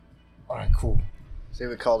All right, cool. See,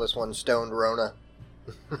 we call this one Stoned Rona.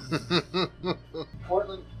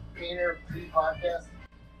 Portland Painter Podcast.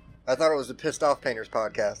 I thought it was the Pissed Off Painters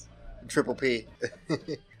podcast. Triple P.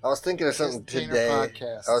 I was thinking of something today.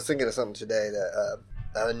 That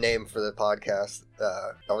a name for the podcast.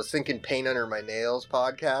 I was thinking Paint Under My Nails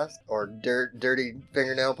podcast or Dirty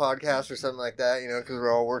Fingernail podcast or something like that. You know, because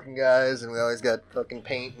we're all working guys and we always got fucking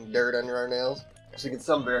paint and dirt under our nails. I was thinking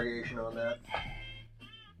some variation on that.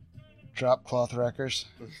 Drop Cloth Wreckers.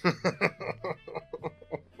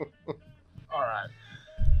 All right.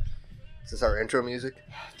 Is this our intro music?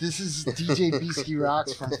 This is DJ Beastie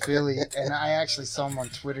Rocks from Philly, and I actually saw him on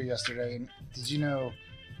Twitter yesterday. And did you know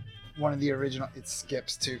one of the original? It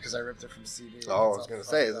skips too because I ripped it from CD. Oh, I was gonna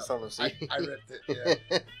say, is this on the CD? I ripped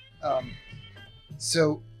it. Yeah.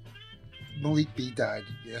 So Malik B died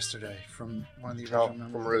yesterday from one of the original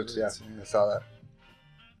members. From Roots. Yeah, I saw that.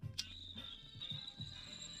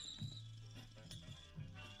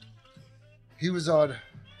 He was on.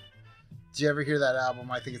 Did you ever hear that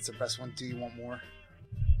album? I think it's the best one. Do You Want More?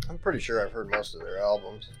 I'm pretty sure I've heard most of their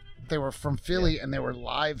albums. They were from Philly and they were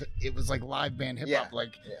live. It was like live band hip hop.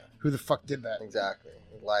 Who the fuck did that? Exactly.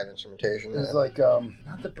 Live instrumentation. It was like,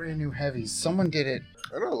 not the Brand New Heavies. Someone did it.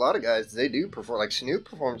 I know a lot of guys, they do perform. Like Snoop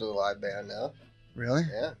performs with a live band now. Really?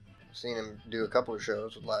 Yeah. I've seen him do a couple of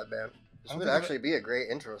shows with live band. This would actually be a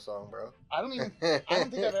great intro song, bro. I don't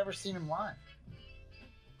think I've ever seen him live.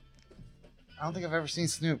 I don't think I've ever seen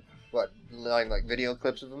Snoop. What, like video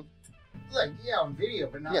clips of him? Like, yeah, on video,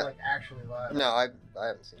 but not like actually live. No, I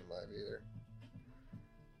haven't seen him live either.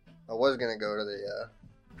 I was gonna go to the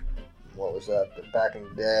what was that? Back in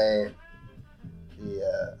the day,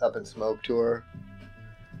 the Up in Smoke tour,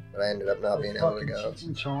 but I ended up not being able to go. Cheech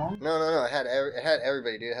and Chong? No. It had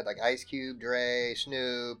everybody, dude. It had like Ice Cube, Dre,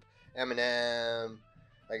 Snoop, Eminem.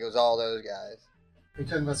 Like it was all those guys. Are you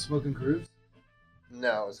talking about Smoking Grooves?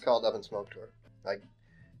 No, it was called Up in Smoke tour. Like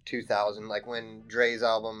 2000, like when Dre's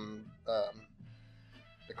album, The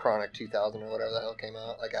Chronic 2000 or whatever the hell came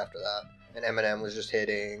out, like after that. And Eminem was just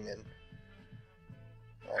hitting and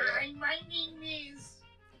all that. My name is...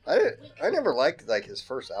 I never liked like his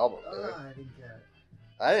first album, dude. I didn't get it.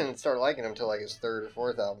 I didn't start liking him until like his third or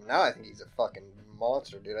fourth album. Now I think he's a fucking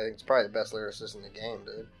monster, dude. I think he's probably the best lyricist in the game,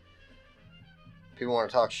 dude. People want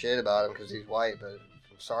to talk shit about him because he's white, but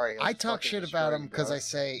I'm sorry. I talk shit about him because I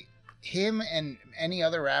say him and any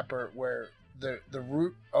other rapper where the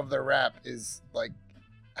root of their rap is like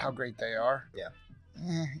how great they are. Yeah.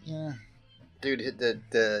 Yeah. Dude,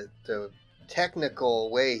 the technical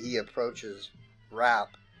way he approaches rap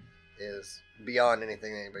is beyond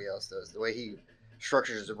anything anybody else does. The way he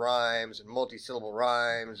structures the rhymes and multi-syllable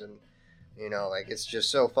rhymes and, you know, like, it's just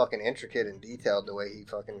so fucking intricate and detailed the way he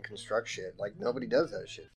fucking constructs shit. Like, nobody does that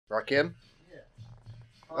shit. Rakim? Yeah.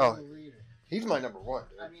 Oh, he's my number one,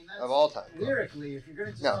 dude, I mean, of all time. Lyrically, if you're going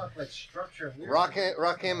to just talk like structure...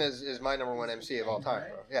 Rakim is my number one MC of all time,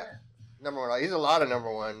 bro. Yeah. Number one. He's a lot of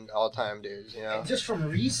number one all-time dudes, you know? And just from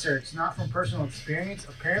research, not from personal experience,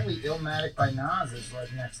 apparently Illmatic by Nas is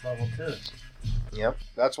like next level too. Yep.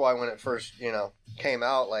 That's why when it first, you know, came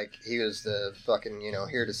out, like, he was the fucking, you know,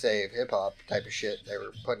 here to save hip-hop type of shit they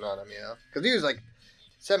were putting on him, you know? Because he was like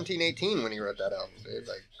 17, 18 when he wrote that album, dude.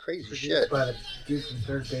 Like, crazy shit. By the dude from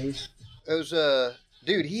Third Base. It was,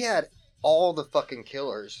 dude, he had all the fucking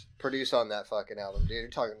killers produce on that fucking album, dude. You're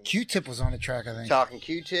talking... Q-Tip was on the track, I think. You're talking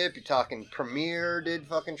Q-Tip, you're talking Premier did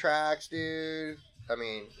fucking tracks, dude. I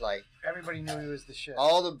mean, like... Everybody knew he was the shit.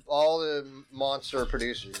 All the monster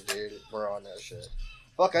producers, dude, were on that shit.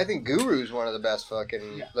 Fuck, I think Guru's one of the best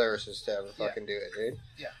fucking lyricists to ever fucking do it, dude.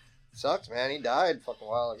 Yeah. Sucks, man. He died fucking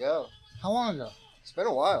a while ago. How long ago? It's been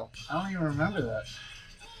a while. I don't even remember that.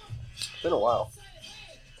 It's been a while.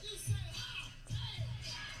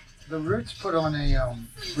 The Roots put on a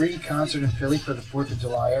free concert in Philly for the 4th of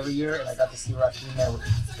July every year, and I got to see Rakim there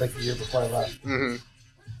like the year before I left. Mm-hmm.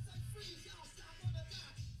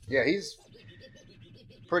 Yeah, he's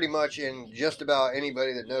pretty much in just about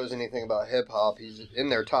anybody that knows anything about hip-hop. He's in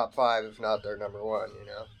their top 5, if not their number 1, you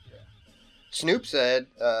know? Yeah. Snoop said,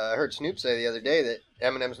 I heard Snoop say the other day that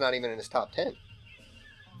Eminem's not even in his top 10.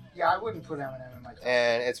 Yeah, I wouldn't put Eminem in my top 10.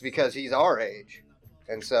 And it's because he's our age.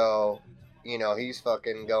 And so... You know, he's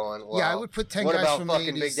fucking going, well, yeah, I would put 10 guys from the 80s. What about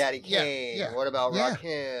fucking Big Daddy Kane? Yeah. What about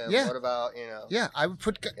Rakim? Yeah. What about, you know? Yeah, I would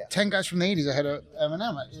put 10 guys from the 80s ahead of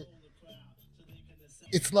Eminem.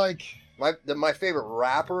 It's like... My favorite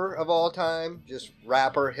rapper of all time, just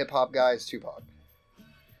rapper, hip-hop guy, is Tupac.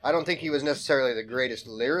 I don't think he was necessarily the greatest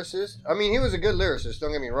lyricist. I mean, he was a good lyricist,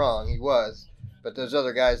 don't get me wrong, he was. But there's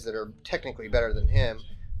other guys that are technically better than him.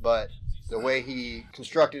 But the way he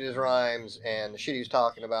constructed his rhymes and the shit he was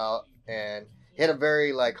talking about and he had a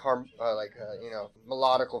very like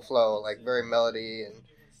melodical flow, like very melody, and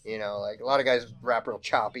like a lot of guys rap real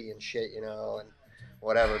choppy and shit, and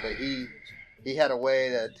whatever. But he had a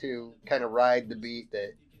way to kind of ride the beat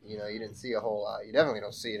that you didn't see a whole lot. You definitely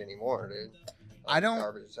don't see it anymore, dude.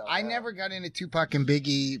 I never got into Tupac and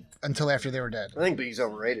Biggie until after they were dead. I think Biggie's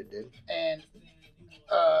overrated, dude. And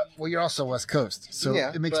well, you're also West Coast, so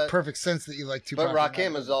it makes perfect sense that you like Tupac. But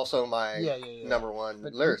Rakim is also my number one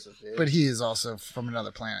lyricist. Dude. But he is also from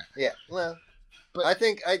another planet. Yeah, well, but I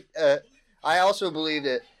think I also believe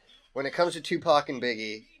that when it comes to Tupac and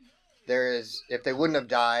Biggie, if they wouldn't have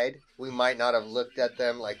died, we might not have looked at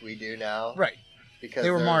them like we do now. Right. Because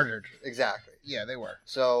they were martyred. Exactly. Yeah, they were.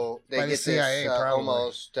 So they By get the CIA, this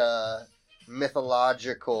almost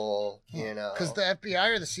mythological, Because the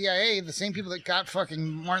FBI or the CIA, the same people that got fucking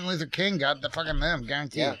Martin Luther King got the fucking them,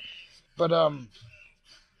 guaranteed. Yeah. But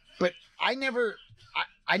I never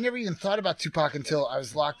even thought about Tupac until I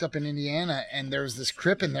was locked up in Indiana, and there was this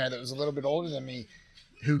Crip in there that was a little bit older than me,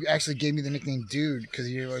 who actually gave me the nickname Dude, because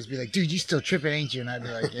he'd always be like, "Dude, you still tripping, ain't you?" And I'd be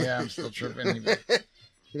like, "Yeah, I'm still tripping." And he'd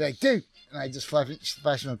be like, "Dude," and I just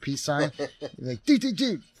flash him a peace sign. He'd be like,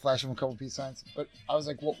 "Dude," flash him a couple peace signs. But I was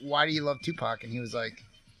like, "Well, why do you love Tupac?" And he was like,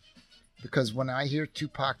 "Because when I hear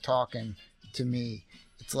Tupac talking to me,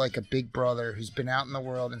 it's like a big brother who's been out in the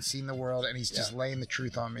world and seen the world, and he's just laying the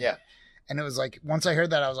truth on me." Yeah. And it was like, once I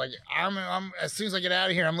heard that, I was like, I'm as soon as I get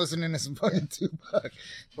out of here, I'm listening to some fucking Tupac.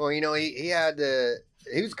 Well, he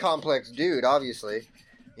was a complex dude, obviously.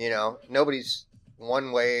 Nobody's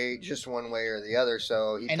just one way or the other.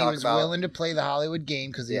 So he was willing to play the Hollywood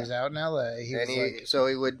game because he was out in LA. So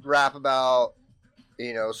he would rap about,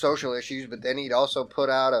 social issues, but then he'd also put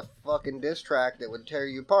out a fucking diss track that would tear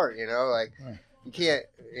you apart, You can't,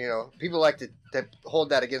 people like to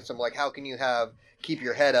hold that against him. Like, how can you keep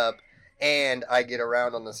your head up and I Get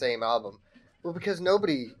Around on the same album? Well, because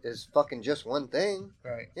nobody is fucking just one thing.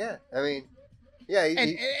 Right. Yeah. I mean, yeah.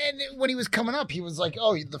 And when he was coming up, he was like,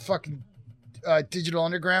 "Oh, the fucking Digital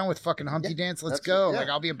Underground with fucking Humpty Dance. Let's go." Like,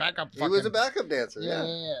 I'll be a backup. He was a backup dancer. Yeah.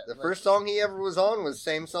 The first song he ever was on was the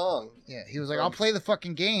same song. Yeah. He was like, "I'll play the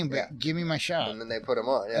fucking game, but give me my shot." And then they put him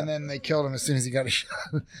on. Yeah. And then they killed him as soon as he got a shot.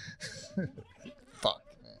 Fuck.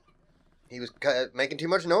 He was making too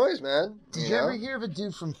much noise, man. Did you ever hear of a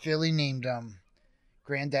dude from Philly named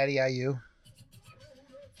Granddaddy IU?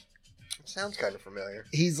 It sounds kind of familiar.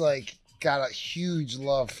 He's like got a huge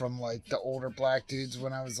love from like the older black dudes.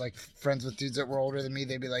 When I was like friends with dudes that were older than me,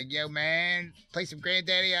 they'd be like, "Yo, man, play some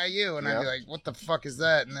Granddaddy IU," and I'd be like, "What the fuck is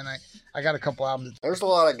that?" And then I got a couple albums. There's a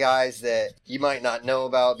lot of guys that you might not know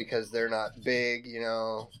about because they're not big,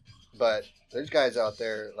 but there's guys out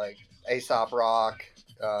there like Aesop Rock.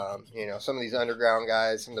 Some of these underground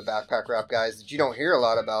guys, some of the backpack rap guys that you don't hear a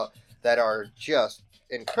lot about that are just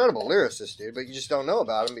incredible lyricists, dude, but you just don't know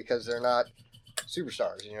about them because they're not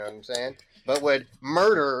superstars, you know what I'm saying? But would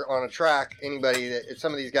murder on a track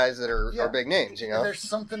some of these guys that are big names, And there's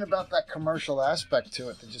something about that commercial aspect to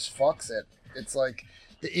it that just fucks it. It's like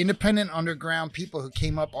the independent underground people who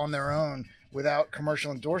came up on their own without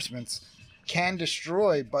commercial endorsements can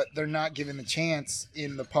destroy, but they're not given the chance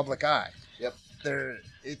in the public eye. Yep.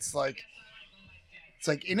 It's like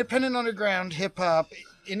independent underground hip hop,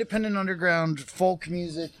 independent underground folk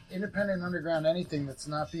music, independent underground anything that's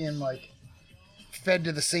not being like fed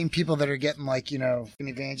to the same people that are getting like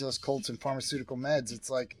evangelist cults and pharmaceutical meds. It's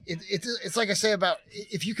like it's like I say about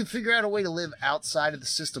if you can figure out a way to live outside of the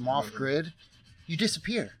system off grid, you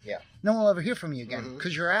disappear. Yeah. No one will ever hear from you again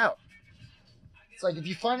because you're out. It's like if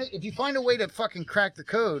you find a way to fucking crack the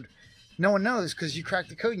code, no one knows because you cracked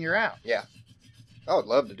the code and you're out. Yeah. I would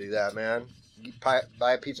love to do that, man.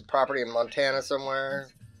 Buy a piece of property in Montana somewhere,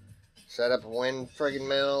 set up a wind friggin'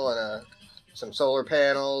 mill and some solar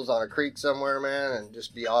panels on a creek somewhere, man, and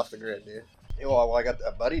just be off the grid, dude. Well, I got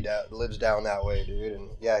a buddy that lives down that way, dude,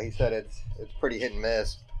 and yeah, he said it's pretty hit and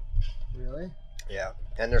miss. Really? Yeah,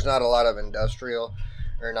 and there's not a lot of industrial,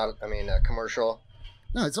 commercial.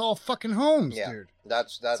 No, it's all fucking homes, dude.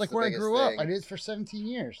 That's it's like the where I biggest grew thing. up. I did for 17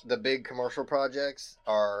 years. The big commercial projects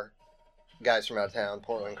are guys from out of town,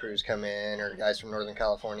 Portland crews come in, or guys from Northern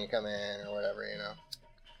California come in, or whatever,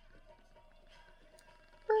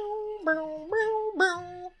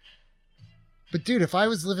 But dude, if I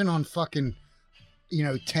was living on fucking,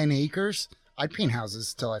 10 acres, I'd paint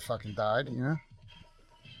houses till I fucking died,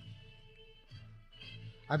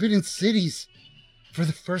 I've been in cities for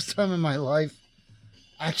the first time in my life.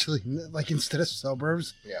 Actually, like instead of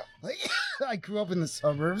suburbs. Yeah. Like I grew up in the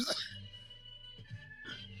suburbs.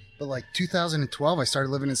 But like 2012, I started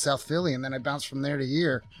living in South Philly, and then I bounced from there to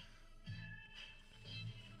here.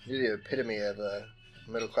 You're the epitome of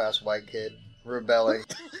middle class white kid rebelling.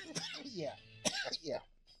 Yeah. Yeah.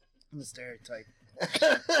 I'm a stereotype.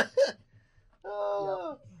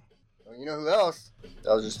 Well, you know who else?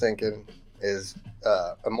 I was just thinking is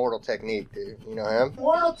Immortal Technique, dude. You know him?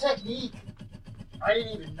 Immortal Technique, I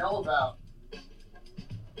didn't even know about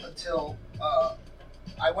until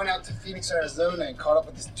I went out to Phoenix, Arizona, and caught up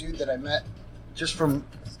with this dude that I met just from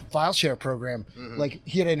FileShare program. Mhm. Like,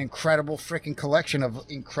 he had an incredible freaking collection of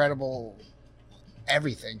incredible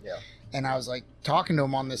everything. Yeah. And I was like talking to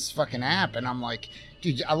him on this fucking app, and I'm like,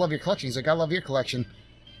 dude, I love your collection. He's like, I love your collection.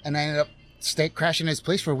 And I ended up crashing his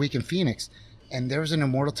place for a week in Phoenix. And there was an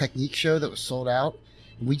Immortal Technique show that was sold out.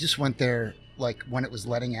 We just went there like when it was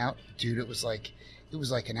letting out, dude. It was like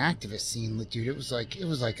an activist scene, dude. It was like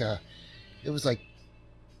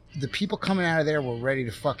the people coming out of there were ready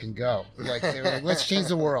to fucking go. Like, they were like, let's change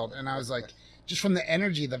the world. And I was like, just from the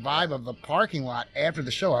energy, the vibe of the parking lot after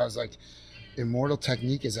the show, I was like, Immortal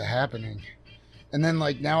Technique is a happening. And then,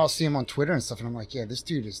 like, now I'll see him on Twitter and stuff, and I'm like, yeah, this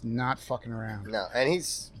dude is not fucking around. No, and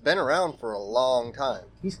he's been around for a long time.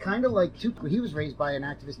 He's kind of like he was raised by an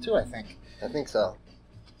activist too, I think. I think so.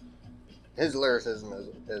 His lyricism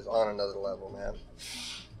is on another level, man.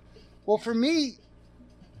 Well, for me,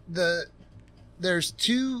 there's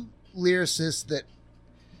two lyricists that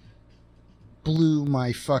blew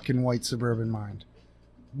my fucking white suburban mind.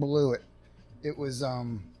 Blew it. It was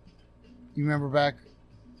you remember back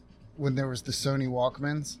when there was the Sony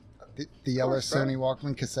Walkmans, the yellow course, bro. Sony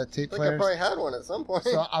Walkman cassette tape I think players? I probably had one at some point.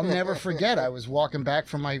 So I'll never forget. I was walking back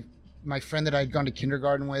from my friend that I'd gone to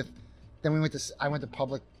kindergarten with. Then I went to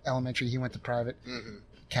public elementary. He went to private,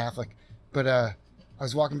 Catholic. But I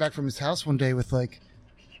was walking back from his house one day with like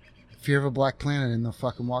Fear of a Black Planet in the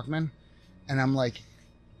fucking Walkman, and I'm like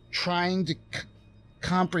trying to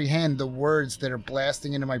comprehend the words that are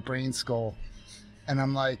blasting into my brain skull, and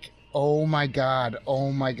I'm like, oh my god.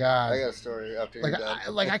 I got a story after you're done.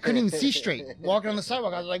 I couldn't even see straight walking on the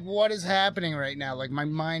sidewalk. I was like, what is happening right now? Like, my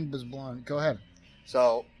mind was blown. Go ahead.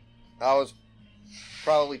 So, I was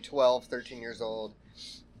probably 12, 13 years old.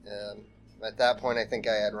 At that point, I think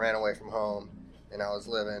I had ran away from home, and I was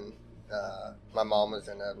living. My mom was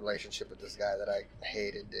in a relationship with this guy that I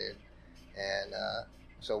hated, dude. And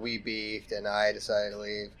so we beefed, and I decided to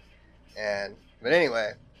leave. But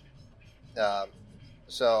anyway,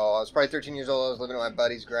 so I was probably 13 years old. I was living at my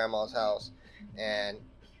buddy's grandma's house, and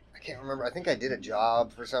I can't remember. I think I did a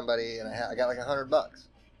job for somebody, and I got like $100,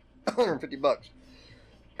 $150.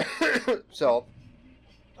 So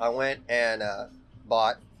I went and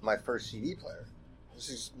bought my first CD player. This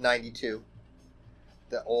is '92.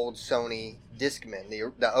 The old Sony Discman,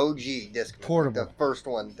 the OG Discman, Portable. the first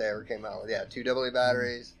one that ever came out with. Yeah, 2 AA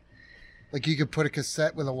batteries. Like, you could put a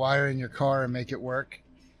cassette with a wire in your car and make it work.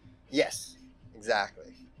 Yes,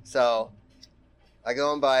 exactly. So I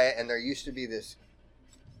go and buy it, and there used to be this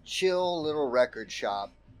chill little record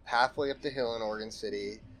shop halfway up the hill in Oregon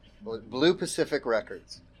City with Blue Pacific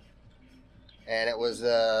Records. And it was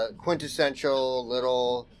a quintessential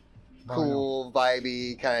little cool,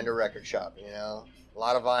 vibey kind of record shop, you know? A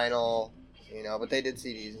lot of vinyl, you know, but they did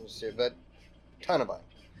CDs and shit, but ton of vinyl.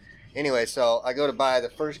 Anyway, so I go to buy the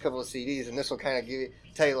first couple of CDs, and this will kind of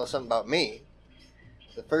tell you a little something about me.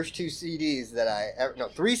 The first 2 CDs that I ever, no,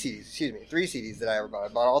 3 CDs, excuse me, 3 CDs that I ever bought.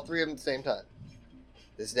 I bought all 3 of them at the same time,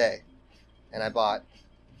 this day. And I bought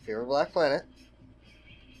Fear of a Black Planet,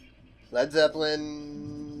 Led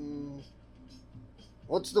Zeppelin,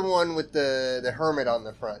 what's the one with the hermit on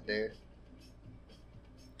the front, dude?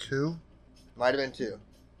 2? Might have been 2.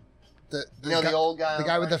 The the old guy. The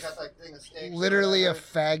guy with the thing of sticks literally or a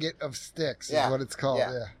whatever? faggot of sticks Yeah. is what it's called.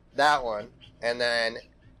 Yeah. Yeah. That one, and then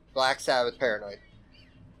Black Sabbath, Paranoid.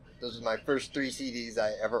 Those are my first 3 CDs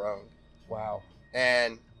I ever owned. Wow.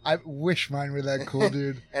 And I wish mine were that cool,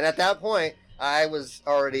 dude. and at that point, I was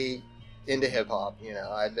already into hip hop. You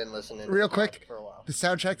know, I'd been listening to Real hip-hop quick, for a while. The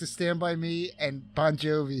soundtrack to Stand By Me and Bon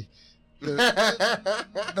Jovi.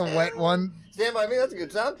 The wet one. Stand By Me, that's a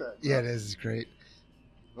good soundtrack. Yeah, it is. It's great.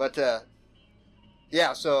 But,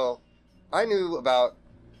 yeah, so I knew about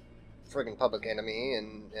friggin' Public Enemy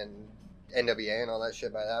and NWA and all that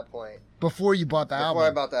shit by that point. Before you bought the album. Before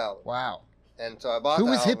I bought the album. Wow. And so I bought Who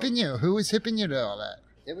the was album. hipping you? Who was hipping you to all that?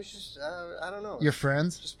 It was just, I don't know. Your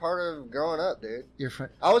friends? Just part of growing up, dude. Your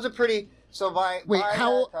friend? I was a pretty, so by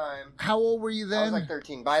how that time, How old were you I then? was like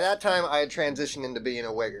 13. By that time, I had transitioned into being a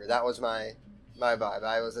wigger. That was my vibe.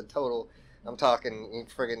 I was a total, I'm talking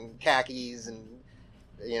friggin' khakis and,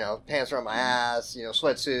 you know, pants around my ass, you know,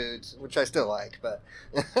 sweatsuits, which I still like, but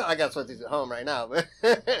I got sweatsuits at home right now. But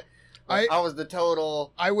I was the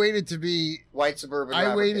total I waited to be white suburban I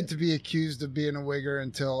rapper waited kid. to be accused of being a wigger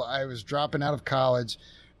until I was dropping out of college,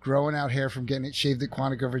 growing out hair from getting it shaved at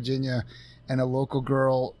Quantico, Virginia, and a local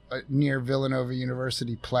girl near Villanova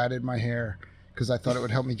University plaited my hair because I thought it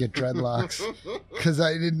would help me get dreadlocks because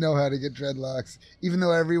I didn't know how to get dreadlocks. Even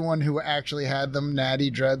though everyone who actually had them, natty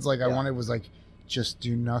dreads like I wanted, was like, just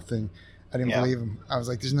do nothing. I didn't believe him. I was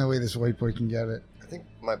like, there's no way this white boy can get it. I think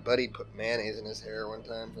my buddy put mayonnaise in his hair one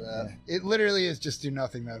time for that. Yeah. It literally is just do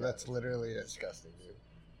nothing, though. That's literally it. Disgusting, dude.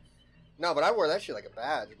 No, but I wore that shit like a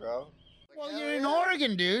badge, bro. Well, you're in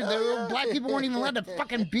Oregon, dude. Black people weren't even allowed to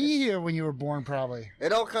fucking be here when you were born, probably.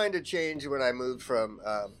 It all kind of changed when I moved from,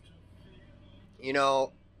 you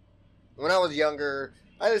know, when I was younger,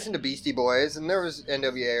 I listened to Beastie Boys, and there was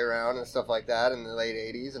NWA around and stuff like that in the late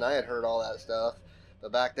 80s, and I had heard all that stuff.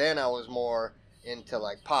 But back then, I was more into,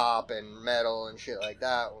 like, pop and metal and shit like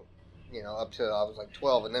that, you know, up till I was, like,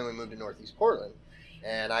 12, and then we moved to Northeast Portland.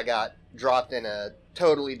 And I got dropped in a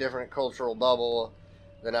totally different cultural bubble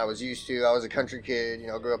than I was used to. I was a country kid, you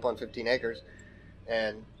know, grew up on 15 acres.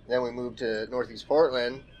 And then we moved to Northeast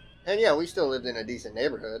Portland. And yeah, we still lived in a decent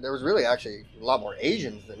neighborhood. There was really actually a lot more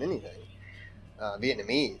Asians than anything,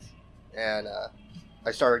 Vietnamese. And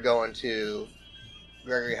I started going to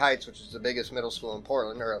Gregory Heights, which is the biggest middle school in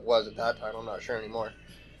Portland, or it was at that time. I'm not sure anymore.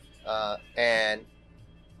 And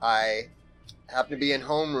I happened to be in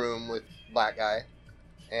homeroom with a black guy.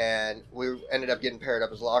 And we ended up getting paired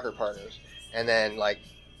up as locker partners. And then, like,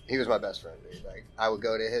 he was my best friend, dude. Like, I would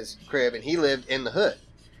go to his crib, and he lived in the hood.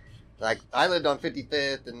 Like, I lived on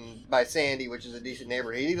 55th and by Sandy, which is a decent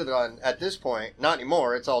neighborhood. He lived on, at this point, not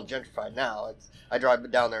anymore. It's all gentrified now. I drive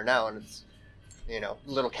down there now, and it's, you know,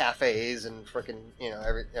 little cafes and freaking, you know,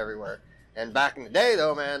 everywhere. And back in the day,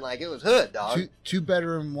 though, man, like, it was hood, dog. Two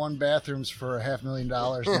bedroom, one bathrooms for $500,000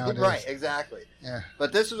 nowadays. Right, exactly. Yeah.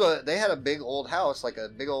 But this was they had a big old house, like a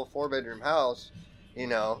big old 4-bedroom house, you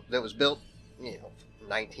know, that was built, you know,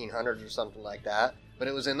 1900s or something like that. But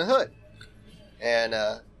it was in the hood. And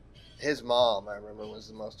his mom, I remember, was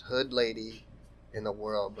the most hood lady in the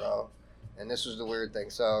world, bro. And this was the weird thing.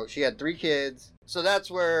 So she had 3 kids. So that's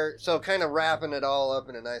where, so kind of wrapping it all up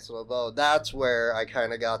in a nice little bow, that's where I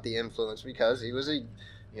kind of got the influence because he was a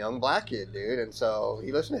young black kid, dude. And so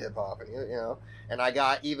he listened to hip hop, and you know, and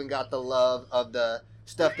I even got the love of the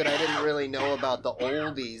stuff that I didn't really know about, the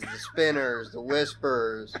oldies, the spinners, the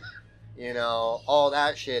whispers, you know, all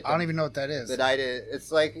that shit. I don't even know what that is. That I did.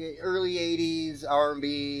 It's like early 80s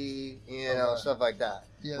R&B, you know, stuff like that.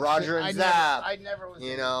 Yeah, Roger and Zapp. I never was.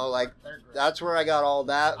 You know, like, that's where I got all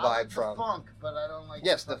that I like vibe from. The funk, but I don't like.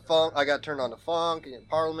 Yes, the funk. I got turned on to funk and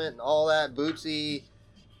Parliament and all that. Bootsy,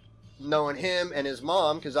 knowing him and his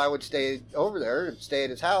mom, because I would stay over there and stay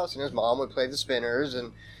at his house, and his mom would play the spinners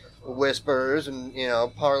and whispers and, you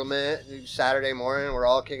know, Parliament. Saturday morning, we're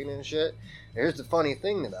all kicking and shit. Here's the funny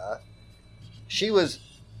thing to that. She was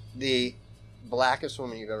the blackest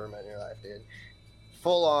woman you've ever met in your life, dude.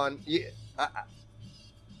 Full on.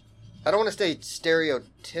 I don't want to say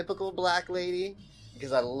stereotypical black lady,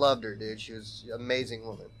 because I loved her, dude. She was an amazing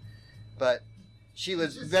woman. But she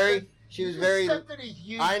was very...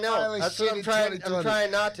 I know. That's what I'm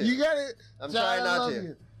trying not to. You got it. I'm trying not to.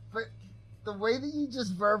 You. But the way that you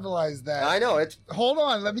just verbalized that... I know. It's... Hold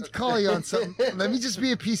on. Let me call you on something. Let me just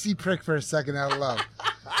be a PC prick for a second out of love.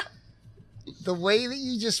 The way that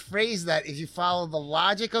you just phrased that, if you follow the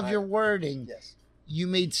logic of your wording... Yes. You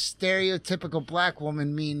made stereotypical black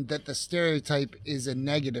woman mean that the stereotype is a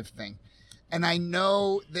negative thing. And I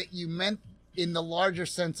know that you meant in the larger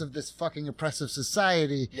sense of this fucking oppressive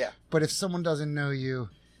society. Yeah. But if someone doesn't know you,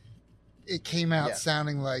 it came out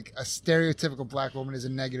sounding like a stereotypical black woman is a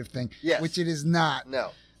negative thing. Yes. Which it is not.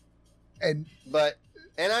 No. And I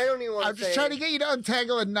don't even want to I'm just trying to get you to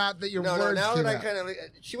untangle and not that your words now came that out. I kind of...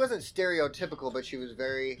 She wasn't stereotypical, but she was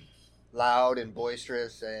very loud and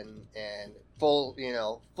boisterous and full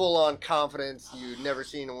on confidence. You'd never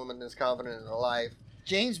seen a woman this confident in her life.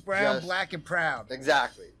 James Brown, black and proud.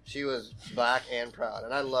 Exactly. She was black and proud,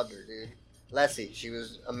 and I loved her, dude. Leslie, she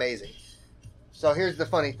was amazing. So here's the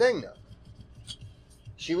funny thing, though.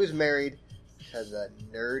 She was married to the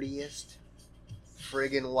nerdiest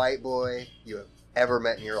friggin' white boy you have ever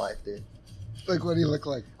met in your life, dude. Like, what do you look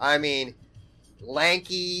like? I mean,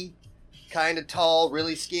 lanky, kind of tall,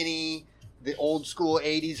 really skinny, the old school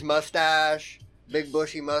 80s mustache, big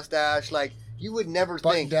bushy mustache. Like, you would never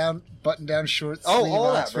think. Button down shorts. Oh,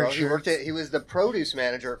 all that, bro. He was the produce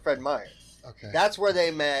manager at Fred Meyer. Okay. That's where they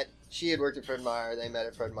met. She had worked at Fred Meyer. They met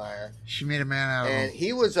at Fred Meyer. She made a man out of him. And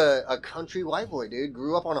he was a country white boy, dude.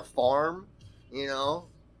 Grew up on a farm, you know,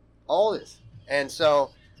 all this. And so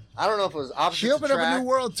I don't know if it was opposites She opened up a attract new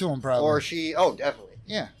world to him, probably. or she. Oh, definitely.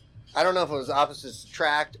 Yeah. I don't know if it was opposites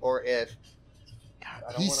attract or if. God,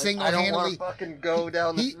 I don't want to fucking go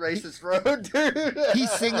down this racist road, dude. He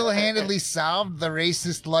single-handedly solved the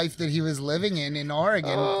racist life that he was living in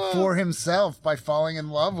Oregon for himself by falling in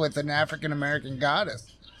love with an African-American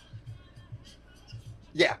goddess.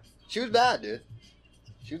 Yeah. She was bad, dude.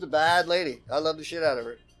 She was a bad lady. I love the shit out of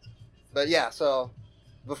her. But yeah, so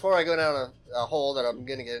before I go down a hole that I'm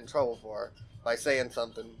going to get in trouble for by saying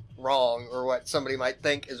something wrong or what somebody might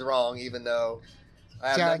think is wrong, even though I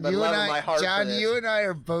have nothing but love in my heart John, for this. you and I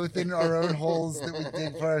are both in our own holes that we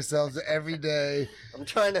dig for ourselves every day. I'm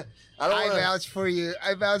trying to... I vouch for you.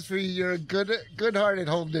 I vouch for you. You're a good-hearted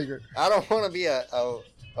hole digger. I don't want to be a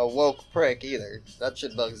woke prick either. That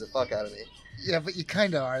shit bugs the fuck out of me. Yeah, but you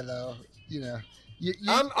kind of are, though. You know.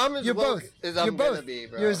 I'm as you're woke both. as I'm going to be,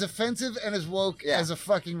 bro. You're as offensive and as woke as a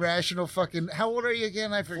fucking rational fucking... How old are you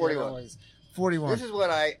again? I forget 41. always. 41. This is what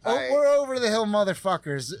we're over the hill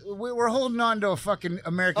motherfuckers. We're holding on to a fucking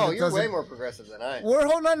America that you're doesn't... way more progressive than I am. We're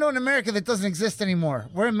holding on to an America that doesn't exist anymore.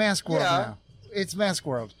 We're in Mask World now. It's Mask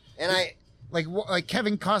World. And Like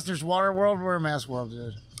Kevin Costner's Water World, we're in Mask World,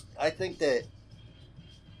 dude. I think that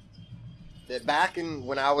back in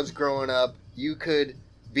when I was growing up, you could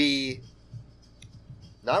be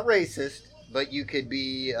not racist, but you could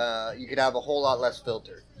be you could have a whole lot less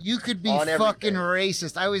filter. You could be fucking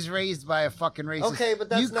racist. I was raised by a fucking racist. Okay, but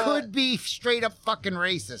that's not... You could be straight up fucking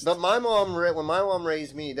racist. But when my mom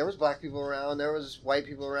raised me, there was black people around, there was white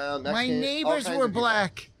people around. Mexicans, my neighbors were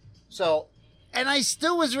black. So... And I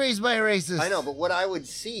still was raised by a racist. I know, but what I would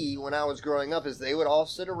see when I was growing up is they would all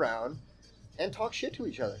sit around and talk shit to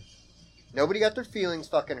each other. Nobody got their feelings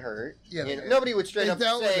fucking hurt. Yeah, nobody would straight up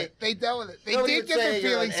say... They dealt with it. They did get their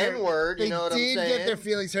feelings hurt. N-word, you know what I'm saying? They did get their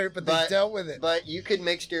feelings hurt, but they dealt with it. But you could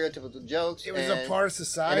make stereotypical jokes. It was a part of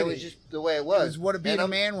society. And it was just the way it was. It was what being a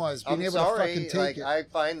man was. Being able to fucking take it. I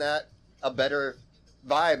find that a better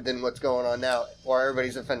vibe than what's going on now, or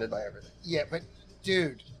everybody's offended by everything. Yeah, but,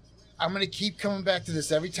 dude... I'm going to keep coming back to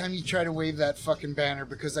this every time you try to wave that fucking banner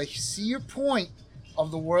because I see your point of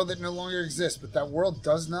the world that no longer exists, but that world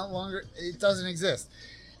it doesn't exist.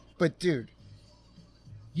 But dude,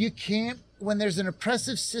 you can't, when there's an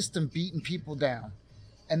oppressive system beating people down,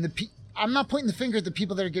 and I'm not pointing the finger at the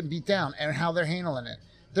people that are getting beat down and how they're handling it.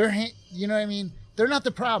 You know what I mean? They're not the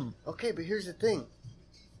problem. Okay, but here's the thing.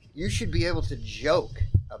 You should be able to joke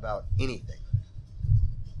about anything.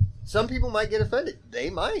 Some people might get offended. They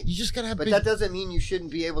might. You just gotta have. But that doesn't mean you shouldn't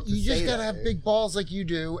be able to. You just gotta have big balls like you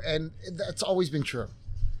do, and that's always been true.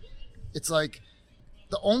 It's like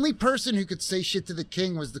the only person who could say shit to the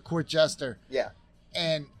king was the court jester. Yeah.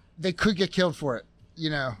 And they could get killed for it. You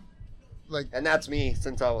know, like. And that's me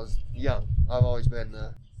since I was young. I've always been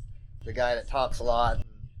the guy that talks a lot.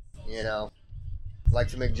 You know,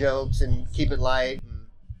 likes to make jokes and keep it light. And,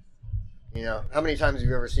 you know, how many times have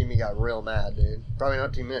you ever seen me got real mad, dude? Probably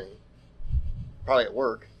not too many. Probably at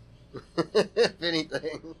work. If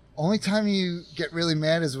anything. Only time you get really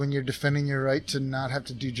mad is when you're defending your right to not have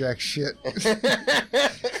to do jack shit. What's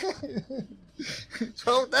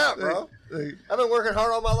wrong with that, bro? I've been working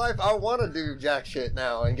hard all my life. I want to do jack shit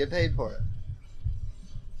now and get paid for it.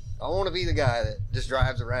 I want to be the guy that just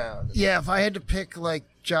drives around. Yeah, if I had to pick, like,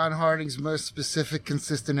 John Harding's most specific,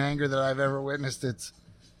 consistent anger that I've ever witnessed, it's,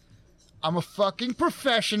 I'm a fucking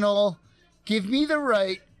professional. Give me the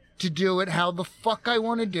right to do it how the fuck I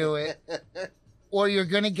want to do it, or you're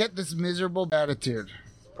going to get this miserable attitude.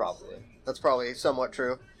 Probably. That's probably somewhat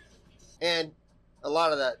true. And a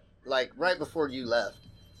lot of that, like, right before you left,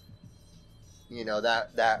 you know,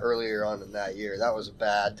 that earlier on in that year, that was a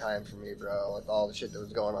bad time for me, bro, with all the shit that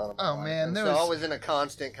was going on in my life. Man. So I was in a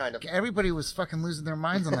constant kind of... Everybody was fucking losing their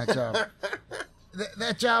minds on that job.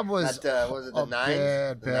 That job was... was it the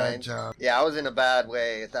nines? Bad job. Yeah, I was in a bad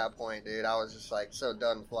way at that point, dude. I was just, like, so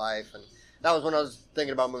done with life. And that was when I was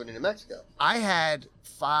thinking about moving to New Mexico. I had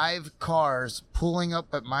 5 cars pulling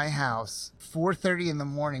up at my house, 4:30 in the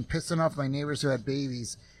morning, pissing off my neighbors who had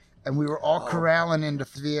babies, and we were all corralling into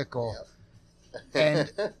the vehicle. Yep.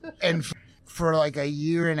 and for like a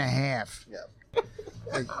year and a half. Yep.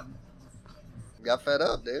 Like, got fed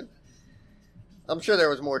up, dude. I'm sure there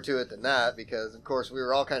was more to it than that because, of course, we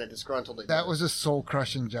were all kind of disgruntled. That was a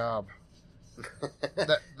soul-crushing job. And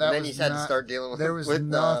then you had to start dealing with... There was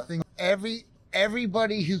nothing...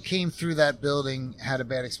 Everybody who came through that building had a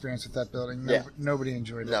bad experience with that building. Nobody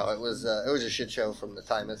enjoyed it. No, it was a shit show from the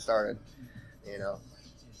time it started. You know,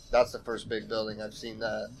 that's the first big building I've seen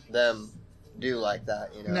them do like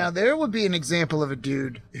that. You know. Now there would be an example of a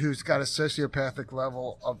dude who's got a sociopathic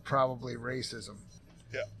level of probably racism.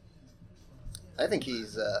 Yeah. I think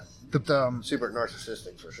he's super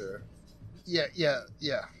narcissistic for sure. Yeah.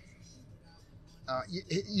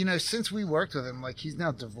 You know, since we worked with him, like he's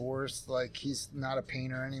now divorced. Like he's not a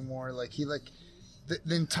painter anymore. Like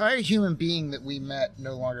the entire human being that we met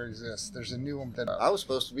no longer exists. There's a new one that I was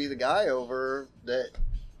supposed to be the guy over that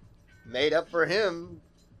made up for him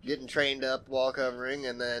getting trained up wall covering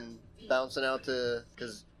and then bouncing out to,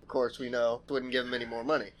 because of course we know wouldn't give him any more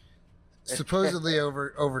money. Supposedly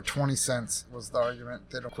over 20 cents was the argument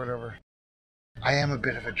they don't quit over. I am a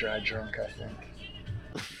bit of a dry drunk, I think.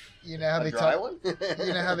 You know how A they dry talk, one?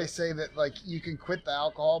 you know how they say that like you can quit the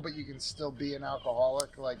alcohol but you can still be an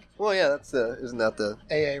alcoholic, like Well, yeah, isn't that the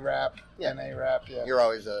AA rap, Yeah. NA rap, yeah. you're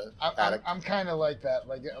always a addict. I'm kind of like that.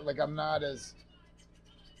 Like I'm not as,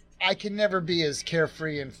 I can never be as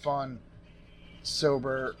carefree and fun,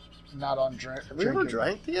 sober, not on drink. Have we ever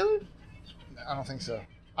drank together? I don't think so.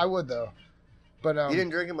 I would though, but You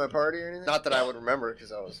didn't drink at my party or anything? Not that I would remember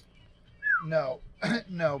because I was. no,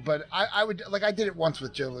 no. But I would, like, I did it once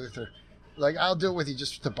with Joe Luther. Like I'll do it with you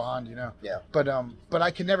just to bond, you know. Yeah. But I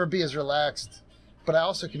can never be as relaxed. But I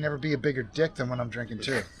also can never be a bigger dick than when I'm drinking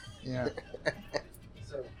too. You know.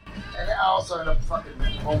 So, and I also end up fucking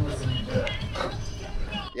homeless and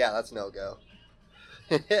Yeah, that's no go.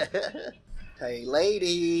 Hey,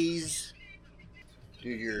 ladies.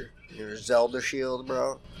 Dude, your Zelda shield,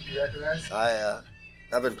 bro. You recognize?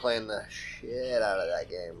 I've been playing the shit out of that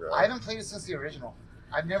game, bro. I haven't played it since the original.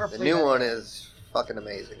 I've never The played new that one game. is fucking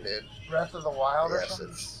amazing, dude. Breath of the Wild or Yes,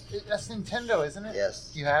 something? That's Nintendo, isn't it?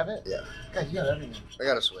 Yes. You have it? Yeah. God, you got everything. I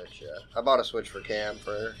got a Switch, yeah. I bought a Switch for Cam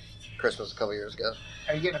for Christmas a couple years ago.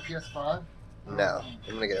 Are you getting a PS5? No,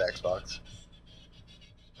 I'm gonna get an Xbox.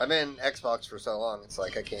 I've been Xbox for so long, it's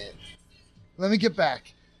like I can't. Let me get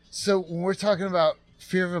back. So when we're talking about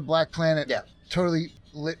Fear of a Black Planet, Yeah. totally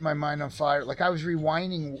lit my mind on fire. Like I was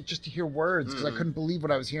rewinding just to hear words because I couldn't believe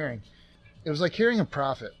what I was hearing. It was like hearing a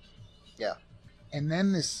prophet. Yeah. And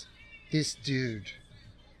then this dude.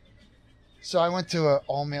 So I went to an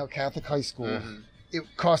all-male Catholic high school. Mhm. It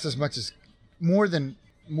cost as much as more than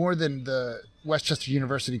the Westchester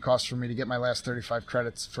University cost for me to get my last 35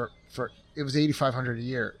 credits for it was $8,500 a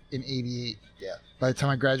year in '88. Yeah. By the time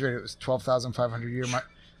I graduated, it was $12,500 a year.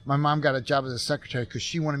 My mom got a job as a secretary because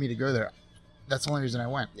she wanted me to go there. That's the only reason I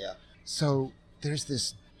went. Yeah. So there's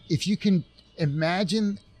this. If you can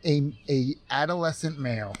imagine a adolescent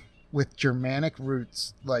male with Germanic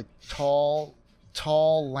roots, like tall,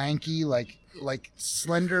 lanky, like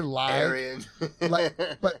slender, lithe, Arian. like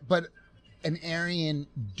but an Aryan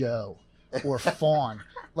doe or fawn,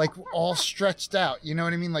 like all stretched out. You know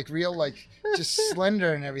what I mean? Like real, like just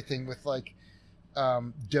slender and everything with like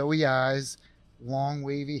doughy eyes, long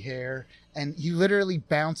wavy hair, and he literally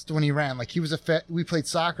bounced when he ran. Like he was we played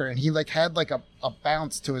soccer, and he like had like a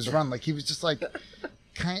bounce to his run. Like he was just like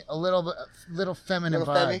a little feminine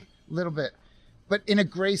Little vibe, femmy? little bit, but in a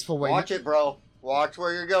graceful way. Watch it, bro. Watch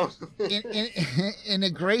where you're going. in a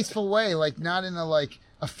graceful way, like not in a like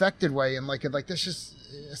affected way, and like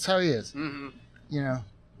that's how he is. Mm-hmm. You know,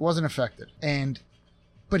 wasn't affected.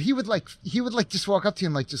 But he would just walk up to you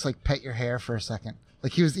and like just like pet your hair for a second.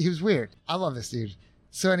 Like he was weird. I love this dude.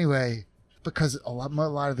 So anyway, because a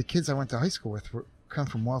lot of the kids I went to high school with come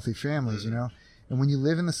from wealthy families, you know, and when you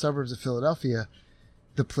live in the suburbs of Philadelphia,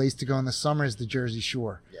 the place to go in the summer is the Jersey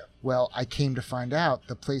Shore. Yeah. Well, I came to find out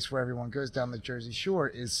the place where everyone goes down the Jersey Shore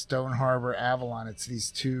is Stone Harbor, Avalon. It's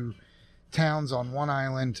these two towns on one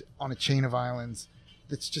island on a chain of islands.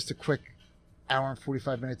 That's just a quick hour and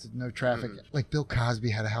 45 minutes of no traffic. Like Bill Cosby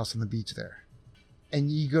had a house on the beach there.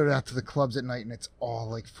 And you go out to the clubs at night and it's all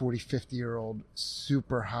like 40, 50-year-old,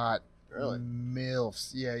 super hot Really?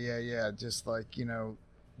 MILFs. Yeah. Just like, you know,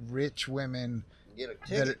 rich women Get a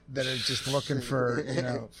ticket. that are just looking for, you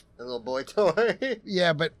know. A little boy toy.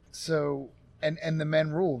 Yeah, but so, and the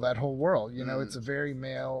men rule that whole world. You know, it's a very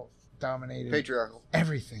male-dominated. Patriarchal.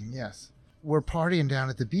 Everything, yes. We're partying down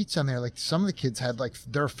at the beach down there. Like some of the kids had like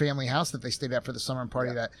their family house that they stayed at for the summer and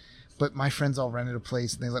partied at. But my friends all rented a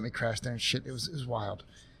place and they let me crash there and shit. It was wild.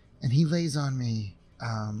 And he lays on me.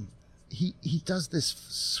 He does this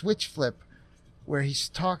switch flip where he's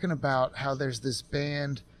talking about how there's this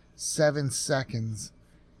band 7 Seconds,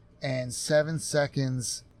 and 7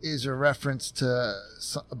 Seconds is a reference to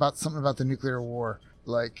something about the nuclear war,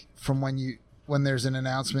 like from when there's an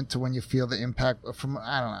announcement to when you feel the impact from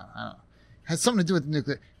I don't know. Has something to do with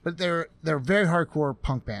nuclear, but they're a very hardcore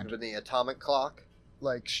punk band, With the atomic clock.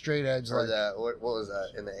 like straight edge. Or Like what was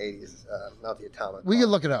that in the 80s? Not the atomic we clock. could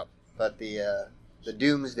look it up. But the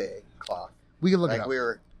doomsday clock. We could look it Like up. we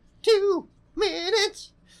were 2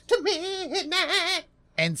 minutes to midnight.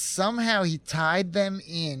 And somehow he tied them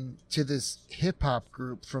in to this hip hop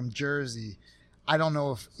group from Jersey. I don't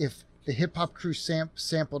know if the hip hop crew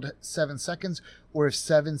sampled 7 seconds, or if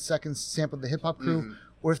 7 seconds sampled the hip hop crew,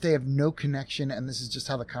 or if they have no connection and this is just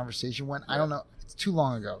how the conversation went. I don't know. It's too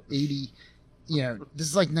long ago. 80, this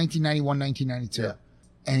is like 1991, 1992. Yeah.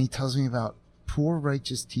 And he tells me about Poor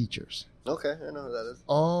Righteous Teachers. Okay, I know who that is.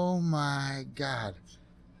 Oh my God.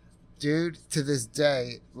 Dude, to this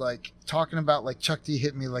day, like talking about like Chuck D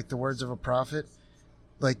hit me like the words of a prophet.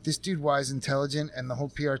 Like this dude Wise Intelligent and the whole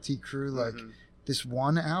PRT crew, like this just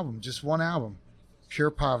one album,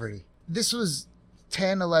 Pure Poverty. This was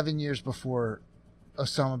 10, 11 years before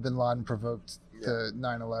Osama bin Laden provoked the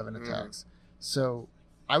 9/11 attacks. So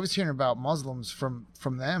I was hearing about Muslims from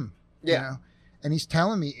them, and he's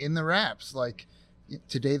telling me in the raps, like,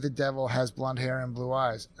 today the devil has blonde hair and blue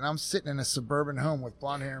eyes. And I'm sitting in a suburban home with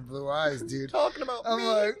blonde hair and blue eyes, dude. Talking about I'm me.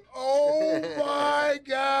 like, oh my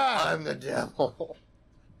God. I'm the devil.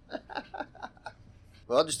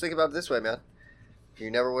 Well, just think about it this way, man. If you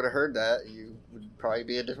never would have heard that, you would probably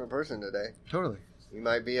be a different person today. Totally. You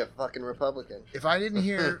might be a fucking Republican. If I didn't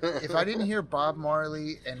hear Bob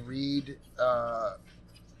Marley and read a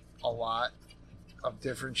lot of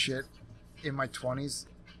different shit in my 20s,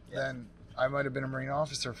 then I might have been a Marine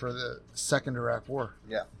officer for the second Iraq War.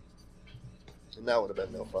 Yeah. And that would have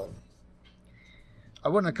been no fun. I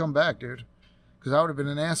wouldn't have come back, dude. Because I would have been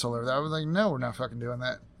an asshole over that. I was like, no, we're not fucking doing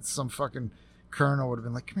that. Some fucking colonel would have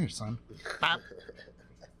been like, come here, son. Bop.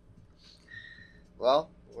 Well,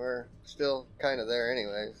 we're still kind of there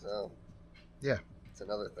anyway, so. Yeah. It's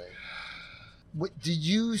another thing. What, did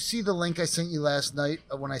you see the link I sent you last night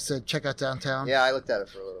when I said check out downtown? Yeah, I looked at it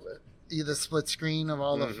for a little bit. The split screen of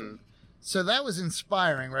all the... So that was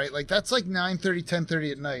inspiring, right? Like that's like 9:30,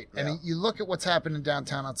 10:30 at night, and you look at what's happening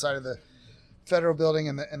downtown outside of the federal building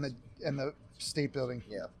and the state building.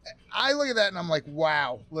 Yeah, I look at that and I'm like,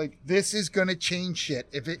 wow, like this is gonna change shit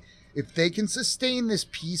if they can sustain this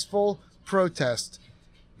peaceful protest,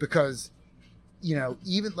 because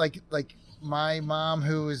even like my mom,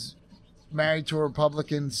 who is married to a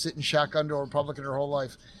Republican, sitting shotgun to a Republican her whole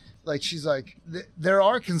life. Like she's like, there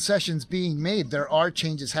are concessions being made. There are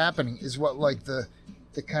changes happening. Is what like the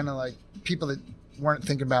kind of like people that weren't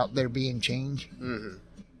thinking about there being change. Mm-hmm.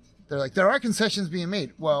 They're like, there are concessions being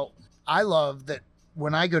made. Well, I love that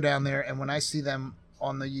when I go down there and when I see them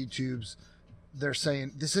on the YouTubes, they're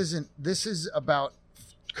saying this is about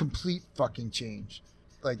complete fucking change.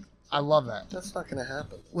 Like I love that. That's not gonna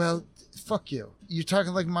happen. Well, fuck you. You're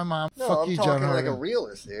talking like my mom. No, fuck I'm you, talking John like Harding. a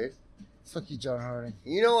realist, dude. Fuck you, John Harding.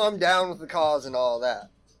 You know I'm down with the cause and all that.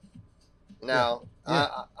 Now,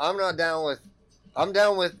 I'm not down with... I'm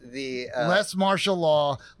down with the... less martial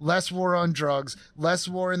law, less war on drugs, less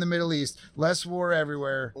war in the Middle East, less war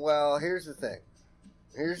everywhere. Well, here's the thing.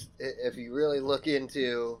 If you really look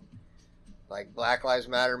into, like, Black Lives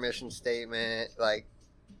Matter mission statement, like,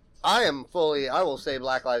 I will say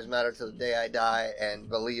Black Lives Matter till the day I die and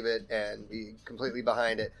believe it and be completely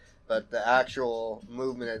behind it. But the actual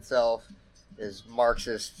movement itself is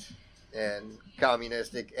Marxist and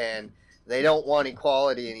communistic, and they don't want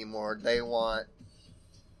equality anymore. They want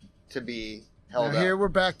to be held now, up. here we're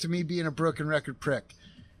back to me being a broken record prick.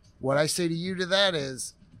 What I say to you to that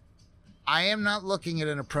is, I am not looking at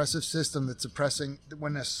an oppressive system that's oppressing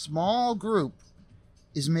when a small group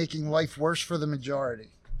is making life worse for the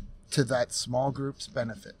majority to that small group's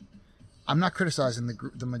benefit. I'm not criticizing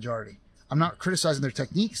the majority. I'm not criticizing their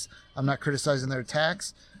techniques. I'm not criticizing their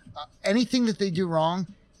attacks. Anything that they do wrong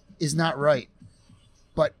is not right.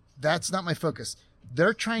 But that's not my focus.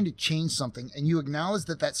 They're trying to change something, and you acknowledge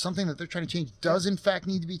that that something that they're trying to change does in fact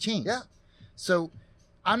need to be changed. Yeah. So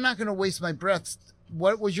I'm not going to waste my breath.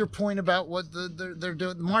 What was your point about what they're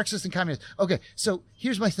doing? Marxist and communist. Okay, so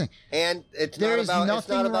here's my thing. And it's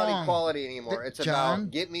not about equality anymore. It's about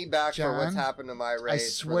get me back for what's happened to my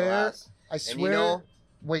race. I swear.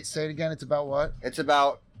 Wait, say it again. It's about what? It's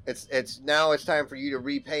about it's now it's time for you to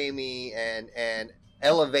repay me and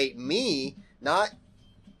elevate me, not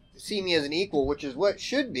see me as an equal, which is what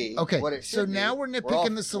should be. Okay, what it should so now we're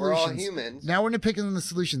nitpicking the solutions. We're all humans. Now we're nitpicking the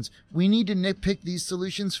solutions. We need to nitpick these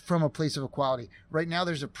solutions from a place of equality. Right now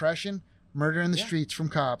there's oppression, murder in the streets from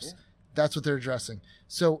cops. Yeah. That's what they're addressing.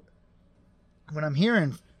 So when I'm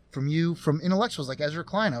hearing from you, from intellectuals like Ezra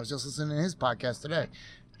Klein, I was just listening to his podcast today,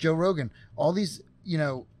 Joe Rogan, all these,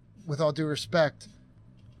 with all due respect,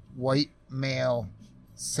 white, male,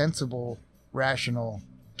 sensible, rational,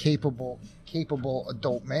 capable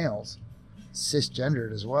adult males,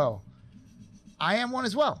 cisgendered as well. I am one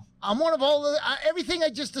as well. I'm one of all the everything I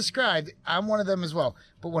just described. I'm one of them as well.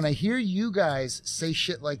 But when I hear you guys say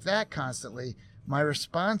shit like that constantly, my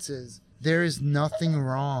response is there is nothing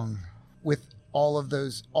wrong with all of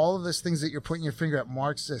those things that you're pointing your finger at,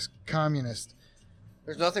 Marxist, communist.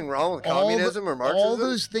 There's nothing wrong with communism or Marxism. All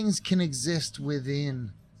those things can exist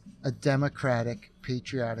within a democratic,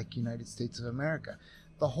 patriotic United States of America.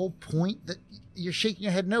 The whole point that you're shaking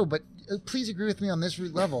your head no, but please agree with me on this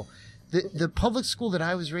level. The public school that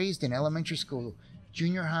I was raised in, elementary school,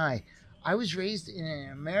 junior high, I was raised in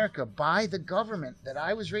America by the government that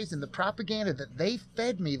I was raised in, the propaganda that they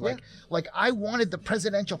fed me. Like I wanted the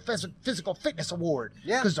Presidential Physical Fitness Award.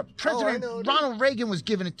 Yeah. Because the President Ronald Reagan was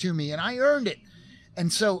giving it to me and I earned it.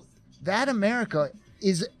 And so that America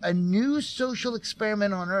is a new social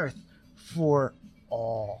experiment on earth for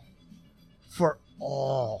all. For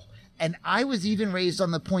all. And I was even raised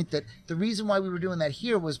on the point that the reason why we were doing that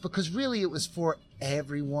here was because really it was for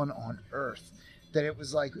everyone on earth. That it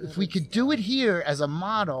was like, if we could do it here as a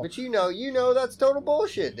model. But you know that's total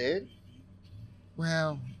bullshit, dude.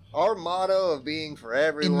 Well, our motto of being for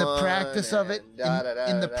everyone. in the practice of it,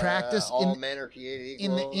 in the practice, all men are created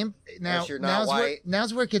equal.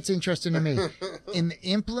 Now's where it gets interesting to me. In the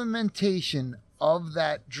implementation of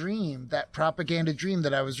that dream, that propaganda dream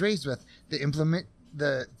that I was raised with,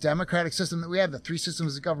 the democratic system that we have, the three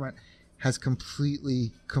systems of government, has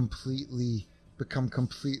completely become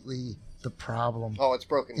the problem. Oh, it's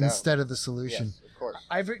broken down. Instead of the solution. Yes, of course.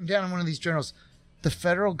 I've written down in one of these journals, the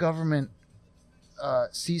federal government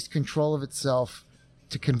seized control of itself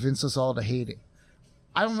to convince us all to hate it.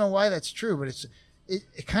 I don't know why that's true, but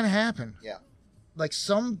it kind of happened. Yeah. Like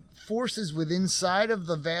some forces inside of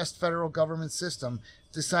the vast federal government system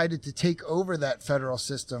decided to take over that federal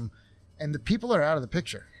system, and the people are out of the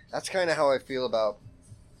picture. That's kind of how I feel about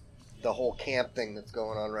the whole camp thing that's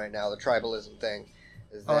going on right now, the tribalism thing.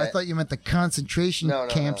 I thought you meant the concentration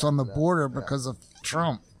camps on the border because of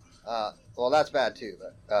Trump. Well, that's bad too,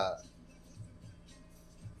 but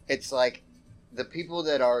it's like the people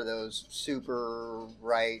that are those super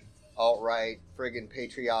right, alt-right, friggin'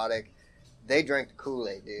 patriotic, they drank the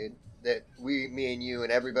Kool-Aid, dude. That me and you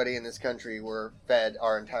and everybody in this country were fed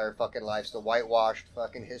our entire fucking lives. The whitewashed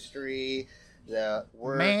fucking history.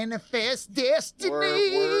 Manifest destiny.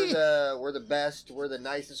 We're the best. We're the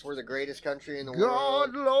nicest. We're the greatest country in the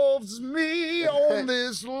world. God loves me on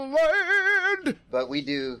this land. But we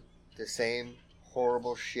do the same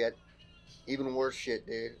horrible shit, even worse shit,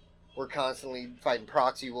 dude. We're constantly fighting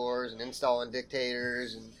proxy wars and installing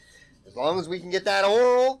dictators, and as long as we can get that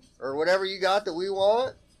oil or whatever you got that we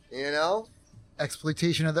want,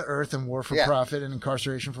 exploitation of the earth and war for profit and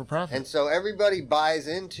incarceration for profit. And so everybody buys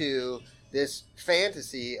into this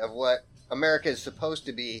fantasy of what America is supposed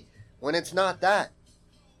to be when it's not that.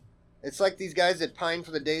 It's like these guys that pine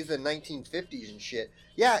for the days of the 1950s and shit.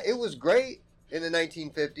 Yeah, it was great in the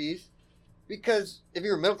 1950s because if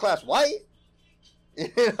you were middle class white,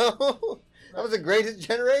 that was the greatest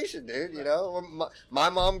generation, dude. My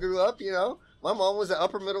mom grew up, my mom was an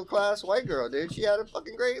upper middle class white girl, dude. She had a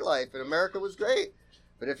fucking great life and America was great.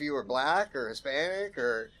 But if you were black or Hispanic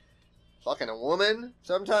or fucking a woman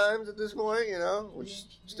sometimes at this point, which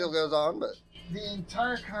still goes on, but the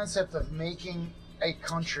entire concept of making a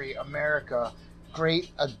country, America,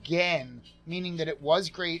 great again, meaning that it was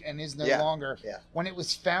great and is no longer, when it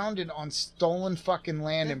was founded on stolen fucking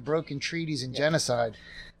land and broken treaties and genocide.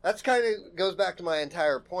 That's kind of goes back to my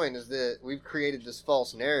entire point, is that we've created this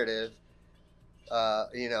false narrative,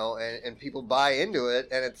 and people buy into it,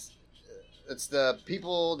 and it's the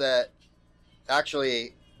people that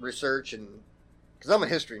actually research, and because I'm a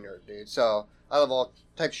history nerd, dude, so I love all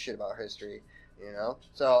types of shit about history,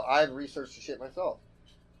 so I've researched the shit myself,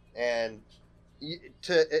 and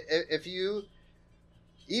if you,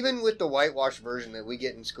 even with the whitewashed version that we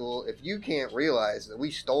get in school, if you can't realize that we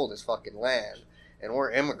stole this fucking land and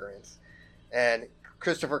we're immigrants, and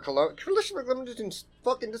Christopher Columbus didn't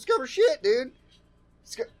fucking discover shit, dude.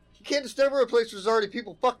 You can't discover a place where there's already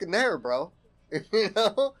people fucking there, bro.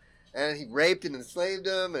 And he raped and enslaved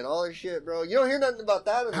them and all this shit, bro. You don't hear nothing about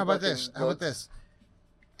that. How about this?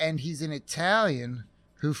 And he's an Italian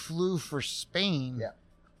who flew for Spain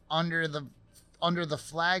under the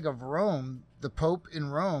flag of Rome, the Pope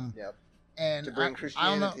in Rome. Yep. And to bring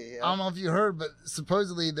Christianity. I don't know if you heard, but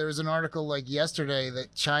supposedly there was an article like yesterday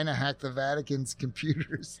that China hacked the Vatican's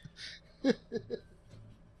computers.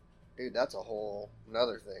 Dude, that's a whole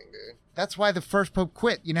another thing, dude. That's why the first pope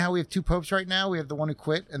quit. You know how we have two popes right now? We have the one who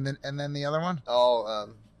quit and then the other one? Oh,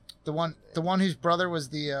 the one whose brother was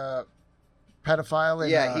the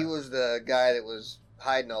pedophile. He was the guy that was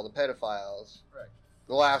hiding all the pedophiles. Right.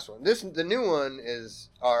 The last one. The new one is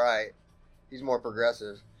all right. He's more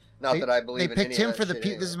progressive. Not that I believe they in any picked him of that for the shit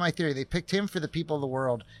people. This is my theory. They picked him for the people of the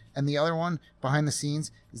world, and the other one behind the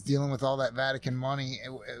scenes is dealing with all that Vatican money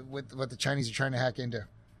with what the Chinese are trying to hack into.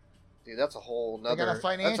 Dude, that's a whole nother. They got a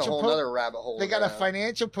financial that's a whole pope. nother rabbit hole. They got a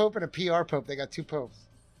financial pope and a PR pope. They got two popes.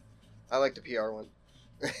 I like the PR one.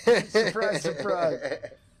 Surprise, surprise.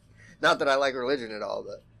 Not that I like religion at all,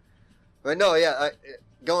 but no, yeah.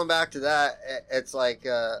 Going back to that, it's like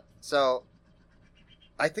so.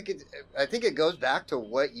 I think it goes back to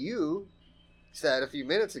what you said a few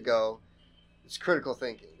minutes ago. It's critical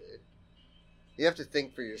thinking, dude. You have to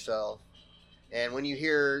think for yourself. And when you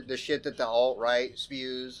hear the shit that the alt-right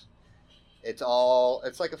spews, it's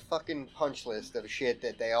like a fucking punch list of shit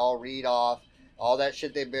that they all read off, all that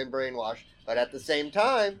shit they've been brainwashed. But at the same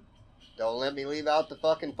time, don't let me leave out the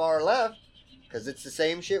fucking far left, because it's the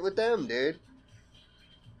same shit with them, dude.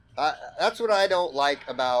 That's what I don't like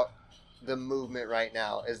about the movement right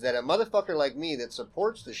now, is that a motherfucker like me that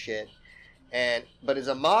supports the shit, but is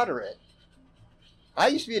a moderate. I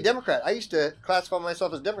used to be a Democrat. I used to classify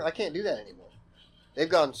myself as a Democrat. I can't do that anymore. They've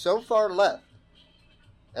gone so far left,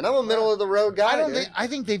 and I'm a middle of the road guy. I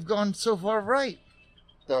think they've gone so far right.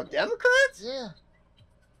 The Democrats? Yeah.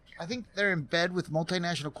 I think they're in bed with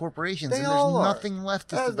multinational corporations, and there's nothing left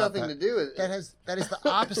to that has nothing to do with it. That is the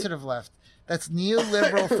opposite of left. That's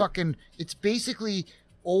neoliberal fucking. It's basically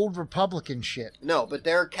old Republican shit. No, but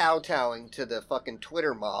they're kowtowing to the fucking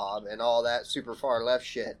Twitter mob and all that super far left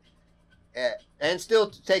shit. And still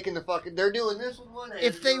taking the fucking. They're doing this with one hand.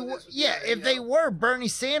 If they were, Bernie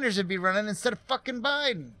Sanders would be running instead of fucking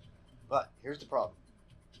Biden. But here's the problem: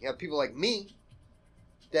 you have people like me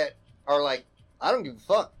that are like, I don't give a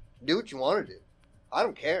fuck. Do what you want to do. I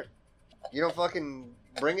don't care. You don't fucking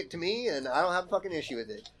bring it to me, and I don't have a fucking issue with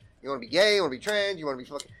it. You want to be gay, you want to be trans, you want to be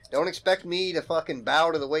fucking. Don't expect me to fucking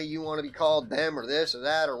bow to the way you want to be called, them or this or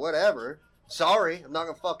that or whatever. Sorry, I'm not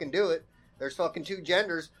gonna fucking do it. There's fucking two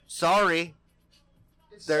genders. Sorry.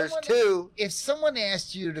 There's two. If someone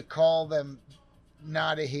asked you to call them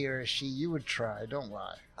not a he or a she, you would try. Don't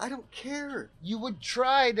lie. I don't care. You would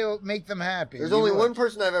try to make them happy. There's only one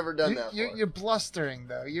person I've ever done that for. You're blustering,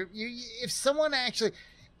 though. If someone actually...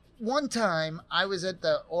 One time, I was at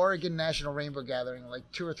the Oregon National Rainbow Gathering like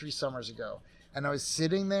 2 or 3 summers ago. And I was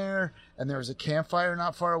sitting there, and there was a campfire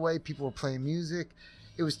not far away. People were playing music.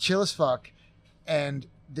 It was chill as fuck. And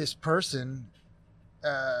this person,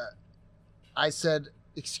 I said,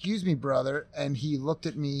 "Excuse me, brother." And he looked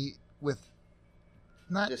at me with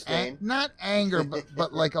not anger,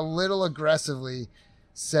 but like a little aggressively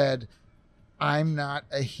said, "I'm not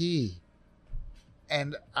a he."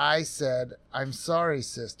 And I said, "I'm sorry,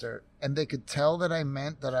 sister." And they could tell that I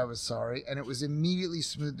meant that I was sorry, and it was immediately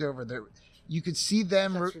smoothed over. There, you could see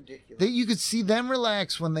them. That's ridiculous. You could see them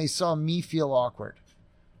relax when they saw me feel awkward.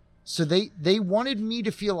 So they wanted me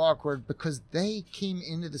to feel awkward because they came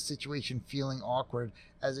into the situation feeling awkward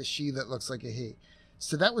as a she that looks like a he.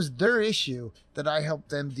 So that was their issue that I helped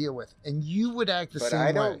them deal with. And you would act the same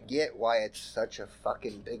way. But I don't get why it's such a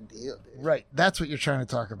fucking big deal, dude. Right. That's what you're trying to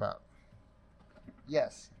talk about.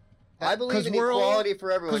 Yes. I believe in equality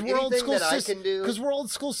for everyone. Anything that I can do. Because we're old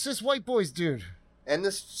school cis white boys, dude. And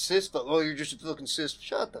this cis, you're just a fucking cis.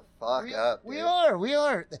 Shut the fuck up, dude. We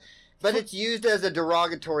are. But it's used as a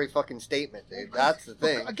derogatory fucking statement, dude. That's the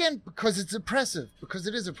thing. Again, because it's oppressive. Because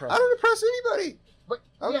it is oppressive. I don't oppress anybody. But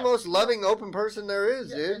I'm the most loving, open person there is,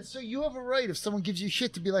 dude. And so you have a right if someone gives you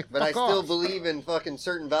shit to be like, but fuck off. I still believe in fucking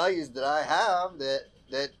certain values that I have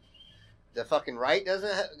that the fucking right doesn't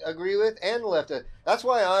agree with, and the left. That's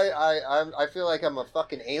why I feel like I'm a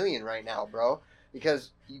fucking alien right now, bro. Because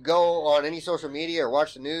you go on any social media or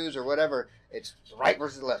watch the news or whatever, it's right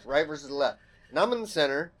versus the left, right versus the left. And I'm in the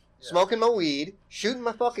center, smoking my weed, shooting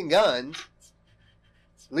my fucking guns.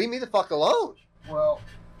 Leave me the fuck alone. Well,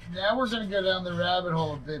 now we're going to go down the rabbit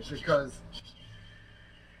hole a bit because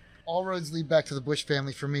all roads lead back to the Bush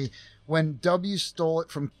family for me. When W stole it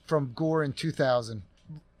from Gore in 2000,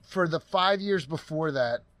 for the 5 years before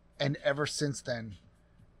that, and ever since then,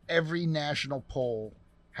 every national poll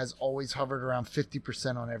has always hovered around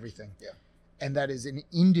 50% on everything. Yeah. And that is an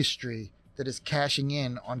industry that is cashing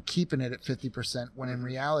in on keeping it at 50%, when in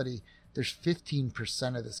reality, there's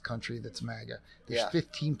 15% of this country that's MAGA. There's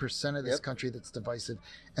 15% of this country that's divisive.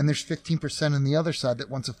 And there's 15% on the other side that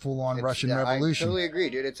wants a full-on Russian revolution. I totally agree,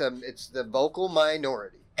 dude. It's the vocal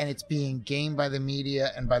minority. And it's being gamed by the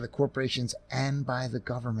media and by the corporations and by the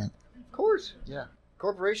government. Of course. Yeah.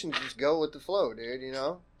 Corporations just go with the flow, dude, you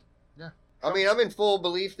know? Yeah. I mean, I'm in full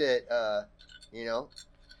belief that,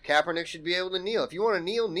 Kaepernick should be able to kneel. If you want to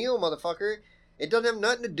kneel, motherfucker. It doesn't have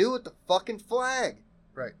nothing to do with the fucking flag.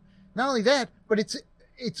 Right. Not only that, but it's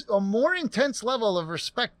a more intense level of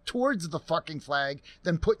respect towards the fucking flag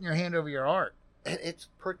than putting your hand over your heart. And it's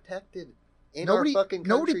protected in our fucking country.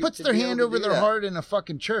 Nobody puts to their be able hand to over do their that. heart in a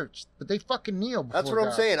fucking church, but they fucking kneel before That's what I'm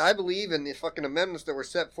God. saying. I believe in the fucking amendments that were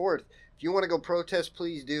set forth. If you want to go protest,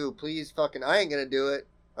 please do. Please fucking, I ain't going to do it.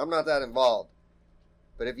 I'm not that involved.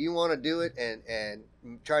 But if you want to do it and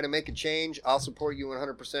try to make a change, I'll support you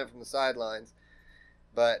 100% from the sidelines.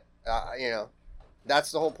 But, you know,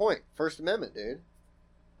 that's the whole point. First Amendment, dude.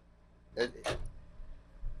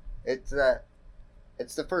 It's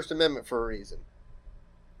the First Amendment for a reason.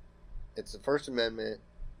 It's the First Amendment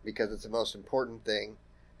because it's the most important thing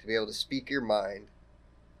to be able to speak your mind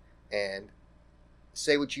and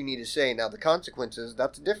say what you need to say. Now, the consequences,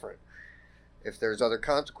 that's different. If there's other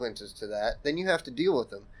consequences to that, then you have to deal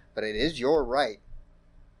with them. But it is your right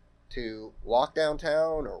to walk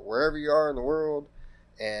downtown or wherever you are in the world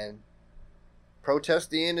and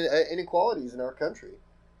protest the inequalities in our country.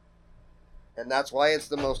 And that's why it's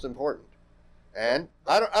the most important. And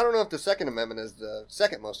I don't know if the Second Amendment is the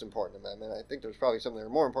second most important amendment. I think there's probably some that are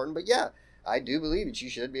more important. But yeah, I do believe that you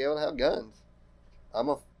should be able to have guns. I'm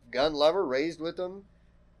a gun lover, raised with them,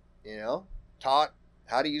 you know, taught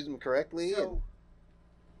how to use them correctly. So,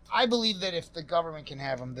 I believe that if the government can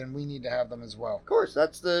have them, then we need to have them as well. Of course,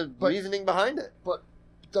 that's the reasoning behind it. But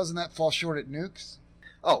doesn't that fall short at nukes?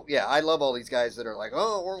 Oh, yeah, I love all these guys that are like,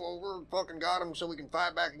 oh, we're fucking got them so we can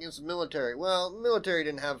fight back against the military. Well, the military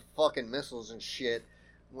didn't have fucking missiles and shit.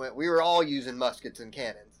 We were all using muskets and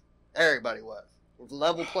cannons. Everybody was. It was a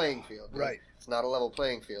level playing field. Dude. Right. It's not a level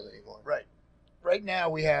playing field anymore. Right. Right now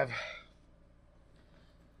we have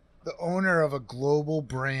the owner of a global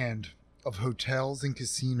brand of hotels and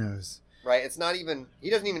casinos. Right, it's not even,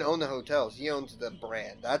 he doesn't even own the hotels. He owns the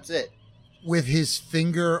brand. That's it. With his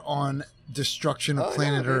finger on destruction of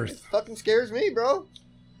planet no, dude, Earth. It fucking scares me, bro.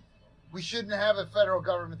 We shouldn't have a federal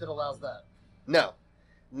government that allows that. No.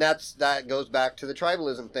 And that goes back to the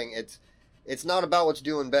tribalism thing. It's not about what's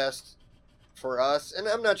doing best for us. And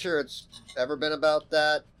I'm not sure it's ever been about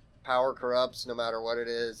that. Power corrupts no matter what it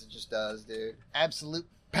is. It just does, dude. Absolute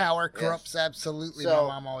power corrupts absolutely. So,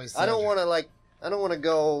 my mom always said. I don't want to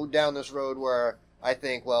go down this road where I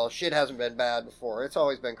think, well, shit hasn't been bad before. It's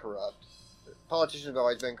always been corrupt. Politicians have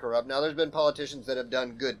always been corrupt. Now, there's been politicians that have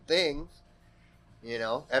done good things. You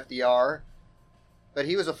know, FDR. But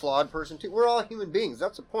he was a flawed person, too. We're all human beings.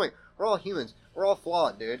 That's the point. We're all humans. We're all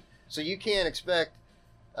flawed, dude. So you can't expect...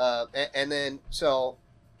 So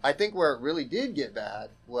I think where it really did get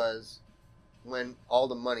bad was when all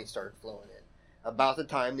the money started flowing in. About the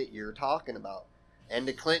time that you're talking about.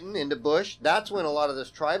 Into Clinton, into Bush, that's when a lot of this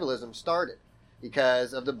tribalism started.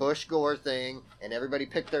 Because of the Bush-Gore thing, and everybody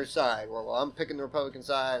picked their side. Well, I'm picking the Republican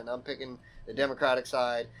side, and I'm picking the Democratic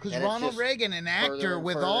side. Because Ronald Reagan, an actor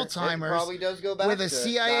with Alzheimer's, probably does go back with a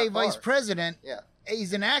CIA vice president, yeah.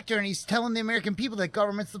 He's an actor, and he's telling the American people that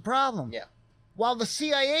government's the problem. Yeah. While the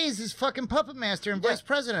CIA is his fucking puppet master and vice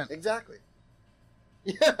president. Exactly.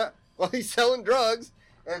 Yeah. Well, he's selling drugs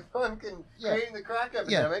and fucking creating the crack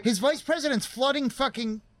epidemic. Yeah. His vice president's flooding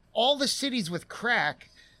fucking all the cities with crack.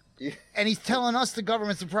 And he's telling us the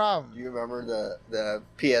government's the problem. Do you remember the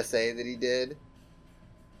PSA that he did?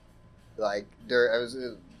 Like, it was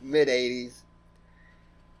mid-'80s.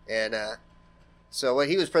 And so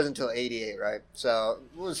he was president until 88, right? So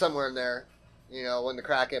it was somewhere in there, you know, when the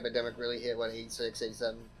crack epidemic really hit, 86,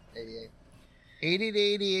 87, 88? 80 to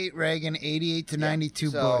 88 Reagan, 88 to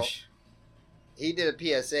 92 Bush. He did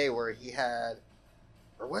a PSA where he had,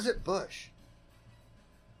 or was it Bush?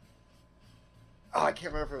 Oh, I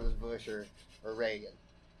can't remember if it was Bush or Reagan.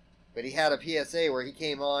 But he had a PSA where he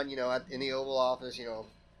came on, you know, in the Oval Office, you know,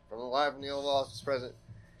 live from the Oval Office, president.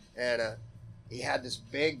 And he had this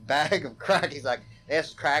big bag of crack. He's like, this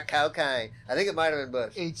is crack cocaine. I think it might have been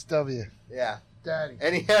Bush. HW. Yeah. Daddy.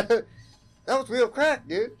 And he had, that was real crack,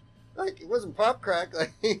 dude. Like, it wasn't pop crack.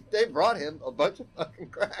 Like, they brought him a bunch of fucking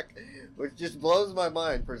crack, which just blows my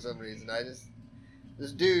mind for some reason.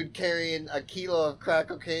 This dude carrying a kilo of crack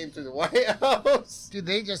cocaine through the White House. Dude,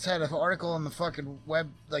 they just had an article on the fucking web,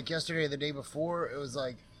 like yesterday or the day before. It was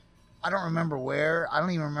like, I don't remember where. I don't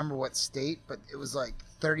even remember what state, but it was like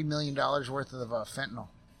 $30 million worth of fentanyl.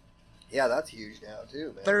 Yeah, that's huge now,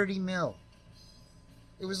 too, man. 30 mil.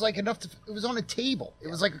 It was like enough to, it was on a table. It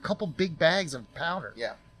was like a couple big bags of powder.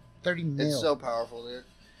 Yeah. 30 mil. It's so powerful, dude.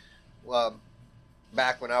 Well,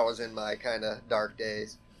 back when I was in my kind of dark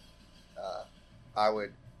days, I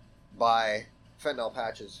would buy fentanyl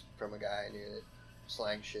patches from a guy I knew that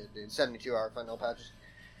slang shit, dude. 72-hour fentanyl patches.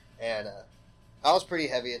 And I was pretty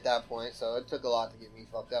heavy at that point, so it took a lot to get me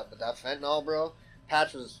fucked up. But that fentanyl, bro,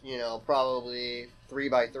 patch was, probably 3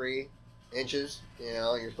 by 3 inches, and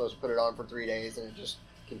you're supposed to put it on for 3 days, and it just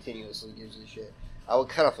continuously gives you shit. I would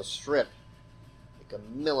cut off a strip, like a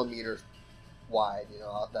millimeter wide,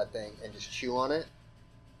 off that thing, and just chew on it.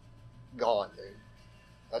 Gone, dude.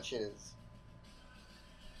 That shit is...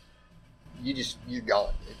 You're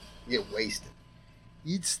gone, dude. You get wasted.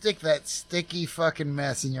 You'd stick that sticky fucking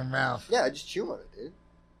mess in your mouth. Yeah, just chew on it, dude.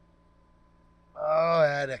 Oh,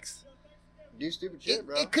 addicts. Do stupid shit,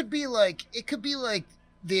 bro. It could be like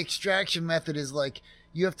the extraction method is like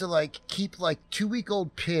you have to like keep like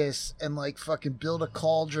 2-week-old piss and like fucking build a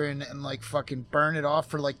cauldron and like fucking burn it off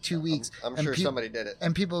for like 2 weeks. I'm sure somebody did it.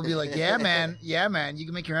 And people will be like, yeah, man, you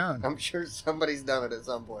can make your own. I'm sure somebody's done it at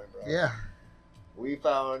some point, bro. Yeah. We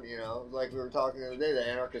found, like we were talking the other day, the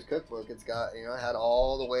Anarchist Cookbook, it's got, it had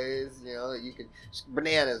all the ways, that you could,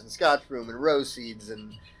 bananas and scotch broom and rose seeds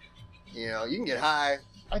and, you can get high.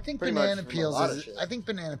 I think banana peels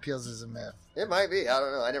is a myth. It might be. I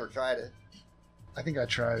don't know. I never tried it. I think I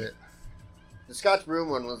tried it. The Scotch broom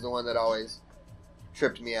one was the one that always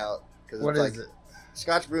tripped me out. What is it?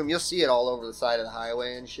 Scotch broom, you'll see it all over the side of the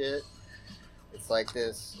highway and shit. It's like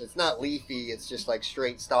this. It's not leafy. It's just like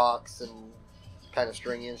straight stalks and kind of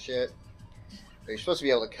stringy and shit. But you're supposed to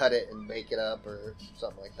be able to cut it and bake it up or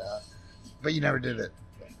something like that. But you never did it.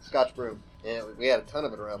 Scotch broom. And we had a ton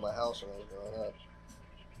of it around my house when I was growing up.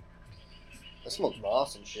 I smoked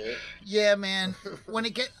moss and shit. Yeah, man.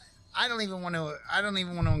 I don't even want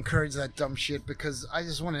to encourage that dumb shit because I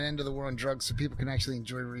just want an end of the world on drugs so people can actually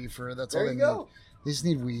enjoy reefer. That's all they need. They just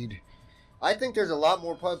need weed. I think there's a lot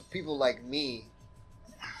more people like me,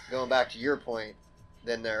 going back to your point,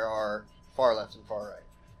 than there are far left and far right.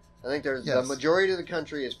 I think the majority of the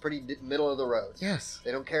country is pretty middle of the road. Yes.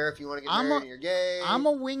 They don't care if you want to get married and you're gay. I'm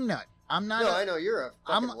a wingnut. I'm not. No, I know you're a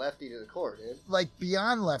fucking lefty to the core, dude. Like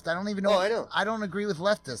beyond left. I don't even know. Oh, I know. I don't agree with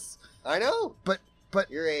leftists. I know. But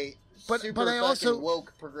you're a super but I also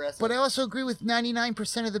woke progressive. But I also agree with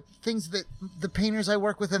 99% of the things that the painters I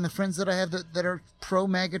work with and the friends that I have that are pro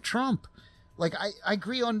MAGA Trump. Like I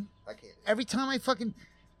agree on. I can't. Every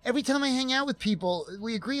time I hang out with people,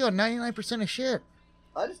 we agree on 99% of shit.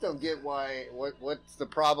 I just don't get what's the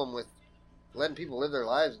problem with letting people live their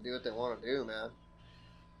lives and do what they want to do, man.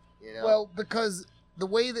 Well, because the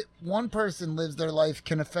way that one person lives their life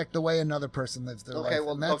can affect the way another person lives their life.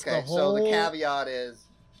 So the caveat is,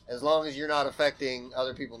 as long as you're not affecting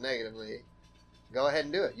other people negatively, go ahead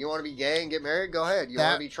and do it. You want to be gay and get married? Go ahead. You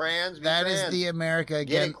want to be trans? Be trans. That is the America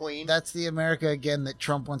again. Get it, queen. That's the America again that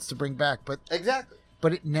Trump wants to bring back. But exactly.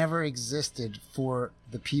 But it never existed for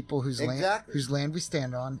the people whose land we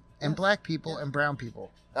stand on, and black people and brown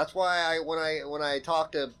people. That's why when I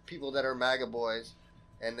talk to people that are MAGA boys,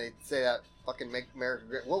 and they say that fucking make America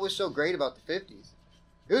great. What was so great about the 50s?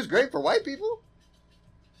 It was great for white people.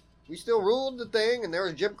 We still ruled the thing, and there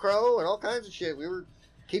was Jim Crow and all kinds of shit. We were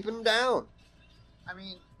keeping them down. I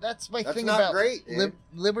mean, that's my thing not about great,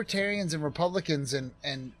 libertarians and Republicans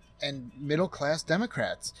and middle class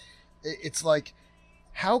Democrats. It's like,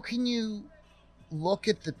 how can you look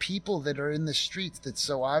at the people that are in the streets that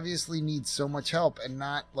so obviously need so much help and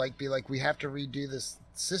not like be like, we have to redo this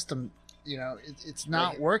system? It's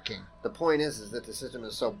not working. The point is that the system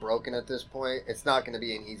is so broken at this point, it's not going to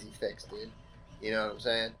be an easy fix, dude. You know what I'm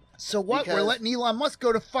saying? So what? We're letting Elon Musk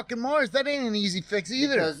go to fucking Mars. That ain't an easy fix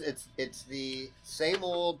either. Because it's the same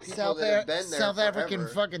old people that have been there South forever. African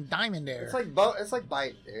fucking diamond air. It's like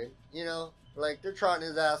Biden, dude. Like they're trotting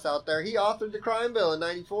his ass out there. He authored the crime bill in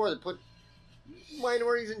 '94 that put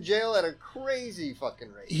minorities in jail at a crazy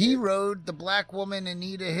fucking rate. He rode the black woman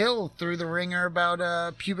Anita Hill through the ringer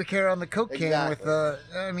about pubic hair on the coke can with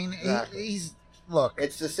he's look.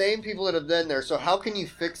 It's the same people that have been there. So how can you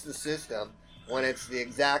fix the system when it's the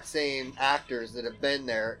exact same actors that have been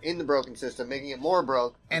there in the broken system, making it more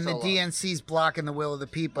broke? And the DNC's blocking the will of the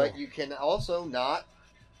people. But you can also not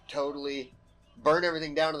totally burn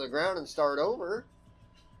everything down to the ground and start over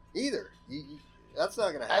either. That's not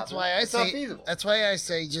going to happen. That's why I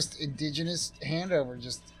say just indigenous handover.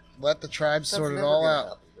 Just let the tribes sort it all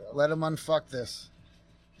out. Let them unfuck this.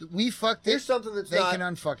 We fucked it. Here's something that's they can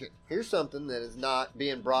unfuck it. Here's something that is not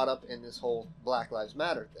being brought up in this whole Black Lives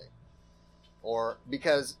Matter thing. Or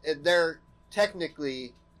because they're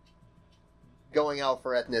technically going out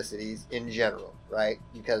for ethnicities in general, right?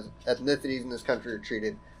 Because ethnicities in this country are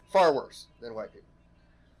treated far worse than white people.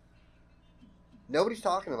 Nobody's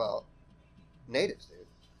talking about natives, dude.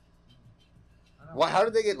 How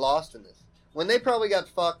did they get lost in this? When they probably got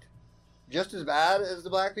fucked just as bad as the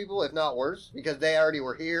black people, if not worse, because they already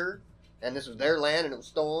were here, and this was their land and it was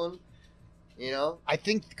stolen. You know, I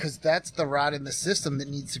think because that's the rot in the system that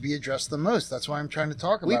needs to be addressed the most. That's why I'm trying to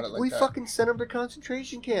talk about it like we that. fucking sent them to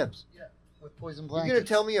concentration camps. Yeah, with poison You're blankets. gonna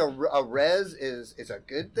tell me a res is a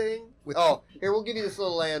good thing? Here, we'll give you this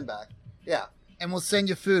little land back. Yeah. And we'll send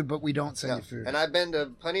you food, but we don't send you food. And I've been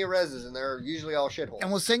to plenty of reses, and they're usually all shitholes.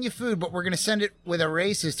 And we'll send you food, but we're going to send it with a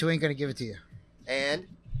racist who ain't going to give it to you. And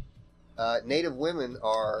Native women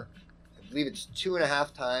are, I believe it's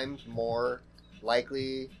 2.5 times more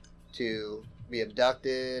likely to be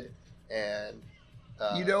abducted and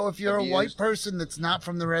if you're abused. a white person that's not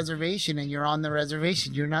from the reservation and you're on the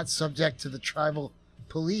reservation, you're not subject to the tribal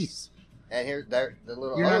police. And here, the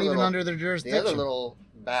little you're not even little, under their jurisdiction. The other little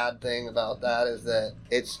bad thing about that is that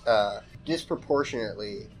it's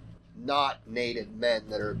disproportionately not Native men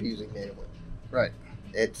that are abusing Native women. Right.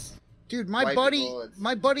 It's dude. My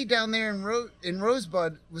buddy down there in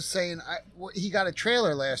Rosebud was saying he got a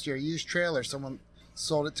trailer last year, a used trailer. Someone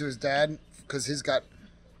sold it to his dad because his got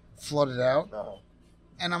flooded out. Uh-huh.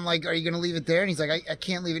 And I'm like, are you going to leave it there? And he's like, I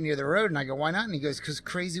can't leave it near the road. And I go, why not? And he goes, because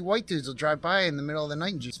crazy white dudes will drive by in the middle of the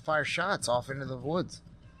night and just fire shots off into the woods.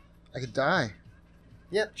 I could die.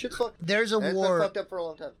 Yeah, shit's fucked. There's a war. It's been fucked up for a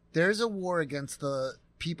long time. There's a war against the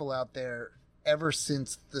people out there ever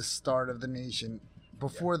since the start of the nation,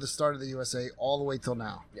 before the start of the USA, all the way till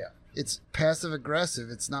now. Yeah. It's passive aggressive.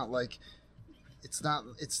 It's not like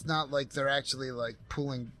they're actually like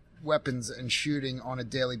pulling weapons and shooting on a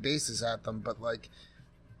daily basis at them, but like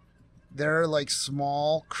there are like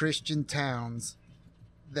small Christian towns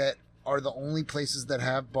that are the only places that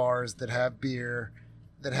have bars, that have beer,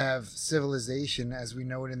 that have civilization as we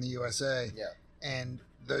know it in the USA. Yeah. And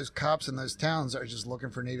those cops in those towns are just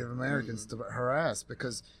looking for Native Americans to harass,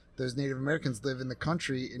 because those Native Americans live in the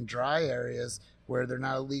country in dry areas where they're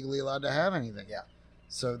not legally allowed to have anything. Yeah.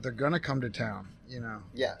 So they're going to come to town, you know.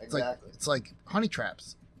 Yeah, exactly. It's like honey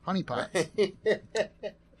traps, honey pots.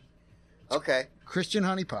 Okay. Christian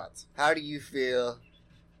honey pots. How do you feel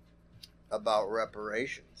about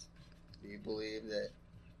reparations? Do you believe that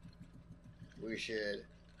we should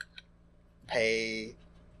pay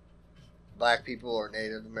black people or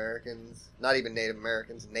Native Americans, not even Native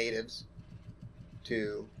Americans, natives,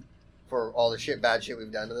 for all the bad shit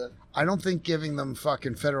we've done to them? I don't think giving them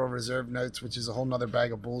fucking Federal Reserve notes, which is a whole nother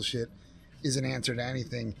bag of bullshit, is an answer to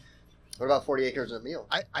anything. What about 40 acres and a meal?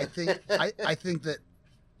 I think I think that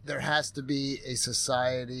there has to be a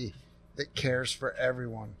society that cares for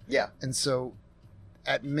everyone. Yeah. And so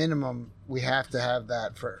at minimum we have to have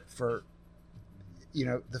that for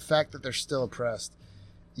the fact that they're still oppressed.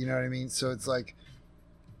 You know what I mean? So it's like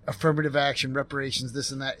affirmative action, reparations, this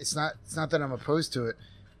and that. It's not that I'm opposed to it,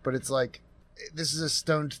 but it's like, this is a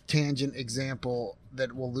stoned tangent example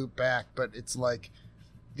that will loop back, but it's like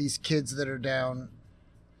these kids that are down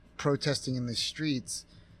protesting in the streets.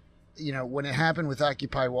 You know, when it happened with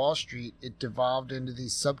Occupy Wall Street, it devolved into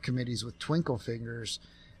these subcommittees with twinkle fingers.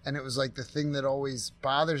 And it was like the thing that always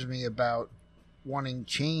bothers me about wanting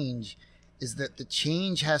change is that the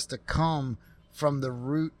change has to come from the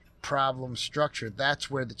root problem structure. That's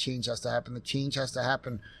where the change has to happen. The change has to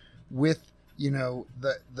happen with, you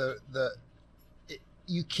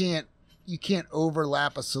can't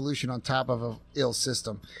overlap a solution on top of an ill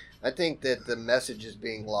system. I think that the message is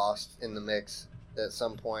being lost in the mix at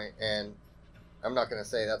some point, and I'm not going to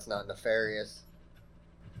say that's not nefarious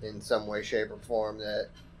in some way, shape, or form, that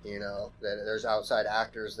that there's outside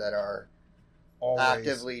actors that are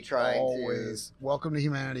actively trying to. Welcome to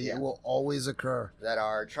humanity. Yeah. It will always occur. That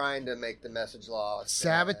are trying to make the message lost.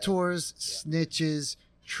 Saboteurs, snitches,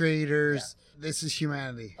 traitors. Yeah. This is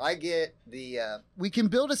humanity. I get the. We can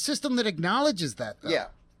build a system that acknowledges that, though. Yeah,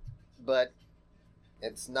 but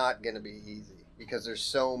it's not going to be easy. Because there's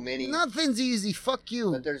so many. Nothing's easy. Fuck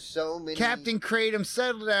you. But there's so many. Captain Kratom,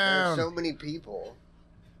 settle down. There's so many people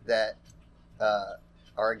that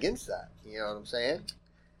are against that. You know what I'm saying?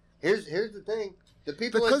 Here's the thing. The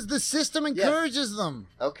people because the system encourages them.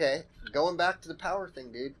 Okay, going back to the power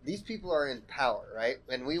thing, dude. These people are in power, right?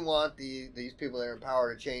 And we want these people that are in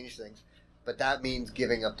power to change things, but that means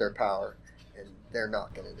giving up their power, and they're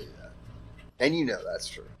not going to do that. And that's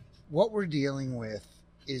true. What we're dealing with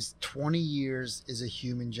is 20 years is a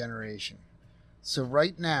human generation. So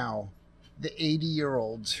right now, the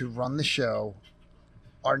 80-year-olds who run the show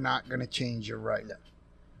are not going to change, you're right. No.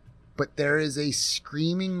 But there is a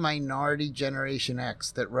screaming minority Generation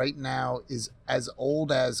X that right now is as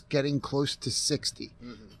old as getting close to 60.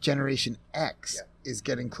 Mm-hmm. Generation X is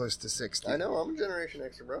getting close to 60. I know, I'm a Generation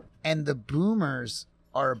Xer, bro. And the boomers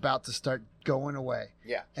are about to start going away.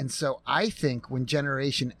 Yeah. And so I think when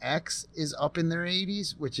Generation X is up in their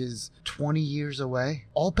 80s, which is 20 years away,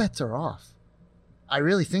 all bets are off. I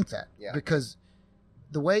really think that. Yeah. Because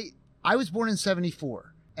the way I was born in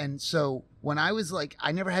 74. And so when I was like,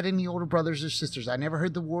 I never had any older brothers or sisters. I never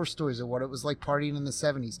heard the war stories of what it was like partying in the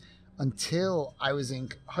 70s until I was in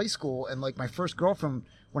high school. And like my first girlfriend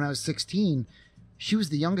when I was 16, she was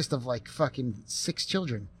the youngest of like fucking 6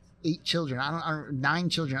 children, 8 children. I don't 9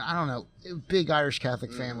 children. I don't know. Big Irish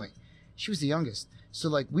Catholic family. She was the youngest. So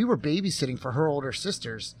like we were babysitting for her older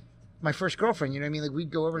sisters. My first girlfriend, you know what I mean? Like we'd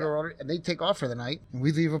go over to her older, and they'd take off for the night, and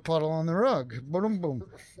we'd leave a puddle on the rug. Boom, boom.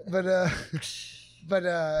 But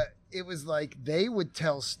it was like they would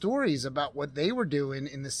tell stories about what they were doing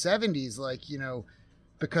in the 70s, like, you know,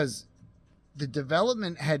 because the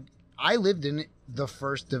development I lived in the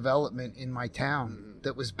first development in my town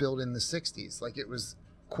that was built in the 60s. Like it was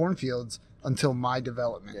cornfields until my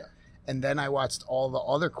development. Yeah. And then I watched all the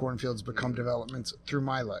other cornfields become developments through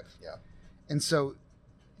my life. Yeah. And so,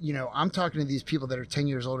 you know, I'm talking to these people that are 10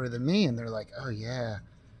 years older than me, and they're like, oh, yeah,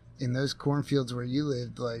 in those cornfields where you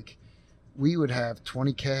lived, like, we would have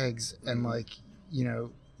 20 kegs and, like, you know,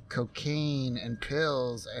 cocaine and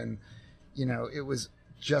pills, and, you know, it was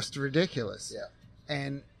just ridiculous. Yeah.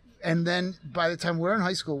 And then by the time we're in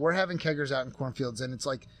high school, we're having keggers out in cornfields, and it's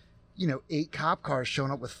like, you know, 8 cop cars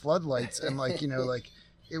showing up with floodlights, and, like, you know, like,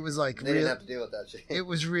 it was like... They didn't have to deal with that shit. It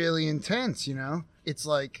was really intense, you know? It's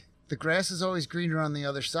like... The grass is always greener on the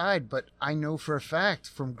other side, but I know for a fact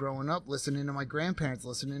from growing up, listening to my grandparents,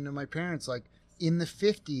 listening to my parents, like in the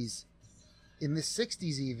 50s, in the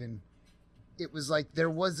 60s even, it was like there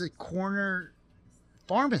was a corner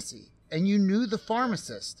pharmacy and you knew the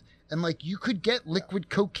pharmacist and like you could get liquid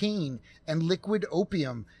cocaine and liquid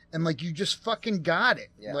opium and like you just fucking got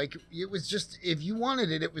it. Yeah. Like it was just, if you wanted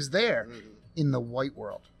it, it was there in the white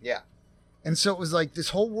world. Yeah. And so it was like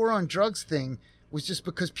this whole war on drugs thing was just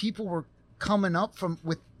because people were coming up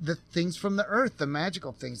with the things from the earth, the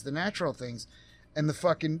magical things, the natural things, and the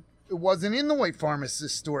fucking, it wasn't in the white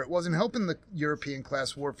pharmacist store. It wasn't helping the European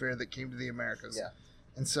class warfare that came to the Americas. Yeah.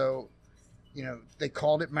 And so, you know, they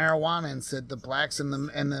called it marijuana and said the blacks and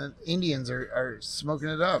the Indians are smoking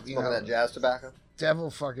it up. You Smoking know, that jazz tobacco.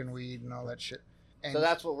 devil fucking weed and all that shit. And, So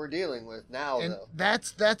that's what we're dealing with now, and though.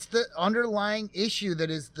 that's the underlying issue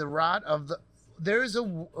that is the rot of the. There is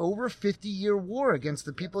a over 50-year war against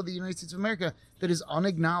the people of the United States of America that is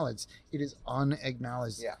unacknowledged. It is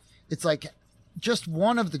unacknowledged. Yeah. It's like just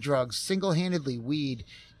one of the drugs, single-handedly, weed,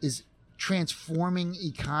 is transforming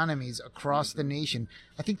economies across the nation.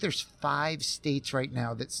 I think there's 5 states right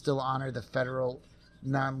now that still honor the federal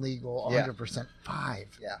non-legal 100%.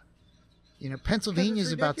 5. Yeah. You know,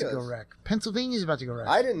 Pennsylvania's about to go ridiculous. wreck. Pennsylvania's about to go wreck.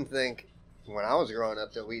 I didn't think when I was growing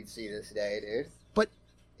up that we'd see this day, dude. But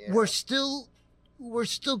You know? we're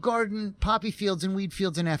still guarding poppy fields and weed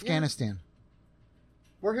fields in Afghanistan.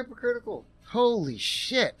 We're hypocritical. Holy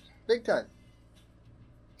shit. Big time.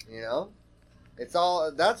 You know? It's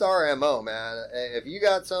all, that's our MO, man. If you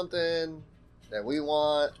got something that we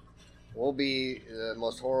want, we'll be the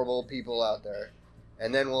most horrible people out there.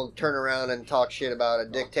 And then we'll turn around and talk shit about a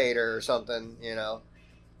dictator or something, you know,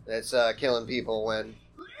 that's killing people when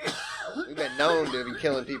we've been known to be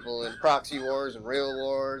killing people in proxy wars and real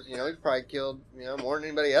wars. You know, we've probably killed, you know, more than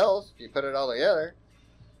anybody else if you put it all together.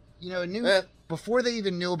 You know, Eh. before they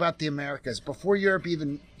even knew about the Americas, before Europe,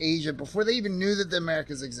 even Asia, before they even knew that the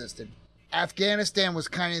Americas existed, Afghanistan was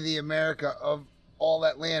kind of the America of all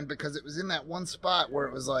that land because it was in that one spot where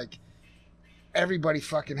it was like everybody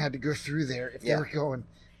fucking had to go through there if they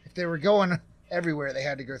were going everywhere, they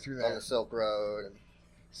had to go through On there. the Silk Road and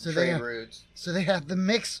So trade routes. So they had the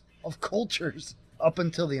mix of cultures up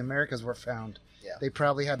until the Americas were found. Yeah. They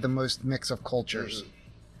probably had the most mix of cultures.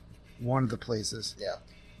 One of the places. Yeah.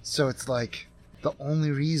 So it's like the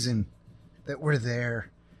only reason that we're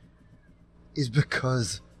there is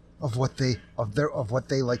because of what they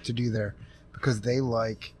like to do there, because they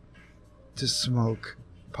like to smoke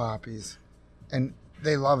poppies, and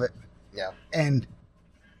they love it. Yeah. And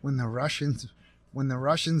when the Russians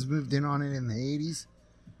moved in on it in the 80s,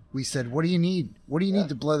 we said, "What do you need? What do you need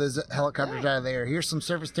to blow those helicopters out of the air? Here's some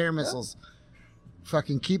surface-to-air missiles.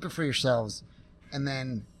 Fucking keep it for yourselves." And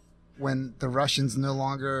then when the Russians no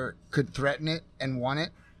longer could threaten it and want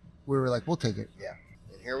it, we were like, "We'll take it." Yeah.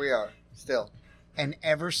 And here we are, still. And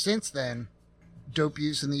ever since then, dope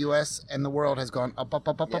use in the U.S. and the world has gone up, up,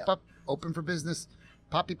 up, up, up, up, open for business,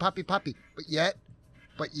 poppy, poppy, poppy. But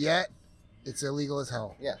yet, it's illegal as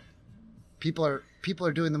hell. Yeah. People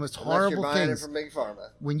are doing the most Unless horrible you're buying things. it from Big Pharma.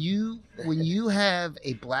 When you have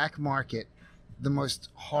a black market, the most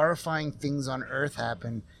horrifying things on earth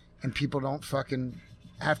happen, and people don't fucking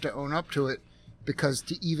have to own up to it, because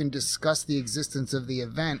to even discuss the existence of the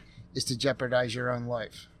event is to jeopardize your own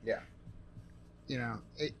life. Yeah. You know,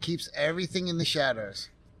 it keeps everything in the shadows.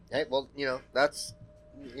 Hey, well, that's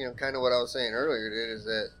kind of what I was saying earlier, dude. Is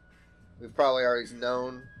that we've probably already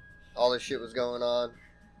known all this shit was going on,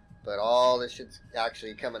 but all this shit's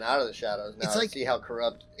actually coming out of the shadows now. It's like, to see how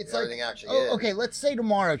corrupt everything actually is. Okay, let's say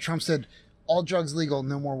tomorrow Trump said all drugs legal,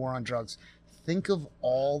 no more war on drugs. Think of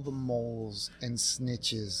all the moles and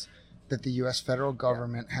snitches that the U.S. federal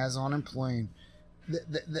government has on employing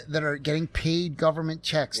that are getting paid government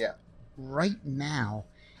checks right now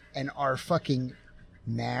and are fucking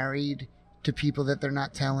married to people that they're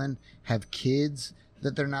not telling, have kids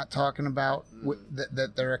that they're not talking about,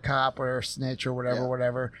 that they're a cop or a snitch or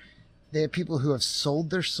whatever. They have people who have sold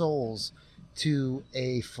their souls to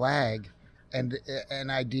a flag and an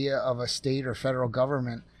idea of a state or federal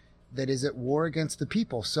government that is at war against the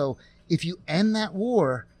people. So if you end that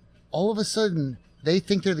war, all of a sudden they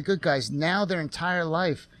think they're the good guys. Now their entire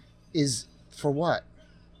life is for what?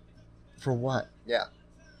 For what? Yeah.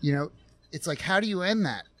 You know, it's like, how do you end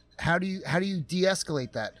that? How do you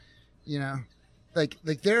de-escalate that? You know, like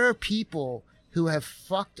there are people who have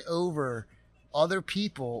fucked over other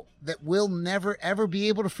people that will never ever be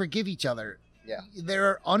able to forgive each other. Yeah. There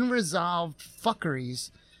are unresolved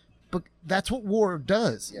fuckeries, but that's what war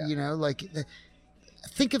does. Yeah. You know, like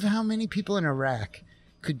think of how many people in Iraq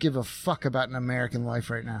could give a fuck about an American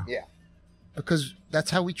life right now. Yeah. Because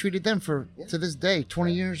that's how we treated them to this day,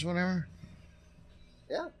 20 years, whatever.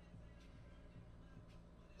 Yeah.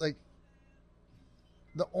 Like,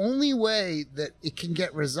 the only way that it can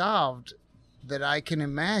get resolved that I can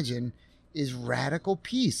imagine is radical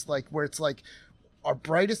peace. Like, where it's like our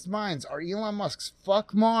brightest minds, our Elon Musk's,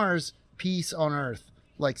 fuck Mars, peace on Earth.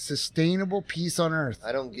 Like, sustainable peace on Earth.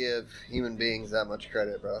 I don't give human beings that much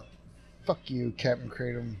credit, bro. Fuck you, Captain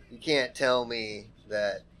Kratom. You can't tell me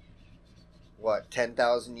that,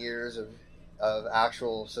 10,000 years of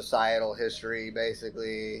actual societal history,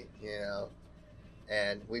 basically,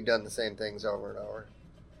 and we've done the same things over and over.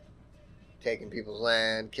 Taking people's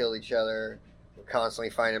land, kill each other. We're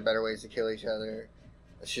constantly finding better ways to kill each other.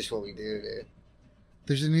 That's just what we do, dude.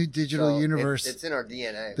 There's a new digital universe. It's in our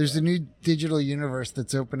DNA. There's a new digital universe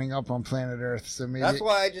that's opening up on planet Earth. So maybe that's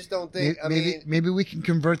why I just don't think. Maybe we can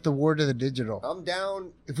convert the war to the digital. I'm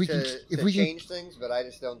down if we to can change things, but I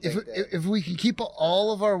just don't think if we can keep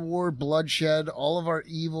all of our war bloodshed, all of our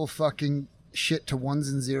evil fucking shit to ones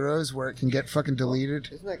and zeros, where it can get fucking deleted.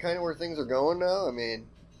 Isn't that kind of where things are going now? I mean,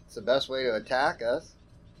 it's the best way to attack us.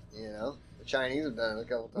 The Chinese have done it a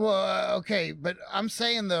couple times. Well, okay, but I'm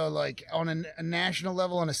saying though, like on a national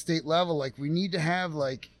level, on a state level, like we need to have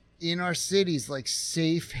like in our cities like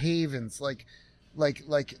safe havens, like. Do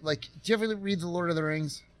you ever read The Lord of the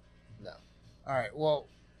Rings? No. All right. Well,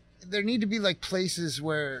 there need to be like places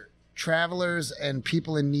where travelers and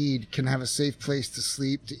people in need can have a safe place to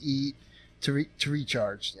sleep, to eat, to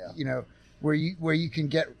recharge. Yeah. Where you can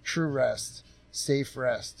get true rest, safe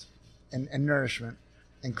rest, and nourishment.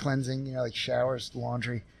 And cleansing, like showers,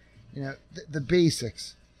 laundry, the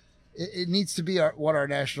basics. It needs to be what our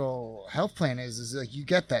national health plan is like you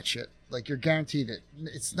get that shit. Like you're guaranteed it.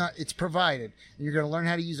 It's provided. And you're going to learn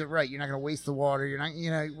how to use it right. You're not going to waste the water. You're not,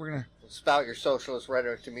 we're going to spout your socialist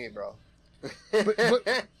rhetoric to me, bro.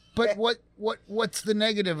 But what's the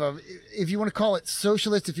negative of, if you want to call it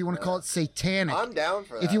socialist, if you want to call it satanic, I'm down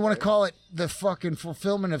for that. If you want to call it the fucking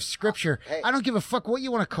fulfillment of scripture, hey, I don't give a fuck what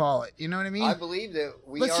you want to call it. You know what I mean? I believe that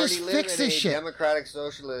Let's already just live fix in this a shit. democratic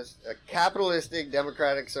socialist, a capitalistic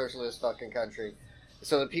democratic socialist fucking country.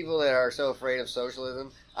 So the people that are so afraid of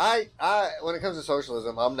socialism, I when it comes to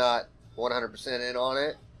socialism, I'm not 100% in on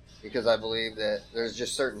it because I believe that there's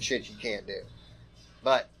just certain shit you can't do.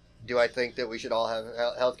 But do I think that we should all have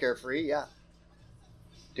healthcare free? Yeah.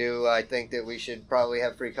 Do I think that we should probably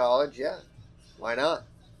have free college? Yeah. Why not?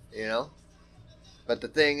 But the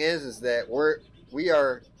thing is that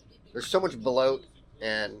there's so much bloat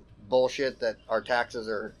and bullshit that our taxes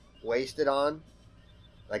are wasted on,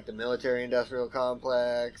 like the military-industrial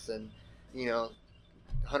complex and, $150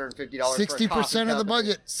 60% of the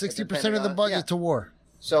budget. 60% of the budget to war.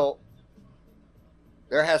 So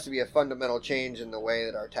there has to be a fundamental change in the way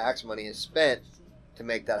that our tax money is spent to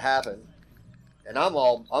make that happen. And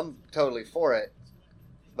I'm totally for it,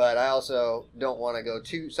 but I also don't want to go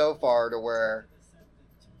so far to where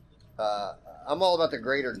I'm all about the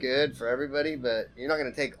greater good for everybody, but you're not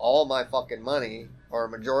going to take all my fucking money or a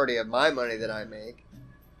majority of my money that I make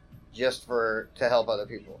just to help other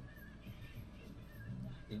people.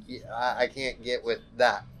 I can't get with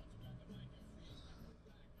that.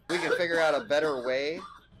 We can figure out a better way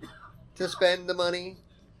to spend the money.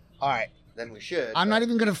 All right. Then we should. I'm not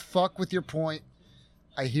even going to fuck with your point.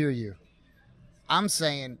 I hear you. I'm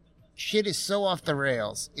saying shit is so off the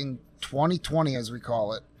rails in 2020, as we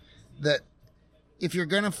call it, that if you're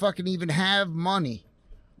gonna fucking even have money,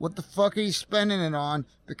 what the fuck are you spending it on?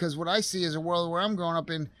 Because what I see is a world where I'm growing up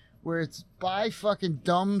in, where it's buy fucking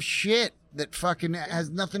dumb shit that fucking has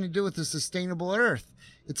nothing to do with the sustainable earth.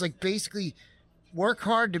 It's like basically work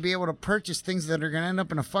hard to be able to purchase things that are gonna end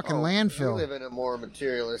up in a fucking landfill. We live in a more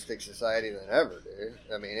materialistic society than ever, dude.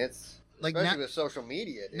 I mean, it's like especially with social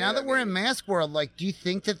media. Dude. Now that we're in mask world, like, do you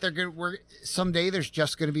think that someday there's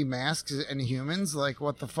just gonna be masks and humans? Like,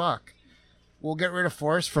 what the fuck? We'll get rid of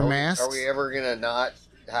forests for masks. Are we ever gonna not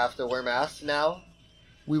have to wear masks now?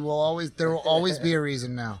 There will always be a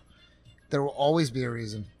reason now. There will always be a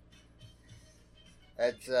reason.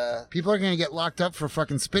 It's people are gonna get locked up for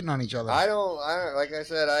fucking spitting on each other. I don't like I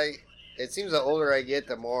said, it seems the older I get,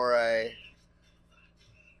 the more I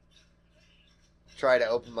try to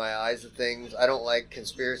open my eyes to things. I don't like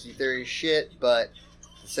conspiracy theory shit, but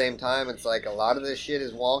at the same time it's like a lot of this shit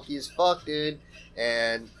is wonky as fuck, dude.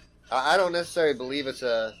 And I don't necessarily believe it's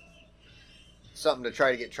something to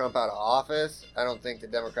try to get Trump out of office. I don't think the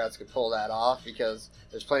Democrats could pull that off because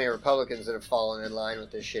there's plenty of Republicans that have fallen in line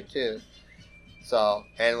with this shit too. So,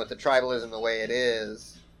 and with the tribalism the way it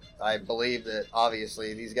is, I believe that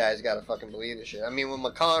obviously these guys gotta fucking believe this shit. I mean, when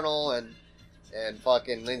McConnell and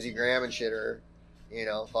fucking Lindsey Graham and shit are, you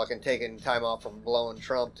know, fucking taking time off from blowing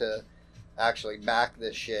Trump to actually back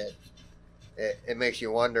this shit, it makes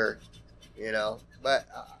you wonder, you know. But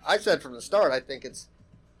I said from the start, I think it's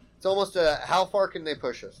almost how far can they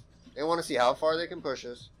push us? They want to see how far they can push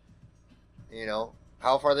us, you know,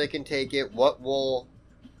 how far they can take it, what we'll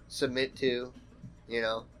submit to, you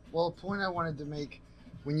know. Well, a point I wanted to make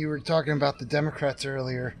when you were talking about the Democrats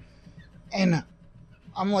earlier, and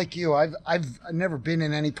I'm like you, I've never been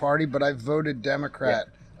in any party, but I've voted Democrat.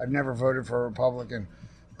 Yeah. I've never voted for a Republican,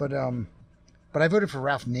 but I voted for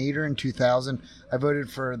Ralph Nader in 2000. I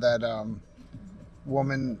voted for that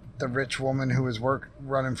woman, the rich woman who was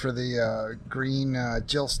running for the Green,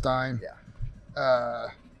 Jill Stein. Yeah.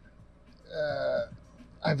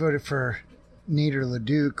 I voted for Nader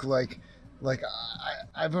LeDuc. Like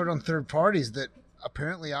I vote on third parties that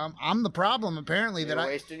apparently I'm the problem. Apparently You're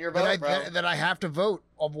wasting your vote, that I have to vote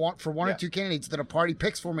for one or two candidates that a party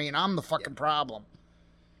picks for me, and I'm the fucking problem.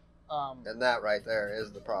 And that right there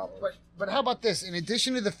is the problem. But how about this? In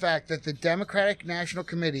addition to the fact that the Democratic National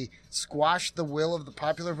Committee squashed the will of the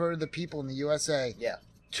popular vote of the people in the USA,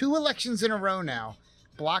 2 elections in a row now,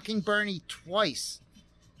 blocking Bernie twice.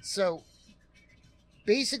 So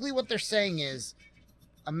basically what they're saying is,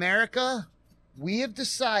 America, we have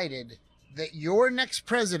decided that your next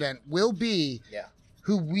president will be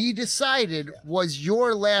who we decided was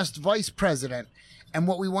your last vice president. And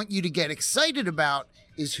what we want you to get excited about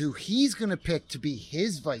is who he's going to pick to be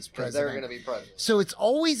his vice president. They're going to be president. So it's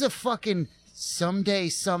always a fucking someday,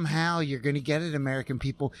 somehow, you're going to get it, American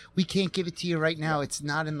people. We can't give it to you right now. Yeah. It's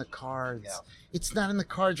not in the cards. Yeah. It's not in the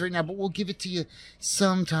cards right now, but we'll give it to you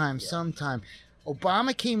sometime.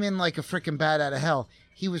 Obama came in like a freaking bat out of hell.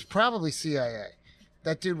 He was probably CIA.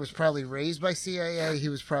 That dude was probably raised by CIA. He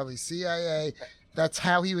was probably CIA. That's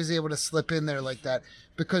how he was able to slip in there like that.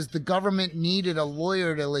 Because the government needed a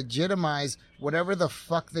lawyer to legitimize whatever the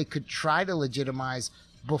fuck they could try to legitimize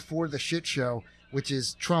before the shit show, which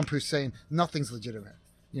is Trump, who's saying nothing's legitimate.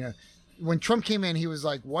 You know, when Trump came in, he was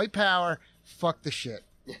like, white power, fuck the shit.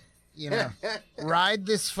 You know, ride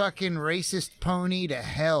this fucking racist pony to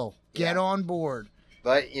hell. Get on board.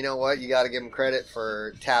 But you know what? You got to give him credit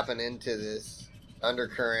for tapping into this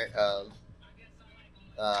undercurrent of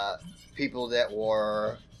people that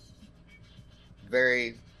were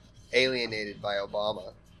very alienated by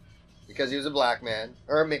Obama because he was a black man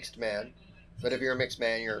or a mixed man. But if you're a mixed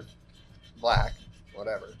man, you're black,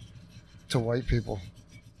 whatever. To white people.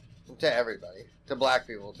 To everybody. To black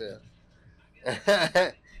people, too.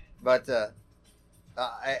 But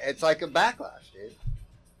it's like a backlash, dude.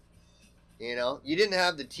 You know, you didn't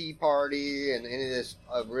have the Tea Party and any of this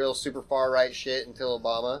real super far right shit until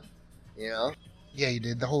Obama, you know? Yeah, you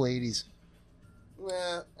did. The whole 80s.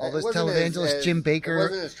 Well, all those televangelists, Jim Baker. It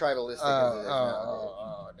wasn't as tribalistic as it is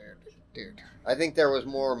now. Dude. I think there was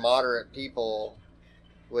more moderate people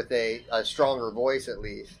with a stronger voice, at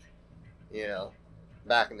least, you know,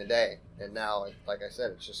 back in the day. And now, like I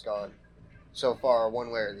said, it's just gone so far one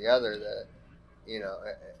way or the other that, you know,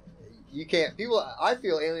 you can't. People, I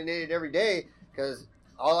feel alienated every day because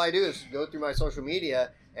all I do is go through my social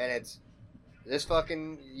media and it's this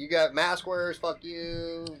fucking. You got mask wearers, fuck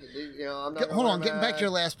you. You know, I'm not. Hold on, getting back to your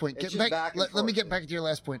last point. Let me get back to your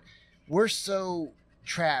last point. We're so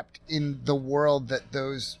trapped in the world that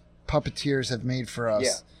those puppeteers have made for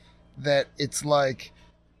us that it's like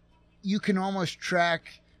you can almost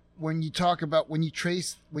track when you talk about when you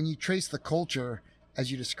trace the culture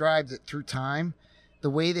as you described it through time. The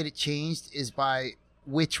way that it changed is by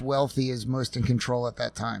which wealthy is most in control at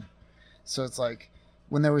that time. So it's like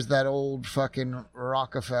when there was that old fucking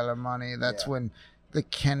Rockefeller money, that's when the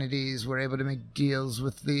Kennedys were able to make deals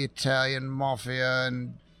with the Italian mafia,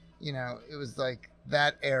 and it was like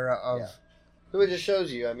that era of So it just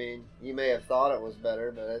shows you, I mean, you may have thought it was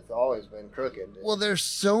better, but it's always been crooked. Well, there's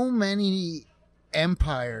so many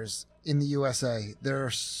empires in the USA. There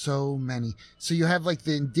are so many. So you have like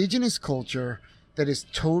the indigenous culture that is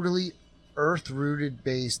totally earth-rooted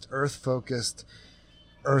based, earth-focused.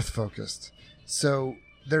 So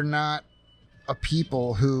they're not a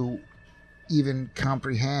people who even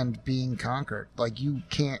comprehend being conquered. Like, you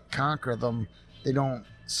can't conquer them. They don't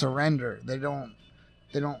surrender. They don't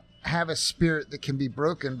have a spirit that can be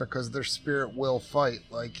broken because their spirit will fight.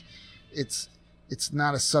 Like, it's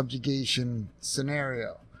not a subjugation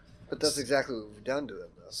scenario. But that's exactly what we've done to them,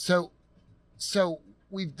 though. So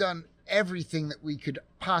we've done everything that we could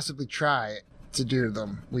possibly try to do to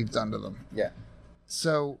them. We've done to them. Yeah.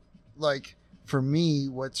 So, like, for me,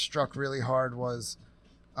 what struck really hard was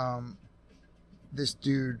this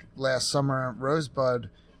dude last summer at Rosebud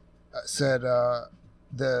said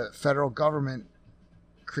the federal government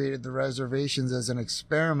created the reservations as an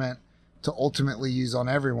experiment to ultimately use on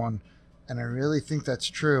everyone. And I really think that's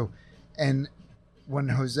true. And when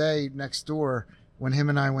Jose next door, when him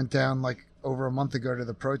and I went down like over a month ago to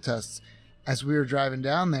the protests, as we were driving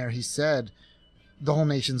down there, he said, the whole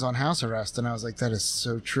nation's on house arrest. And I was like, that is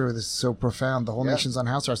so true. This is so profound. The whole nation's on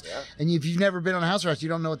house arrest. Yeah. And if you've never been on house arrest, you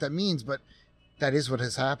don't know what that means, but that is what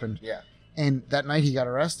has happened. Yeah. And that night he got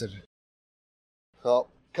arrested. Well,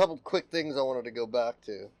 a couple quick things I wanted to go back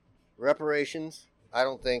to. Reparations, I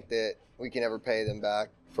don't think that we can ever pay them back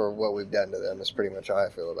for what we've done to them. That's pretty much how I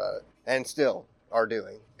feel about it. And still are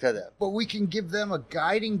doing to them. But we can give them a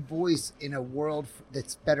guiding voice in a world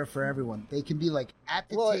that's better for everyone. They can be like at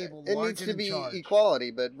the table, it needs to be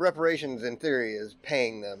equality, but reparations in theory is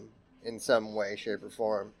paying them in some way, shape, or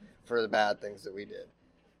form for the bad things that we did.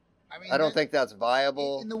 I mean, I don't think that's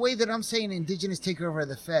viable. In the way that I'm saying indigenous takeover of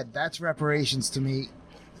the Fed, that's reparations to me.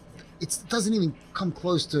 It doesn't even come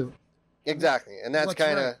close to... Exactly, and that's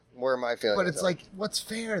kind of where my feeling is. But it's like, what's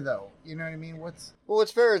fair, though? You know what I mean? Well,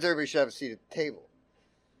 what's fair is everybody should have a seat at the table.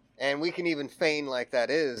 And we can even feign like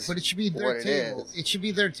that is. But it should be their table. It should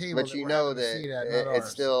be their table. But you know that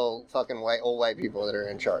it's still fucking old white people that are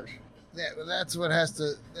in charge. Yeah, but that's what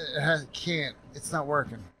can't. It's not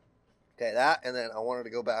working. Okay, that, and then I wanted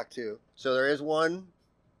to go back to. So there is one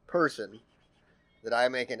person that I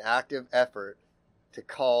make an active effort to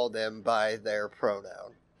call them by their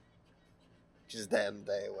pronoun. Which is them,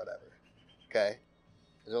 they, whatever. Okay?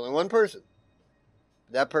 There's only one person.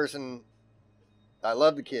 That person, I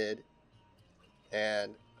love the kid,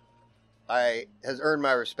 and has earned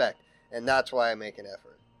my respect, and that's why I make an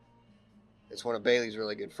effort. It's one of Bailey's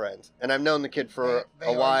really good friends, and I've known the kid for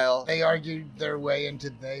a while. They argued their way into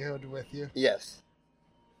theyhood with you? Yes.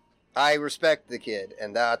 I respect the kid,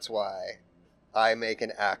 and that's why I make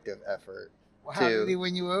an active effort. Well, how did he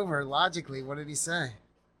win you over? Logically, what did he say?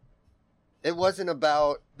 It wasn't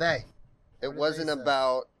about... They. It wasn't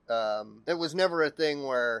about... it was never a thing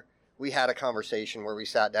where we had a conversation where we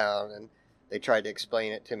sat down and they tried to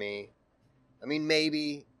explain it to me. I mean,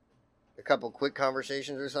 maybe a couple quick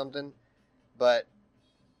conversations or something, but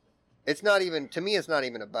it's not even... To me, it's not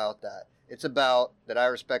even about that. It's about that I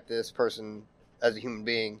respect this person as a human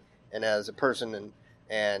being and as a person,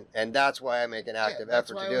 and that's why I make an active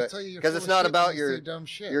effort to do it. Because it's not about your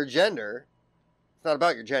gender. It's not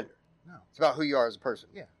about your gender. No. It's about who you are as a person.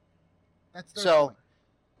 Yeah. That's their point.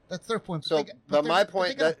 That's their point. But my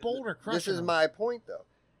point, this is my point, though.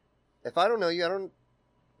 If I don't know you, I don't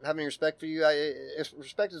have any respect for you.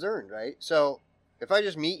 Respect is earned, right? So if I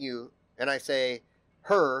just meet you and I say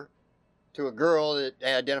her to a girl that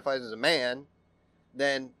identifies as a man,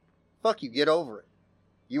 then fuck you, get over it.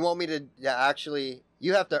 You want me to actually...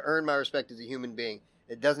 You have to earn my respect as a human being.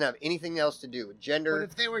 It doesn't have anything else to do with gender. But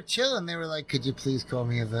if they were chilling, they were like, could you please call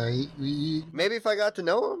me a they? Maybe if I got to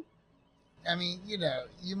know him. I mean,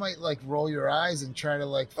 you might like roll your eyes and try to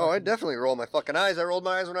like... Oh, I definitely roll my fucking eyes. I rolled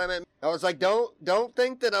my eyes when I met... I was like, don't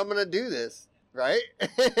think that I'm going to do this, right?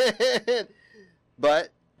 But...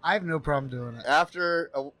 I have no problem doing it.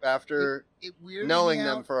 After it knowing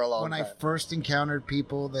them for a long time. When I first encountered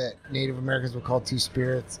people that Native Americans would call two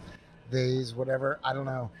spirits, theys, whatever, I don't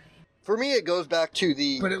know. For me, it goes back to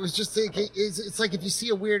the... But it was just like, it's like if you see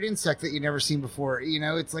a weird insect that you've never seen before,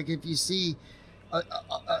 it's like if you see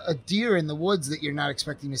a deer in the woods that you're not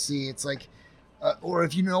expecting to see, it's like Or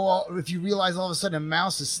if if you realize all of a sudden a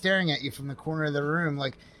mouse is staring at you from the corner of the room,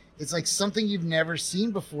 like it's like something you've never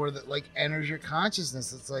seen before that like enters your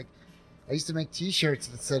consciousness. It's like I used to make T-shirts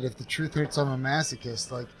that said, "If the truth hurts, I'm a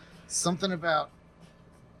masochist." Like something about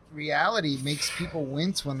reality makes people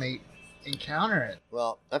wince when they encounter it.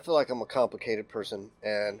 Well, I feel like I'm a complicated person,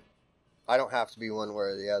 and I don't have to be one way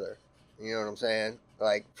or the other. You know what I'm saying?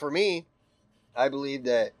 Like for me, I believe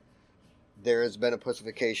that there has been a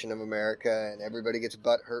pussification of America, and everybody gets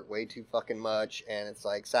butt hurt way too fucking much, and it's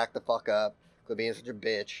like, sack the fuck up, quit being such a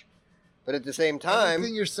bitch. But at the same time,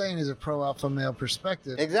 everything you're saying is a pro alpha male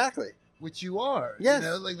perspective, exactly, which you are. Yes, you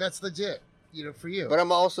know, like that's legit. You know, for you. But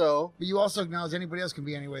you also acknowledge anybody else can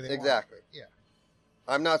be any way they want. Exactly. Yeah.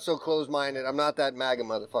 I'm not so closed-minded. I'm not that MAGA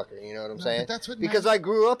motherfucker. You know what I'm saying? But that's what because I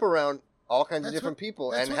grew up around all kinds of different what,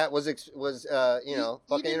 people and was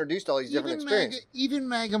fucking introduced to all these different experiences. Even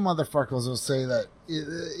MAGA motherfuckers will say that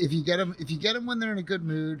if you get them when they're in a good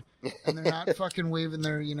mood and they're not fucking waving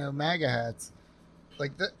their MAGA hats,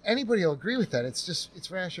 like anybody will agree with that.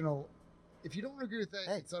 It's rational. If you don't agree with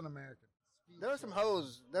that, it's un-American. There were some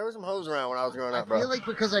hoes around when I was growing up, bro. I feel like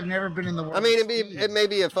because I've never been in the world. I mean, it may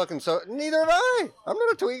be a fucking neither have I. I'm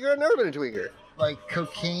not a tweaker. I've never been a tweaker. Like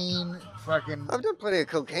cocaine, fucking. I've done plenty of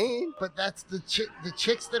cocaine. But that's the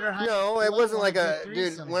chicks that are high. No, it wasn't like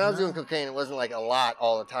dude. When I was doing cocaine, it wasn't like a lot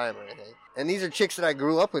all the time or anything. And these are chicks that I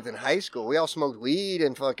grew up with in high school. We all smoked weed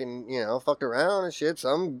and fucking, fucked around and shit.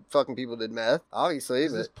 Some fucking people did meth, obviously.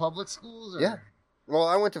 Is this public schools? Or? Yeah. Well,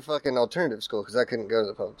 I went to fucking alternative school because I couldn't go to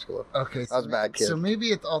the public school. Okay. I was a bad kid. So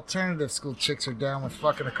maybe at the alternative school, chicks are down with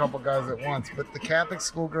fucking a couple guys at once, but the Catholic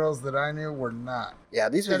school girls that I knew were not. Yeah,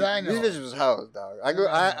 these bitches was hoes, dog. I grew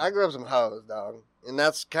up some hoes, dog. And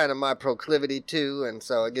that's kind of my proclivity, too, and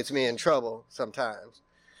so it gets me in trouble sometimes.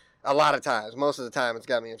 A lot of times. Most of the time, it's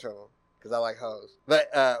got me in trouble because I like hoes. But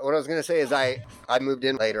what I was going to say is I moved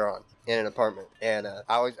in later on. In an apartment, and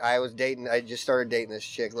I just started dating this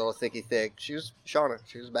chick, little thicky thick. She was Shauna,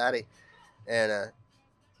 she was baddie, and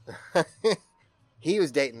he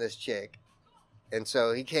was dating this chick, and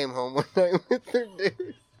so he came home one night with her,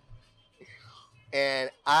 dude, and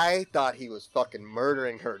I thought he was fucking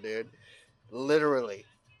murdering her, dude, literally.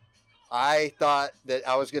 I thought that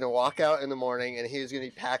I was gonna walk out in the morning and he was gonna be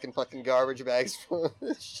packing fucking garbage bags full of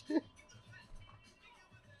this shit.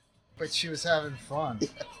 But she was having fun.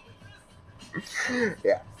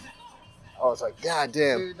 Yeah. I was like, God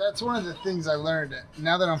damn. Dude, that's one of the things I learned.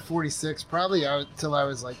 Now that I'm 46, probably till I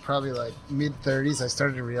was probably mid-30s, I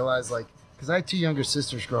started to realize, because I had two younger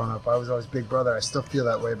sisters growing up. I was always big brother. I still feel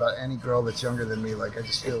that way about any girl that's younger than me. I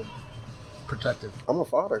just feel protective. I'm a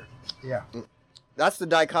father. Yeah. That's the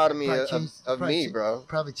dichotomy of me, bro.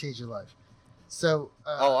 Probably changed your life. So.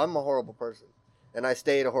 I'm a horrible person. And I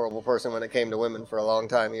stayed a horrible person when it came to women for a long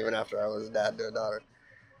time, even after I was a dad to a daughter.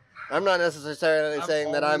 I'm not necessarily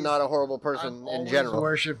saying that I'm not a horrible person in general. I've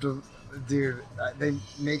worshipped, dude. They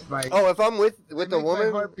make my. Oh, if I'm with a woman,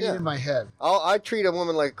 my heart beat in my head. I treat a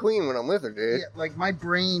woman like a queen when I'm with her, dude. Yeah, my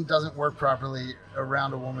brain doesn't work properly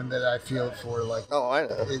around a woman that I feel it for. Oh, I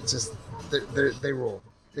know. It's just they rule.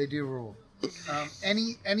 They do rule.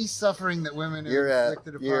 Any suffering that women have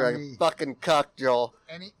inflicted upon me. You're a fucking cuck, Joel.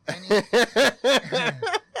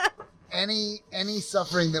 Any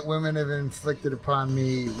suffering that women have inflicted upon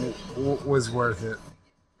me was worth it.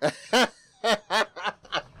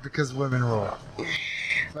 Because women rule.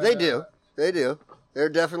 But, they do. They're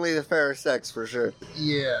definitely the fairest sex for sure.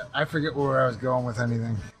 Yeah, I forget where I was going with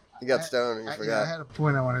anything. You got stoned and you forgot. I had a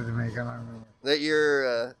point I wanted to make. I don't remember. That you're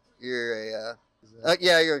a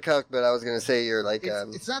cuck, but I was gonna say you're like.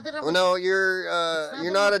 It's not that I'm. Well, no, you're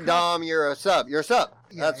not a dom. You're a sub. You're a sub.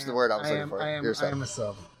 Yeah, That's the word I was looking for. You're a sub. I am a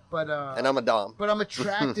sub. But and I'm a dom. But I'm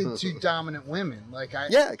attracted to dominant women.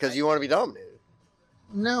 Yeah, because you want to be dominated.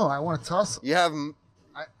 No, I want to tussle. You have.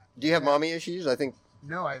 Do you have mommy issues? I think.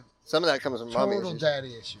 No, I. Some of that comes from mommy issues. Total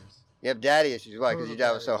daddy issues. You have daddy issues. Why? Because your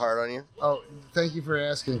dad was so hard on you. Oh, thank you for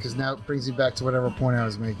asking. Because now it brings you back to whatever point I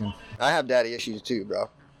was making. I have daddy issues too, bro.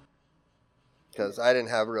 Because I didn't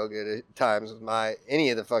have real good times with any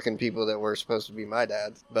of the fucking people that were supposed to be my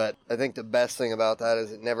dads. But I think the best thing about that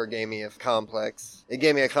is it never gave me a complex. It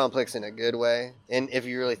gave me a complex in a good way. And if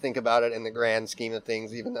you really think about it in the grand scheme of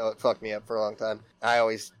things, even though it fucked me up for a long time, I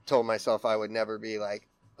always told myself I would never be like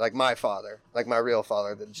my father, like my real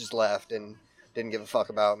father that just left and didn't give a fuck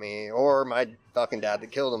about me, or my fucking dad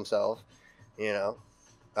that killed himself.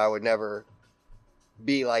 I would never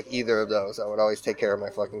be like either of those. I would always take care of my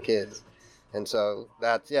fucking kids. And so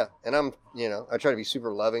that's, yeah. And I'm, I try to be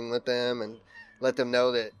super loving with them and let them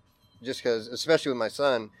know that just because, especially with my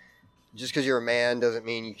son, just because you're a man doesn't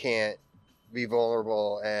mean you can't be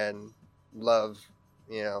vulnerable and love,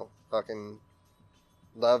 fucking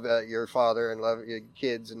love your father and love your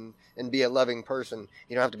kids and be a loving person.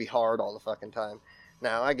 You don't have to be hard all the fucking time.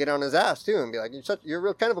 Now I get on his ass too and be like, you're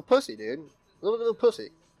real kind of a pussy, dude. A little bit of a pussy.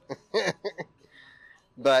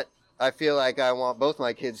 But I feel like I want both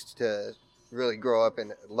my kids to really grow up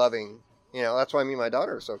in loving. That's why me and my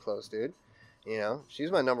daughter are so close, dude.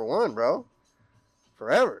 She's my number one, bro.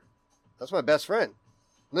 Forever. That's my best friend.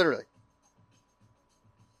 Literally.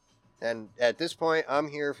 And at this point, I'm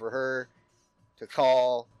here for her to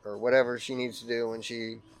call or whatever she needs to do when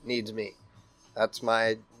she needs me. That's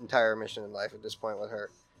my entire mission in life at this point with her.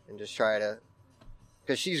 And just try to...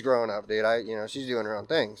 Because she's growing up, dude. She's doing her own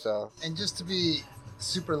thing, so... And just to be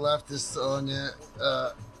super leftist on you,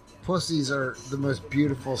 pussies are the most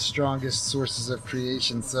beautiful, strongest sources of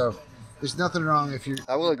creation, so... There's nothing wrong if you're...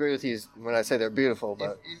 I will agree with you when I say they're beautiful,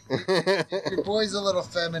 but... If your boy's a little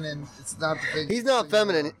feminine, it's not the big... He's not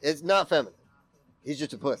feminine. It's not feminine. He's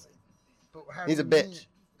just a pussy. He's a bitch.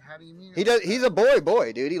 How do you mean? He's a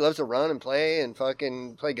boy, dude. He loves to run and play and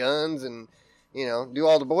fucking play guns and, do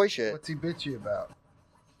all the boy shit. What's he bitchy about?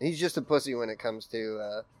 He's just a pussy when it comes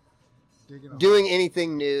to doing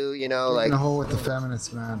anything new, Digging a hole with the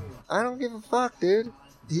feminists, man. I don't give a fuck, dude.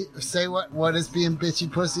 Say what? What is being bitchy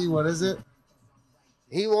pussy? What is it?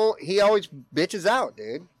 He always bitches out,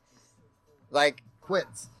 dude. Like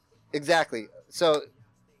Quits. Exactly. So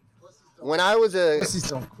when I was a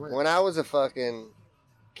fucking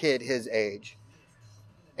kid his age,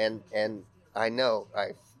 and I know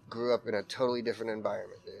I grew up in a totally different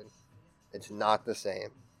environment, dude. It's not the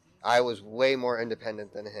same. I was way more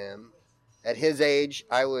independent than him. At his age,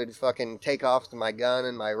 I would fucking take off my gun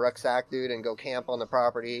and my rucksack, dude, and go camp on the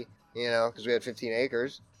property, because we had 15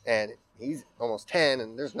 acres. And he's almost 10,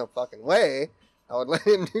 and there's no fucking way I would let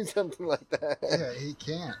him do something like that. Yeah, he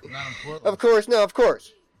can't. Not in Portland. Of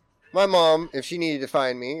course. My mom, if she needed to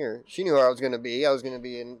find me, or she knew where I was going to be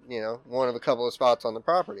in, one of a couple of spots on the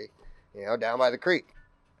property, down by the creek.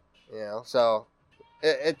 So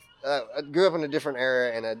I grew up in a different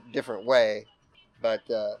era in a different way, but...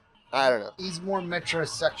 I don't know. He's more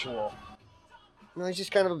metrosexual. No, he's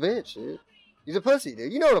just kind of a bitch, dude. He's a pussy,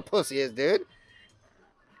 dude. You know what a pussy is, dude.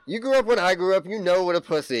 You grew up when I grew up. You know what a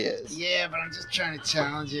pussy is. Yeah, but I'm just trying to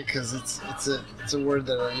challenge you because it's a word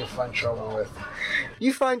that you'll find trouble with.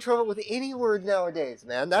 You find trouble with any word nowadays,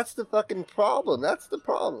 man. That's the fucking problem. That's the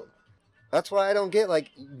problem. That's why I don't get,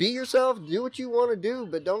 be yourself, do what you want to do,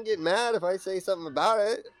 but don't get mad if I say something about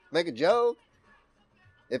it. Make a joke.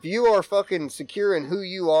 If you are fucking secure in who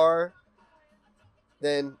you are,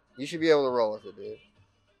 then you should be able to roll with it, dude.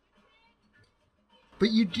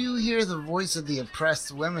 But you do hear the voice of the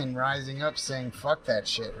oppressed women rising up saying, fuck that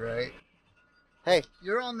shit, right? Hey.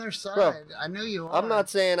 You're on their side. Bro, I know you are. I'm not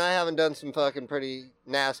saying I haven't done some fucking pretty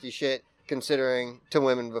nasty shit considering to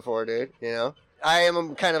women before, dude, I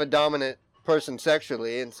am kind of a dominant person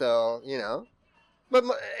sexually, and so, But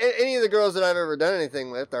any of the girls that I've ever done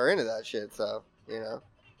anything with are into that shit, so,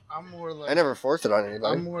 I'm more like... I never forced it on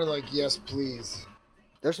anybody. I'm more like, yes, please.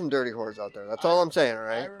 There's some dirty whores out there. That's all I'm saying, all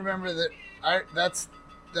right? I remember that... That's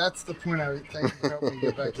the point I was... Thank you for helping me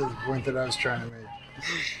get back to the point that I was trying to make.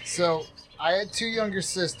 So, I had 2 younger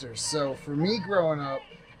sisters. So, for me growing up,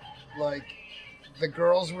 the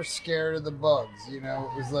girls were scared of the bugs, It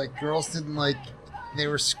was like, girls didn't they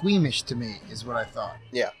were squeamish to me, is what I thought.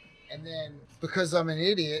 Yeah. And then, because I'm an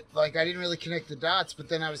idiot, I didn't really connect the dots, but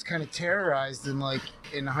then I was kind of terrorized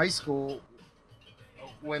in high school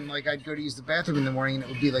when, I'd go to use the bathroom in the morning and it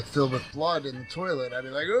would be, filled with blood in the toilet. I'd be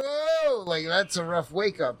like, oh, that's a rough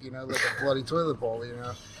wake-up, like a bloody toilet bowl,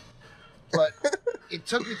 But it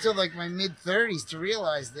took me till, my mid-30s to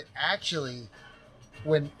realize that actually,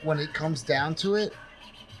 when it comes down to it,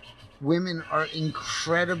 women are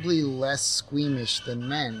incredibly less squeamish than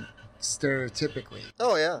men. Stereotypically.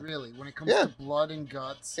 Oh, yeah. Really. When it comes to blood and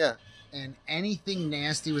guts and anything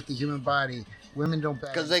nasty with the human body, women don't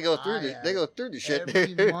bat. Because they go through the shit.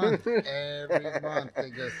 Every month they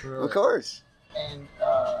go through it. Of course. And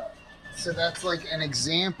so that's an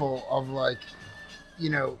example of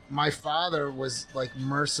my father was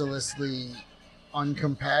mercilessly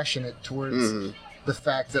uncompassionate towards the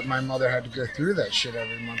fact that my mother had to go through that shit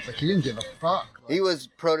every month. He didn't give a fuck. He was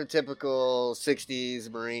prototypical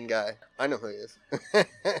 60s Marine guy. I know who he is.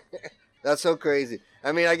 That's so crazy.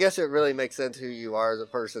 I mean, I guess it really makes sense who you are as a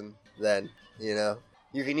person then,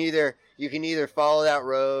 You can either follow that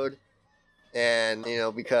road and,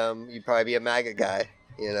 you'd probably be a MAGA guy,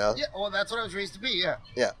 Yeah, well, that's what I was raised to be, yeah.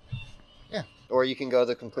 Yeah. Yeah. Or you can go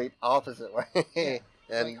the complete opposite way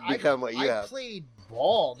and become what you have. I played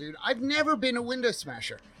ball, dude. I've never been a window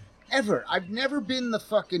smasher. Ever. I've never been the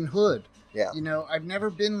fucking hood. Yeah. You know, I've never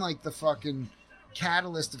been like the fucking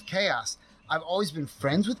catalyst of chaos. I've always been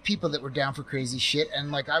friends with people that were down for crazy shit,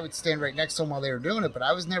 and like I would stand right next to them while they were doing it, but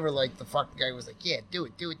I was never like the fucking guy who was like, yeah, do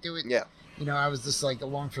it. Yeah. You know, I was just like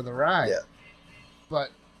along for the ride. Yeah. But,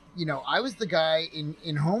 you know, I was the guy in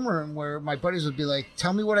homeroom where my buddies would be like,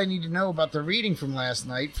 tell me what I need to know about the reading from last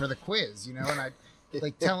night for the quiz, you know, and I'd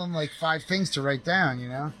like tell them like 5 things to write down, you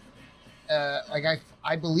know. Like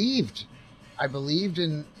I believed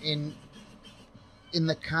in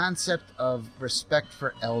the concept of respect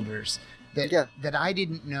for elders that I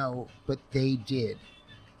didn't know, but they did,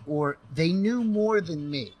 or they knew more than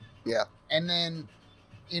me. Yeah. And then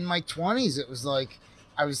in my 20s, it was like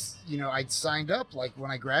I was, you know, I'd signed up. Like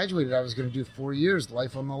when I graduated, I was going to do 4 years,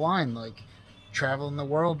 life on the line, like traveling the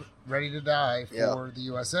world, ready to die for the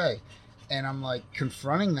USA. And I'm like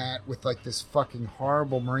confronting that with like this fucking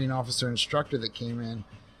horrible Marine officer instructor that came in,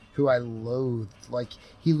 who I loathed. Like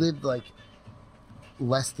he lived like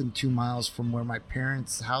less than 2 miles from where my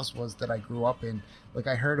parents' house was that I grew up in. Like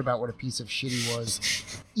I heard about what a piece of shit he was,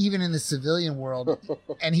 even in the civilian world,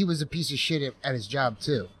 and he was a piece of shit at his job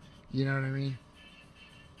too. You know what I mean?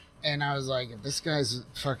 And I was like, if this guy's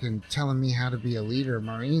fucking telling me how to be a leader of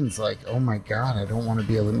Marines, like, oh my God, I don't want to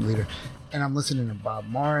be a leader. And I'm listening to Bob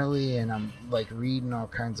Marley, and I'm like reading all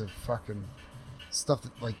kinds of fucking stuff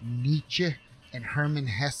like Nietzsche and Hermann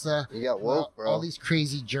Hesse. You got woke, bro. All these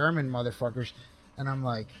crazy German motherfuckers. And I'm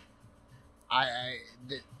like,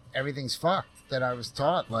 everything's fucked that I was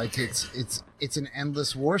taught. Like it's an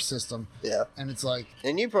endless war system. Yeah. And it's like,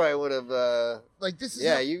 and you probably would have like this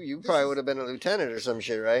is you probably would have been a lieutenant or some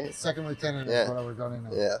shit, right? Second lieutenant is what I would go in.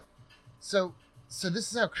 Yeah. So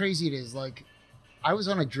this is how crazy it is. Like I was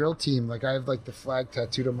on a drill team. Like I have like the flag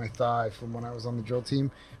tattooed on my thigh from when I was on the drill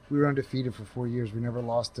team. We were undefeated for 4 years. We never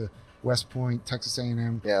lost to West Point, Texas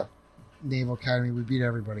A&M, Naval Academy. We beat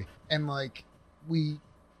everybody. And like we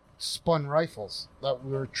spun rifles.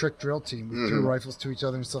 We were a trick drill team. We threw rifles to each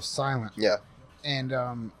other and stuff silent. Yeah. And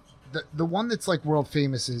the one that's like world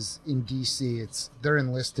famous is in DC. They're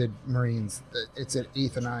enlisted Marines. It's at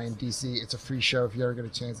 8th and I in DC. It's a free show if you ever get a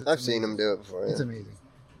chance. I've seen them do it before. It's amazing.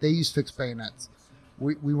 They use fixed bayonets.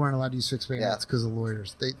 We weren't allowed to use fixed bayonets because of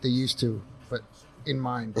lawyers. They used to, but in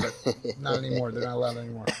mine, but not anymore. They're not allowed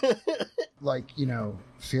anymore. Like, you know,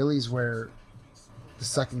 Philly's where the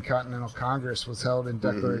Second Continental Congress was held in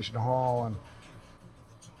Declaration Hall, and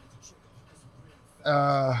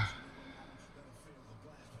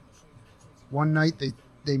one night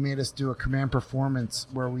they made us do a command performance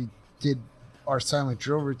where we did our silent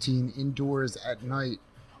drill routine indoors at night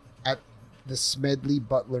at the Smedley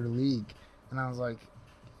Butler League. And I was like,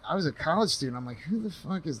 I was a college student. I'm like, who the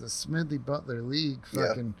fuck is the Smedley Butler League?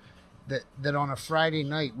 Fucking that on a Friday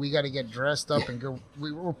night we got to get dressed up and go.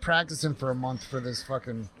 We were practicing for a month for this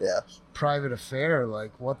fucking private affair.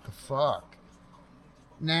 Like, what the fuck?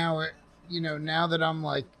 Now, you know, now that I'm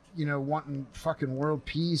like, you know, wanting fucking world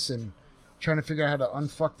peace and trying to figure out how to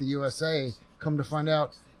unfuck the USA, come to find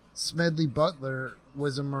out, Smedley Butler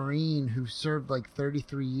was a Marine who served like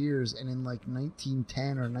 33 years, and in like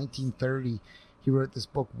 1910 or 1930, he wrote this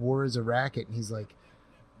book, War is a Racket, and he's like,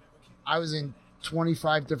 I was in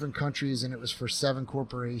 25 different countries, and it was for 7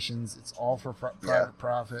 corporations. It's all for private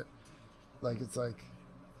profit. Like, it's like...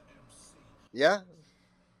 Yeah.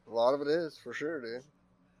 A lot of it is, for sure, dude.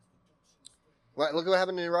 What, look what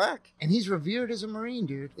happened in Iraq. And he's revered as a Marine,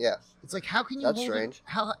 dude. Yeah. It's like, how can you That's hold strange. it?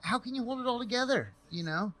 How can you hold it all together, you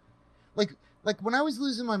know? Like when I was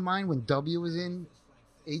losing my mind when W was in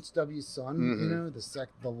H.W.'s son, you know,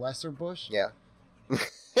 the lesser Bush. Yeah.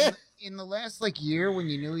 in the last like year when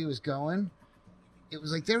you knew he was going, it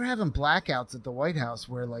was like they were having blackouts at the White House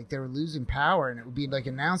where like they were losing power, and it would be like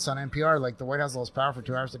announced on NPR like the White House lost power for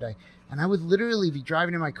 2 hours a day. And I would literally be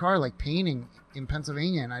driving in my car like painting in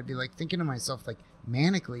Pennsylvania, and I'd be like thinking to myself like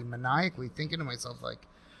maniacally thinking to myself like,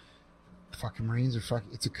 fucking Marines are fucking,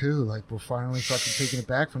 it's a coup, like we're finally fucking taking it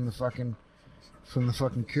back from the fucking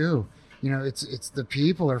coup. You know, it's the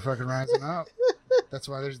people are fucking rising up. That's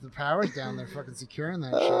why there's the powers down there fucking securing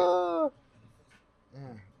that shit.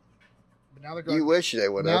 Yeah. But now they're guarding, you wish they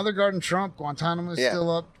would have. Now they're guarding Trump. Guantanamo's still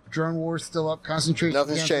up. Drone war's still up. Concentration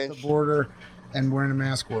Nothing's camps at changed. the border, and we're in a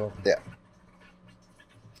mask world. Yeah.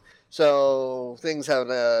 So things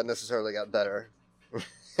haven't necessarily got better.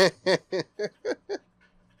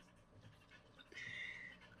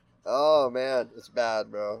 Oh man, it's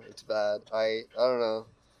bad, bro. It's bad. I don't know.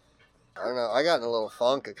 I got in a little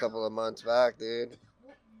funk a couple of months back, dude.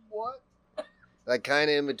 What? Like kind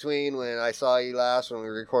of in between when I saw you last when we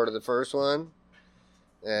recorded the first one,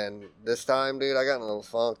 and this time, dude, I got in a little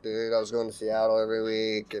funk, dude. I was going to Seattle every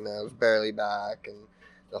week, and I was barely back, and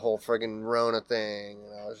the whole friggin' Rona thing,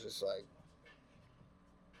 and I was just like,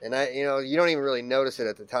 and you don't even really notice it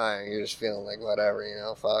at the time. You're just feeling like whatever,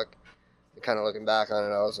 fuck. And kind of looking back on it,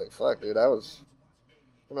 I was like, fuck, dude, I don't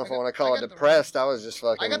know if I want to call it depressed. I was just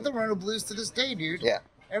fucking. I got the Rona blues to this day, dude. Yeah.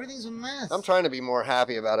 Everything's a mess. I'm trying to be more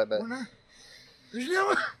happy about it, but there's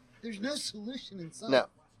no solution in sight. No.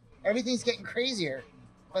 Everything's getting crazier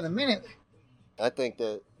by the minute. I think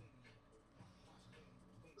that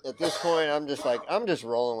at this point, I'm just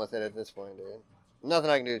rolling with it at this point, dude. Nothing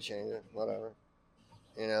I can do to change it. Whatever.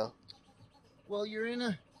 Well,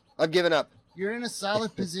 I've given up. You're in a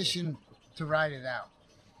solid position to ride it out.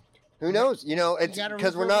 Who knows? It's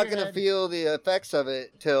because we're not going to feel the effects of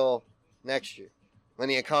it till next year, when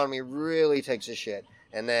the economy really takes a shit,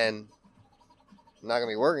 and then I'm not going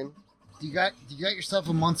to be working. Do you got yourself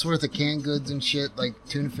a month's worth of canned goods and shit, like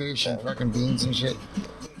tuna fish and fucking beans and shit?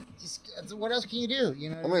 What else can you do?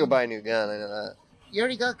 I'm going to go buy a new gun. I know that. You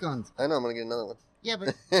already got guns. I know. I'm going to get another one. Yeah,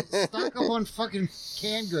 but stock up on fucking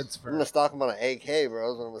canned goods first. I'm going to stock them on an AK,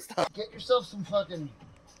 bro. Is what I'm going to stock. Get yourself some fucking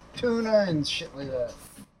tuna and shit like that.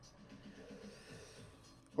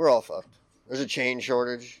 We're all fucked. There's a chain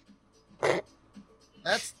shortage.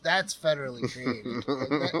 That's federally created.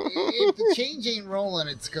 If the change ain't rolling,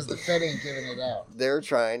 it's because the Fed ain't giving it out. They're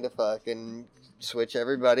trying to fucking switch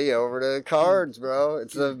everybody over to cards, bro.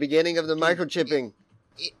 It's the beginning of the microchipping.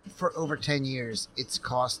 For over 10 years, it's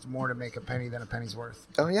cost more to make a penny than a penny's worth.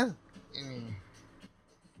 Oh, yeah.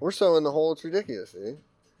 We're so in the hole, it's ridiculous, dude.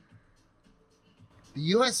 The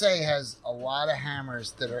USA has a lot of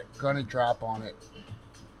hammers that are going to drop on it.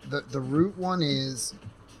 The root one is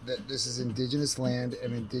that this is indigenous land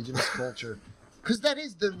and indigenous culture. Because that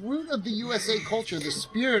is the root of the USA culture, the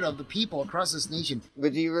spirit of the people across this nation.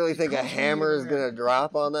 But do you really think a hammer is going to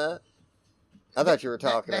drop on that? I thought you were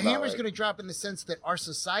talking about the hammer's going to drop in the sense that our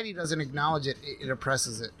society doesn't acknowledge it; it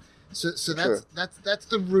oppresses it. So that's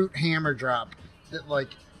the root hammer drop. That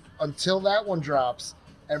until that one drops,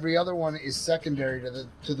 every other one is secondary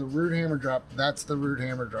to the root hammer drop. That's the root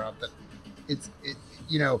hammer drop. That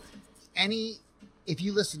if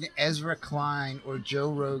you listen to Ezra Klein or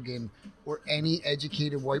Joe Rogan or any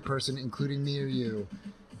educated white person, including me or you,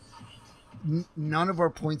 none of our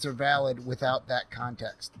points are valid without that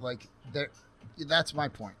context. That's my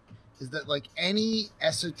point, is that any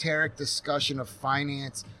esoteric discussion of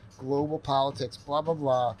finance, global politics, blah, blah,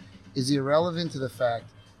 blah, is irrelevant to the fact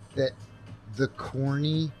that the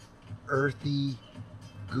corny, earthy,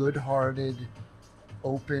 good-hearted,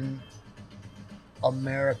 open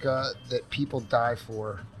America that people die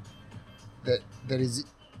for, that is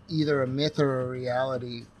either a myth or a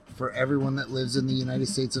reality for everyone that lives in the United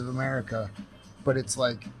States of America, but it's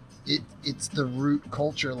it's the root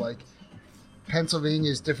culture. Pennsylvania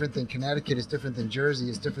is different than Connecticut, is different than Jersey,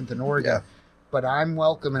 is different than Oregon. Yeah. But I'm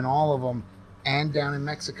welcome in all of them, and down in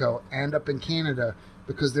Mexico, and up in Canada,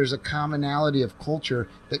 because there's a commonality of culture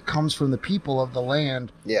that comes from the people of the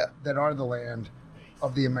land that are the land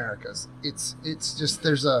of the Americas. It's just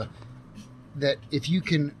that if you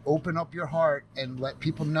can open up your heart and let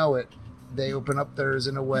people know it, they open up theirs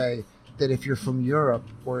in a way that if you're from Europe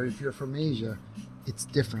or if you're from Asia, it's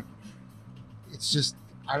different. It's just,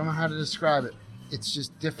 I don't know how to describe it. It's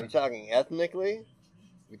just different. You're talking ethnically?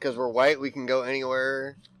 Because we're white, we can go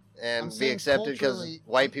anywhere and be accepted because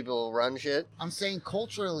white people run shit? I'm saying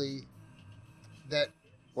culturally that...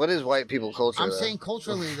 What is white people culture? I'm saying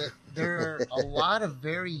culturally that there are a lot of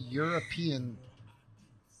very European...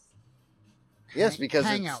 Yes, because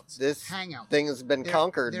this thing has been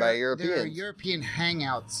conquered by Europeans. There are European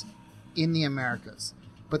hangouts in the Americas,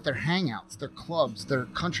 but they're hangouts, they're clubs, they're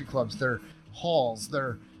country clubs, they're halls,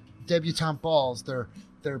 they're debutante balls,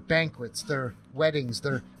 they're banquets, they're weddings,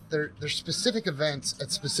 they're specific events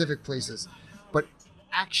at specific places. But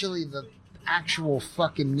actually, the actual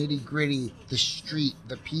fucking nitty gritty, the street,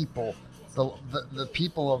 the people, the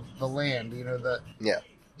people of the land,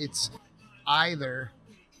 it's either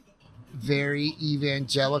very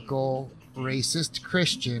evangelical, racist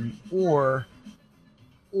Christian, or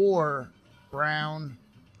brown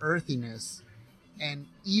earthiness. And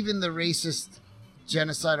even the racist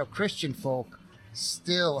genocidal Christian folk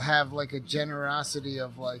still have a generosity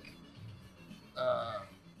of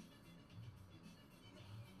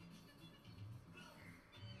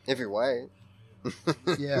if you're white.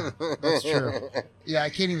 Yeah, that's true. Yeah, I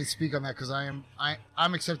can't even speak on that because I'm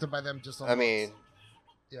accepted by them just on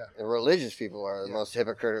yeah. The religious people are the most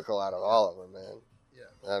hypocritical out of all of them, man.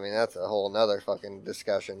 Yeah. I mean, that's a whole nother fucking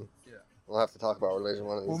discussion. Yeah. We'll have to talk about religion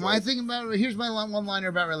one of these days. Well, my thing about here's my one-liner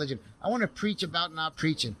about religion. I want to preach about not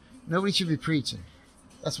preaching. Nobody should be preaching.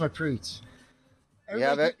 That's my preach.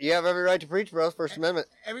 You have every right to preach, bro. First Amendment.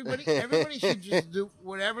 Everybody should just do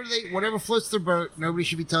whatever floats their boat. Nobody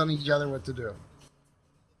should be telling each other what to do.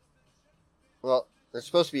 Well, there's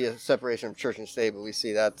supposed to be a separation of church and state, but we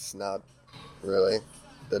see that's not really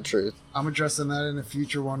the truth. I'm addressing that in a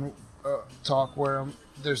future talk where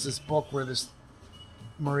there's this book where this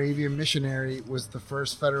Moravian missionary was the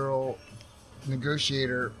first federal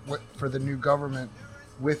negotiator for the new government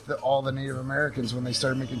with all the Native Americans when they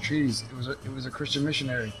started making treaties. It was a Christian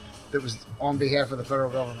missionary that was on behalf of the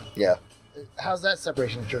federal government. Yeah. How's that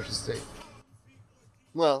separation of church and state?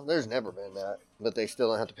 Well, there's never been that, but they still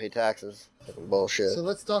don't have to pay taxes. Fucking bullshit. So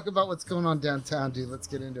let's talk about what's going on downtown, dude. Let's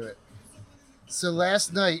get into it. So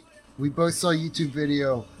last night, we both saw a YouTube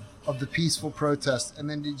video of the peaceful protest, and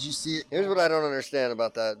then did you see it? Here's what I don't understand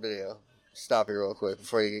about that video. Stop you real quick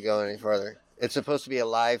before you get going any further. It's supposed to be a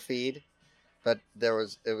live feed, but it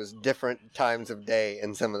was different times of day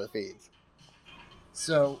in some of the feeds.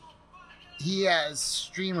 So he has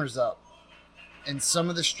streamers up, and some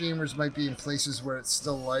of the streamers might be in places where it's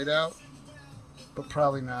still light out, but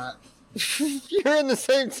probably not. You're in the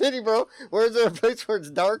same city, bro. Where is there a place where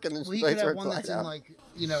it's dark and there's Well, a he place could where have it's one light that's out? in,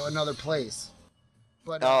 like, another place.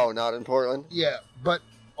 But not in Portland? yeah, but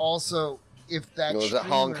also if that Was it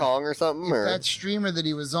Hong Kong or something? If Or? that streamer that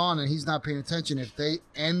he was on and he's not paying attention, if they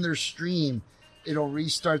end their stream, it'll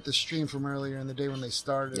restart the stream from earlier in the day when they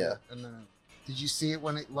started. Yeah. And then, did you see it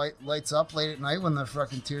when it lights up late at night when they're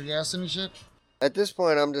fucking tear gassing and shit? At this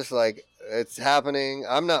point, I'm just like, it's happening.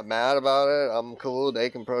 I'm not mad about it. I'm cool. They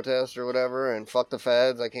can protest or whatever. And fuck the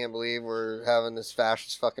feds. I can't believe we're having this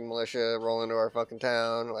fascist fucking militia roll into our fucking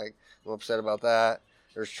town. Like, I'm upset about that.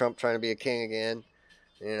 There's Trump trying to be a king again.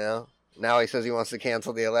 You know? Now he says he wants to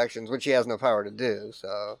cancel the elections, which he has no power to do.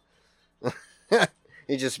 So,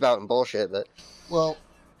 he's just spouting bullshit. But Well,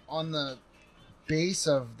 on the base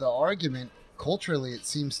of the argument, culturally, it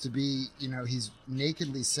seems to be, he's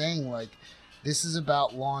nakedly saying, like, this is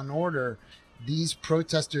about law and order. These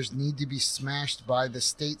protesters need to be smashed by the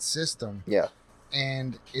state system. yeah,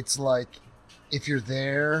 And it's like, if you're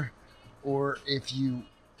there or if you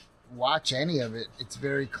watch any of it, it's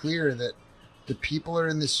very clear that the people are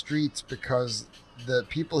in the streets because the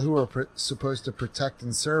people who are supposed to protect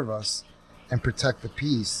and serve us and protect the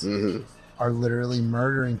peace are literally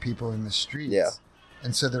murdering people in the streets. Yeah.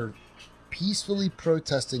 And so they're peacefully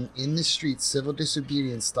protesting in the streets, civil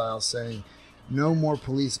disobedience style, saying, no more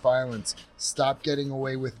police violence. Stop getting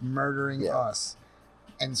away with murdering us.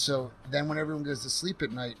 And so then when everyone goes to sleep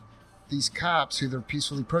at night, these cops who they're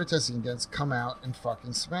peacefully protesting against come out and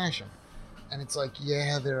fucking smash them. And it's like,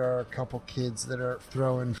 yeah, there are a couple kids that are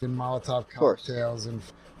throwing Molotov cocktails and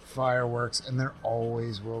fireworks, and there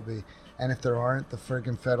always will be. And if there aren't, the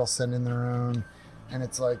friggin' Fed will send in their own. And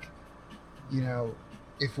it's like,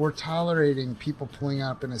 if we're tolerating people pulling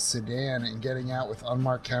up in a sedan and getting out with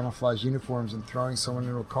unmarked camouflage uniforms and throwing someone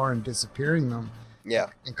into a car and disappearing them,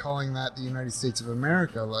 and calling that the United States of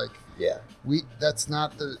America, like, that's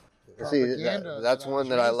not the propaganda. See, that's one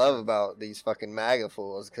that I love about these fucking MAGA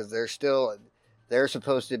fools, because they're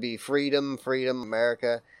supposed to be freedom,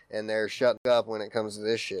 America, and they're shut up when it comes to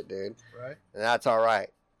this shit, dude. Right. And that's all right.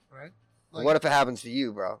 Right. Like, what if it happens to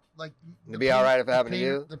you, bro? Like, it'd be all right if it happened to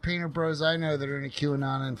you. The painter bros I know that are into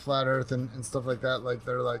QAnon and flat Earth and stuff like that, like,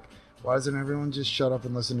 they're like, why doesn't everyone just shut up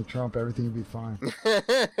and listen to Trump? Everything would be fine.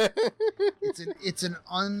 It's an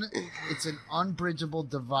unbridgeable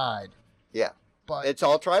divide. Yeah. But it's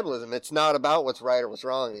all tribalism. It's not about what's right or what's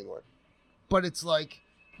wrong anymore. But it's like,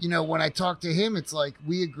 when I talk to him, it's like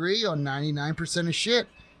we agree on 99% of shit.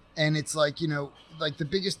 And it's like, like the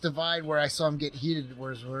biggest divide where I saw him get heated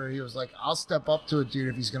was where he was like, I'll step up to a dude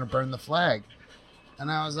if he's going to burn the flag.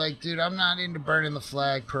 And I was like, dude, I'm not into burning the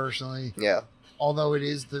flag personally. Yeah. Although it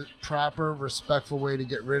is the proper, respectful way to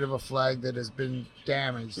get rid of a flag that has been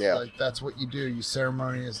damaged. Yeah. Like, that's what you do. You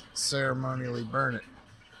ceremonially burn it.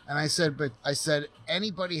 And I said,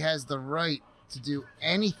 anybody has the right to do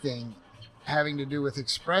anything having to do with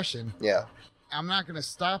expression. Yeah. I'm not going to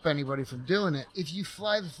stop anybody from doing it. If you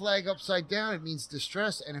fly the flag upside down, it means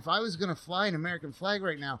distress. And if I was going to fly an American flag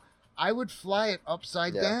right now, I would fly it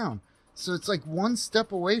upside down. So it's like one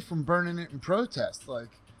step away from burning it in protest. Like,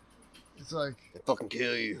 it's like, they fucking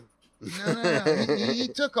kill you. No. He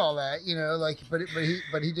took all that,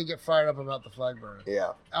 but he did get fired up about the flag burning.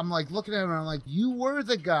 Yeah. I'm like looking at him and I'm like, you were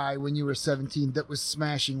the guy when you were 17 that was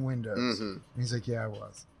smashing windows. Mm-hmm. And he's like, yeah, I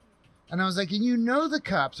was. And I was like, and the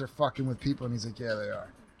cops are fucking with people. And he's like, yeah, they are.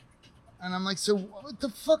 And I'm like, so what the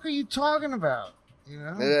fuck are you talking about?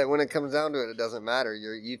 When it comes down to it, it doesn't matter.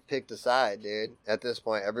 You've picked a side, dude. At this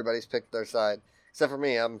point, everybody's picked their side. Except for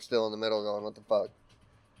me, I'm still in the middle going, what the fuck?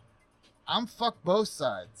 I'm fuck both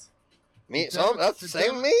sides. Me, so that's the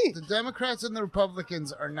same with me. The Democrats and the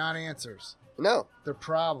Republicans are not answers. No. They're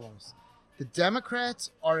problems. The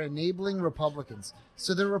Democrats are enabling Republicans.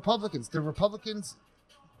 So they're Republicans. They're Republicans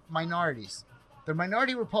minorities. They're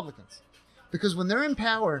minority Republicans. Because when they're in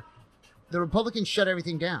power, the Republicans shut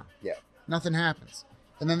everything down. Yeah. Nothing happens.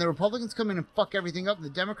 And then the Republicans come in and fuck everything up, and the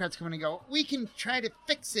Democrats come in and go, we can try to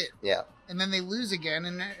fix it. Yeah. And then they lose again,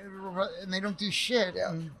 and they don't do shit.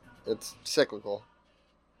 Yeah. And It's cyclical.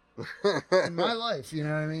 in my life, you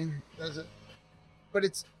know what I mean? But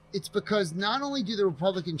it's because not only do the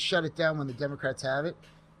Republicans shut it down when the Democrats have it,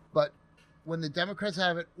 but when the Democrats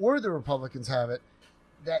have it or the Republicans have it,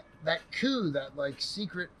 that coup, that like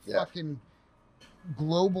secret fucking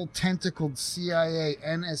global tentacled CIA,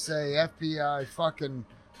 NSA, FBI, fucking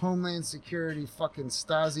Homeland Security, fucking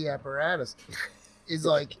Stasi apparatus is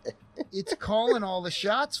like, it's calling all the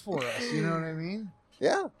shots for us. You know what I mean?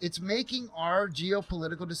 Yeah. It's making our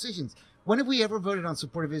geopolitical decisions. When have we ever voted on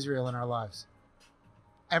support of Israel in our lives?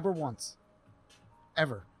 Ever once.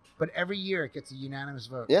 Ever. But every year it gets a unanimous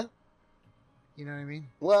vote. Yeah. You know what I mean?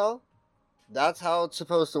 Well, that's how it's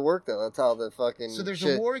supposed to work, though. That's how the fucking. So there's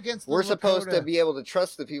a war against the We're supposed Lakota. to be able to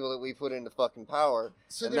trust the people that we put into fucking power,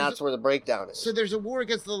 So and there's that's where the breakdown is. So there's a war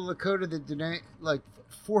against the Lakota that denied, like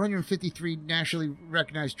 453 nationally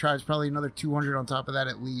recognized tribes, probably another 200 on top of that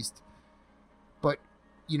at least. But,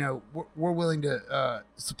 you know, we're willing to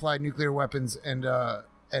supply nuclear weapons and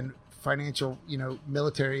financial, you know,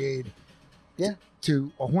 military aid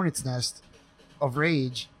to a hornet's nest of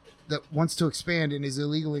rage that wants to expand and is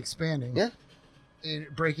illegally expanding. Yeah. And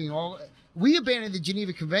breaking all. We abandoned the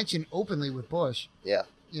Geneva Convention openly with Bush. Yeah.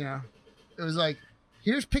 You know, it was like,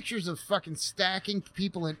 here's pictures of fucking stacking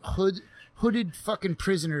people in hooded fucking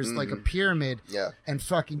prisoners like a pyramid. Yeah. And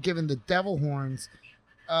fucking giving the devil horns.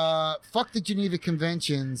 Fuck the Geneva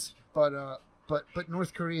Conventions, but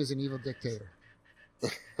North Korea is an evil dictator.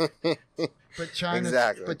 But China's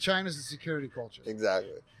a security culture.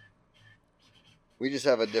 Exactly. We just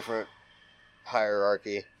have a different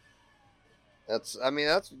hierarchy. That's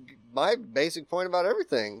my basic point about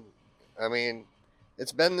everything. I mean,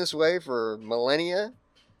 it's been this way for millennia,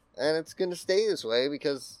 and it's going to stay this way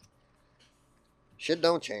because shit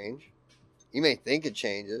don't change. You may think it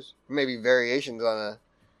changes. Maybe variations on a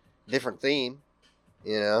different theme,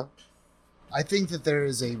 you know? I think that there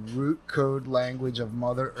is a root code language of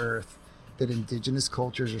Mother Earth that indigenous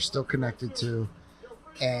cultures are still connected to,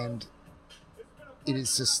 and it is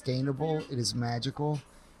sustainable, it is magical,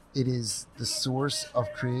 it is the source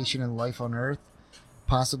of creation and life on Earth.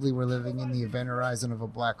 Possibly we're living in the event horizon of a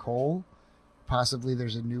black hole. Possibly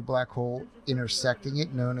there's a new black hole intersecting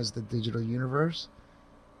it, known as the digital universe.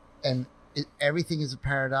 And everything is a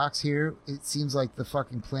paradox here. It seems like the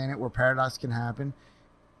fucking planet where paradox can happen.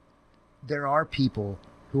 There are people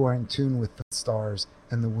who are in tune with the stars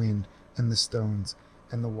and the wind and the stones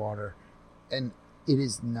and the water. And it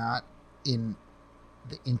is not in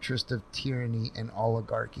the interest of tyranny and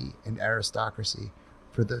oligarchy and aristocracy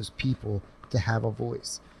for those people to have a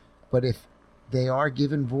voice. But if they are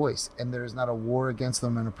given voice and there is not a war against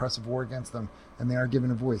them, an oppressive war against them, and they are given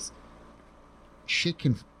a voice, shit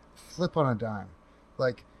can flip on a dime.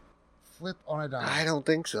 Like, flip on a dime. I don't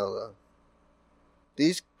think so, though.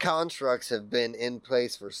 These constructs have been in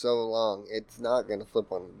place for so long, it's not going to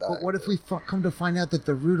flip on a dime. But what if we come to find out that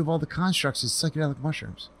the root of all the constructs is psychedelic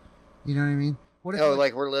mushrooms? You know what I mean? What if,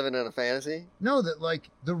 like we're living in a fantasy? No, that like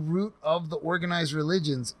the root of the organized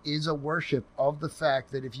religions is a worship of the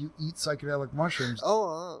fact that if you eat psychedelic mushrooms...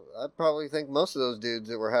 I probably think most of those dudes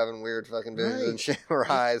that were having weird fucking visions and shit were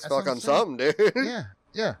high as That's fuck what I'm on saying. something, dude.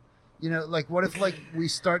 Yeah. You know, like what if like we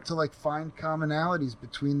start to like find commonalities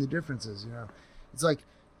between the differences, you know? It's like,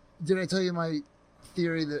 did I tell you my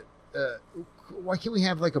theory that why can't we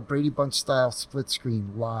have like a Brady Bunch style split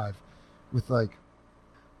screen live with like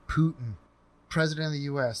Putin, President of the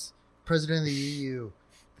U.S., President of the EU,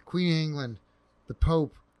 the Queen of England, the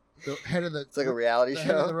Pope, the head of the... It's like a reality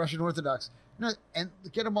head of show? the Russian Orthodox. No, and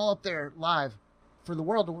get them all up there live for the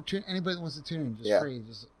world to tune. Anybody that wants to tune in, just free,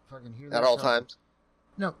 just fucking hear at all times.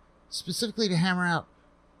 No, specifically to hammer out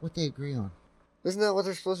what they agree on. Isn't that what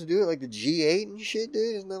they're supposed to do at like the G8 and shit,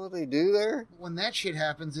 dude? Isn't that what they do there? When that shit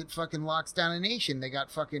happens, it fucking locks down a nation. They got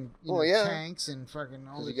fucking tanks and fucking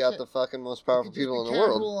all this you got shit. the fucking most powerful people in the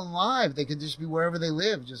world. Casual and live. They could just be wherever they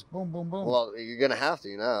live. Just boom, boom, boom. Well, you're gonna have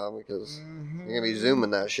to now because you're gonna be zooming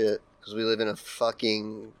that shit because we live in a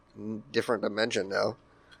fucking different dimension now.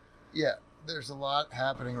 Yeah, there's a lot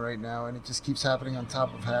happening right now, and it just keeps happening on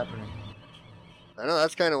top of happening. I know,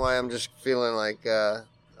 that's kind of why I'm just feeling like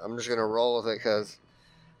I'm just gonna roll with it because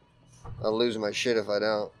I'll lose my shit if I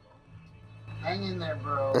don't. Hang in there,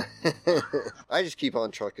 bro. I just keep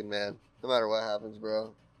on trucking, man. No matter what happens,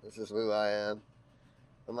 bro. This is who I am.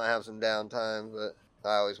 I might have some downtime, but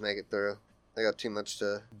I always make it through. I got too much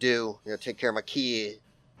to do. I gotta take care of my kid.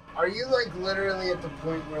 Are you like literally at the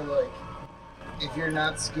point where like, if you're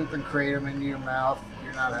not scooping kratom into your mouth,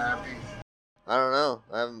 you're not happy? I don't know.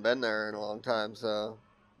 I haven't been there in a long time, so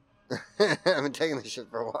I've been taking this shit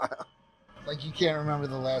for a while. Like you can't remember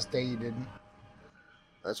the last day you didn't?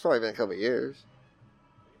 It's probably been a couple of years.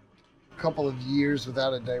 A couple of years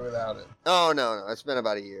without a day without it. Oh, no. It's been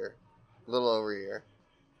about a year. A little over a year.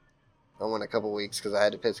 I went a couple weeks because I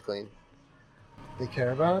had to piss clean. They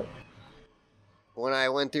care about it? When I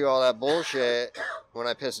went through all that bullshit, when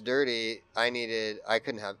I pissed dirty, I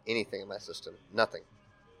couldn't have anything in my system. Nothing.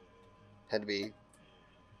 Had to be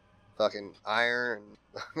fucking iron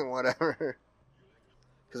and whatever.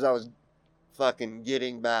 Because I was fucking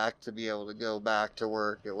getting back to be able to go back to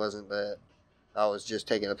work. It wasn't that I was just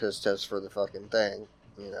taking a piss test for the fucking thing,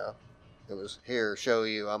 you know. It was, here, show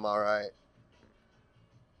you I'm alright.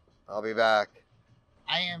 I'll be back.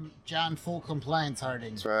 I am John Full Compliance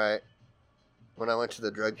Harding. That's right. When I went to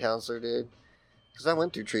the drug counselor, dude, because I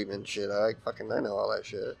went through treatment and shit, I know all that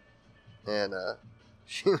shit. And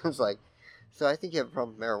she was like, so I think you have a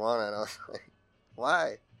problem with marijuana. And I was like,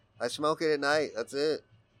 why? I smoke it at night. That's it.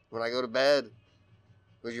 When I go to bed.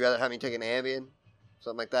 Would you rather have me take an Ambien?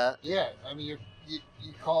 Something like that? Yeah, I mean, you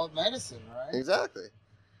call it medicine, right? Exactly.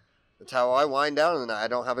 That's how I wind down in the night. I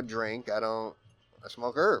don't have a drink. I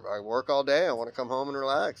smoke herb. I work all day. I want to come home and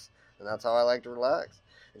relax. And that's how I like to relax.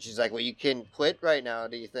 And she's like, well, you can quit right now,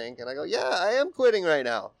 do you think? And I go, yeah, I am quitting right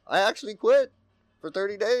now. I actually quit for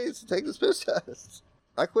 30 days to take this piss test.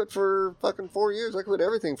 I quit for fucking 4 years. I quit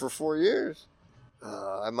everything for 4 years.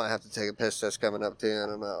 I might have to take a piss test coming up too,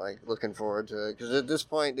 and I'm not like looking forward to it. Because at this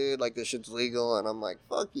point, dude, like this shit's legal, and I'm like,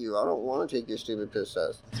 fuck you. I don't want to take your stupid piss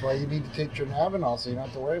test. That's why you need to take Dronabinol so you don't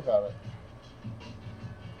have to worry about it.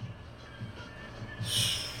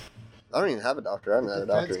 I don't even have a doctor. I haven't had a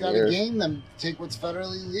doctor in got years. to game them. Take what's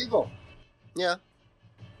federally legal. Yeah.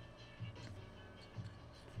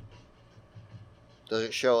 Does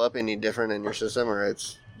it show up any different in your system, or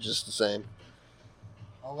it's just the same?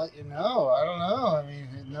 I'll let you know. I don't know. I mean,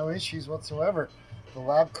 no issues whatsoever. The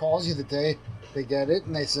lab calls you the day they get it,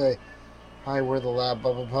 and they say, hi, we're the lab,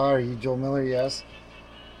 blah, blah, blah. Are you Joel Miller? Yes.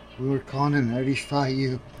 We were calling to notify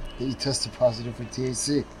you that you tested positive for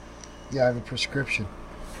THC. Yeah, I have a prescription.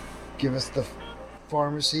 Give us the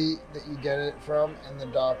pharmacy that you get it from and the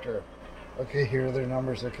doctor. Okay, here are their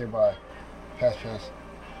numbers. Okay, bye. Pass.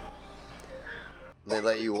 They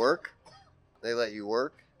let you work? They let you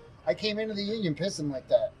work? I came into the union pissing like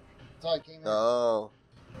that. That's all I came in. Oh.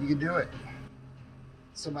 You can do it.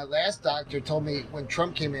 So my last doctor told me when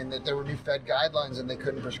Trump came in that there were new Fed guidelines and they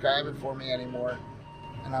couldn't prescribe it for me anymore.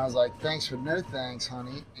 And I was like, thanks for no thanks,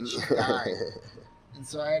 honey. And she died. And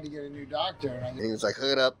so I had to get a new doctor. And he was like,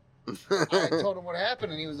 hook it up. I told him what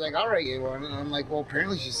happened, and he was like, all right, you want it? And I'm like, well,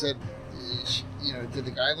 apparently she said, did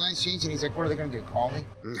the guidelines change? And he's like, what are they going to do, call me?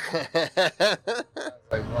 I was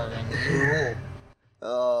like, well, then you rule.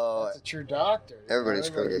 Oh, that's a true doctor. Everybody's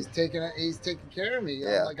crooked. He's taking care of me.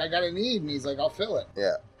 Yeah. Like, I got a need, and he's like, I'll fill it.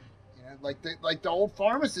 Yeah. Like the old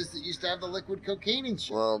pharmacist that used to have the liquid cocaine and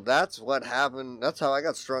shit. Well, that's what happened. That's how I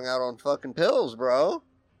got strung out on fucking pills, bro.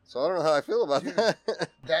 So I don't know how I feel about that.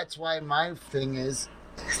 That's why my thing is,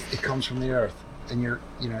 it comes from the earth, and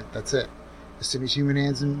that's it. As soon as human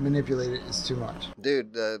hands manipulate it, it's too much.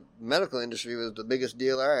 Dude, the medical industry was the biggest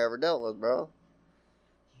dealer I ever dealt with, bro.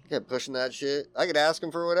 Kept pushing that shit. I could ask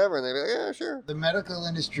them for whatever, and they'd be like, yeah, sure. The medical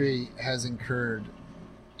industry has incurred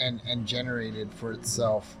and generated for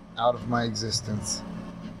itself, out of my existence,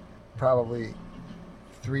 probably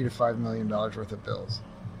 $3 to $5 million worth of bills.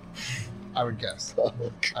 I would guess.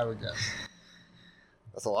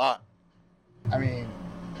 That's a lot. I mean,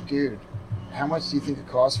 dude, how much do you think it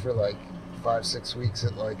costs for like 5-6 weeks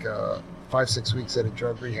at 5-6 weeks at a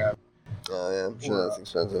drug rehab? Oh yeah, I'm sure that's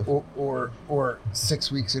expensive. Or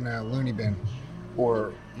 6 weeks in a loony bin,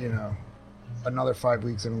 or another 5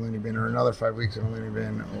 weeks in a loony bin, or another 5 weeks in a loony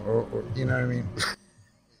bin, or you know what I mean?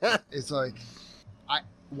 It's like,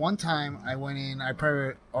 one time I went in. I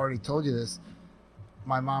probably already told you this.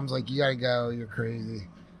 My mom's like, "You gotta go. You're crazy,"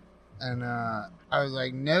 and I was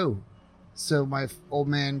like, "No." So my old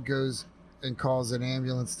man goes and calls an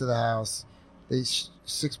ambulance to the house. They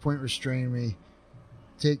 6-point restrain me,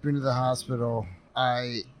 take me to the hospital.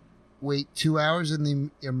 I wait 2 hours in the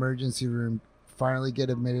emergency room, finally get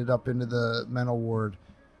admitted up into the mental ward.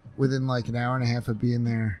 Within like an hour and a half of being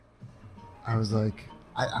there, I was like,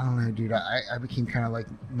 I don't know, dude. I became kind of like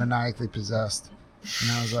maniacally possessed.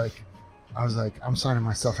 And I was like, I was like, I'm signing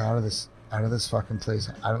myself out of this fucking place.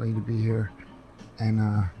 I don't need to be here.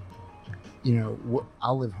 And, you know,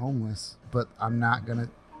 I'll live homeless, but I'm not going to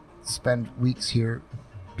spend weeks here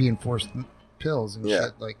being forced pills and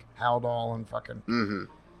shit like Haldol and fucking. Mm-hmm.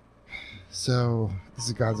 So, this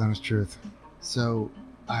is God's honest truth. So,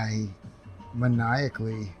 I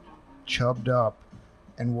maniacally chubbed up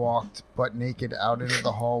and walked butt naked out into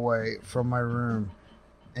the hallway from my room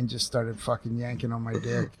and just started fucking yanking on my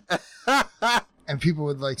dick. And people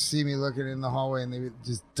would like see me looking in the hallway and they would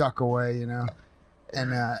just duck away, you know.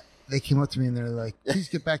 And they came up to me and they're like, please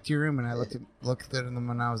get back to your room. And I looked at them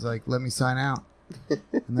and I was like, let me sign out. And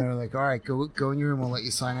they were like, all right, go in your room, we'll let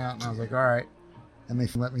you sign out. And I was like, all right. And they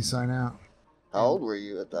let me sign out. How old were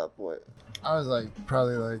you at that point? I was like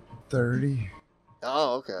probably like 30.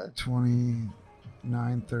 Oh, okay.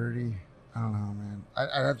 29, 30. I don't know, man.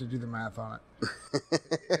 I'd have to do the math on it.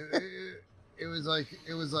 It was like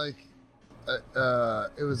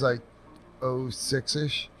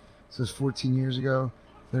 06-ish. So it's 14 years ago.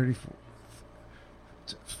 34,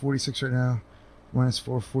 46 right now. Minus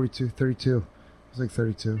 4, 42, 32. It was like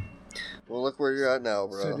 32. Well, look where you're at now,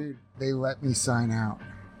 bro. So, dude, they let me sign out.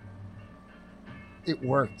 It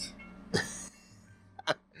worked.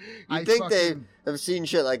 You think they have seen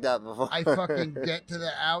shit like that before? I fucking get to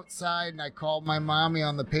the outside and I called my mommy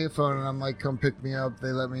on the payphone and I'm like, come pick me up.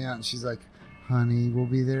 They let me out and she's like, honey, we'll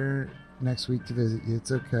be there next week to visit you.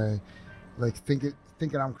 It's okay. Like thinking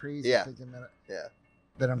I'm crazy. Yeah. Thinking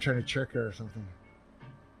that I'm trying to trick her or something.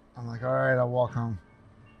 I'm like, all right, I'll walk home.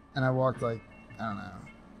 And I walked like, I don't know.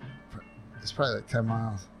 It's probably like 10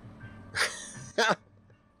 miles. Because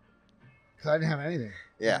I didn't have anything.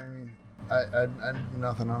 Yeah. You know what I mean? I had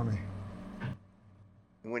nothing on me.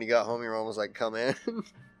 And when you got home, your mom was like, come in.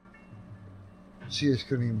 She just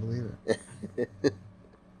couldn't even believe it.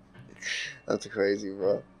 That's crazy,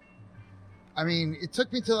 bro. I mean, it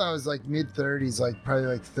took me till I was like mid-30s, like probably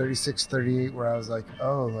like 36, 38, where I was like,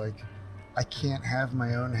 oh, like, I can't have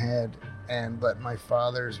my own head and let my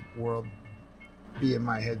father's world be in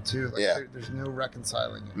my head too. Like, there's no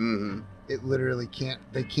reconciling it. Mm-hmm. It literally can't,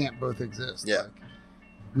 they can't both exist. Yeah. Like,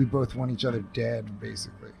 we both want each other dead,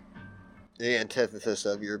 basically. The antithesis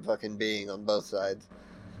of your fucking being on both sides.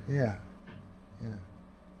 Yeah.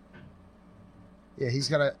 Yeah, he's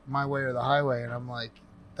got my way or the highway, and I'm like,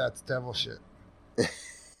 that's devil shit.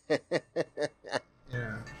 Yeah,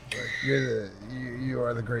 like you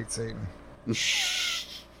are the great Satan. You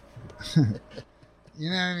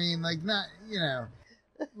know what I mean? Like, not, you know.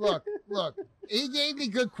 Look. He gave me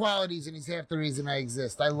good qualities, and he's half the reason I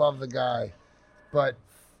exist. I love the guy, but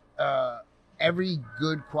every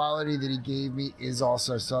good quality that he gave me is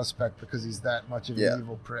also suspect because he's that much of an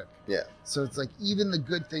evil prick. Yeah. So it's like even the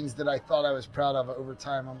good things that I thought I was proud of over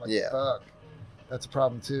time, I'm like, fuck, that's a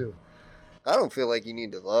problem too. I don't feel like you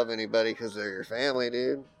need to love anybody because they're your family,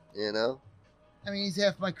 dude. You know? I mean, he's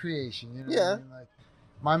half my creation. You know what Yeah. I mean? Like,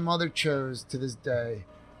 my mother chose to this day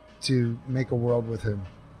to make a world with him.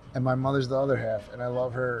 And my mother's the other half. And I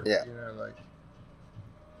love her, Yeah. you know, like,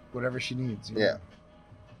 whatever she needs. You Yeah. know?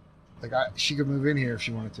 Like, she could move in here if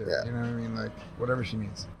she wanted to. Yeah. You know what I mean? Like, whatever she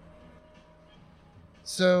needs.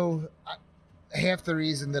 So, half the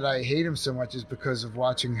reason that I hate him so much is because of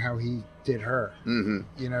watching how he did her. Mm-hmm.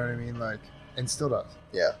 You know what I mean? Like, and still does.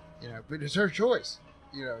 Yeah. You know, but it's her choice.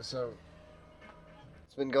 You know, so.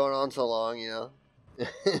 It's been going on so long, you know?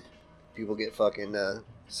 People get fucking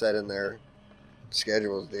set in their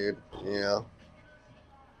schedules, dude. You know?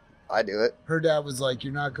 I do it. Her dad was like,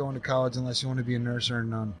 you're not going to college unless you want to be a nurse or a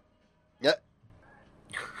nun. Yep.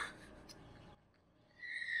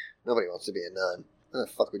 Nobody wants to be a nun. How the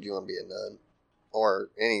fuck would you want to be a nun? Or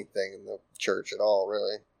anything in the church at all,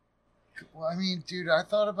 really. Well, I mean, dude, I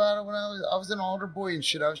thought about it when I was an altar boy and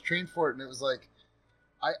shit. I was trained for it, and it was like,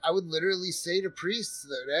 I would literally say to priests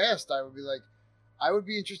that asked, I would be like, I would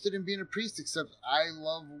be interested in being a priest, except I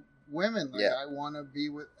love women. Like, I want to be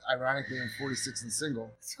with, ironically, I'm 46 and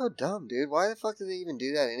single. It's so dumb, dude. Why the fuck do they even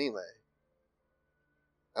do that anyway?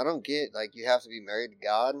 I don't get, like, you have to be married to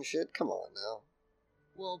God and shit? Come on now.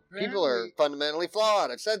 Well, people are fundamentally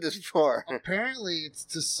flawed. I've said this before. Apparently, it's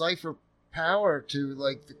to cipher power to,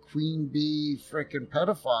 like, the queen bee frickin'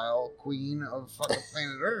 pedophile queen of fucking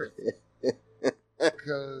planet Earth.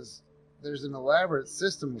 Because there's an elaborate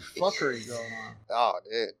system of fuckery going on. Oh,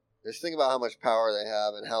 dude. Just think about how much power they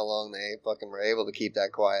have and how long they fucking were able to keep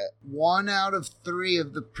that quiet. 1 out of 3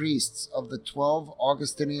 of the priests, of the 12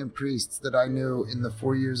 Augustinian priests that I knew in the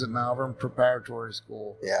 4 years at Malvern Preparatory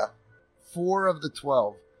School. Yeah. 4 of the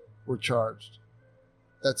 12 were charged.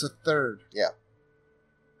 That's a third. Yeah.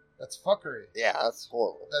 That's fuckery. Yeah, that's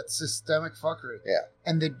horrible. That's systemic fuckery. Yeah.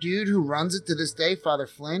 And the dude who runs it to this day, Father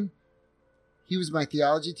Flynn, he was my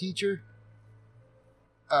theology teacher.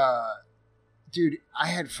 Dude, I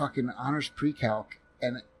had fucking honors pre-calc,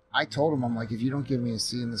 and I told him, I'm like, if you don't give me a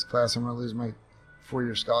C in this class, I'm going to lose my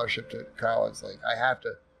 4-year scholarship to college. Like, I have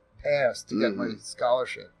to pass to get my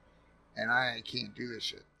scholarship, and I can't do this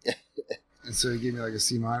shit. And so he gave me like a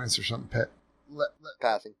C- or something.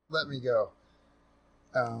 Passing. Let me go.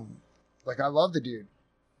 Like, I love the dude.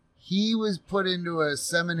 He was put into a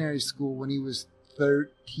seminary school when he was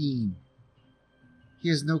 13. He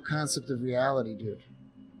has no concept of reality, dude.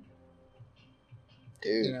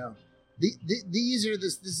 Dude. You know, these are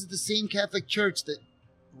this is the same Catholic Church that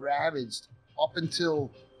ravaged up until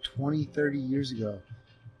 20, 30 years ago.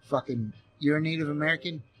 Fucking, you're a Native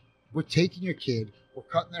American, we're taking your kid, we're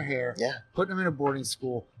cutting their hair, putting them in a boarding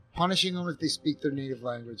school, punishing them if they speak their native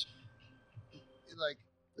language. Like,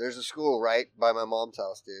 there's a school right by my mom's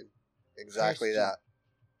house, dude. Exactly Christian. that.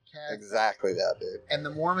 Exactly that, dude. And the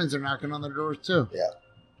Mormons are knocking on their doors too. Yeah.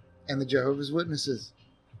 And the Jehovah's Witnesses.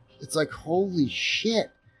 It's like, holy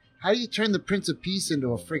shit. How do you turn the Prince of Peace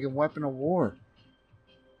into a freaking weapon of war?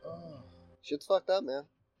 Oh. Shit's fucked up, man.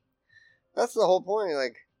 That's the whole point.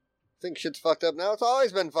 Like, I think shit's fucked up now. It's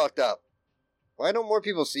always been fucked up. Why don't more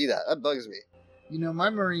people see that? That bugs me. You know,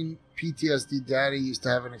 my Marine PTSD daddy used to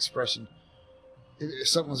have an expression. If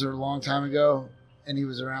something was a long time ago, and he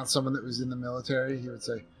was around someone that was in the military, he would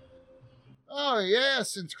say, "Oh, yeah,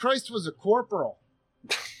 since Christ was a corporal."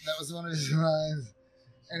 That was one of his lines.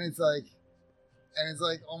 And it's like,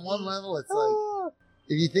 on one level, it's like,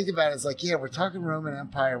 if you think about it, it's like, yeah, we're talking Roman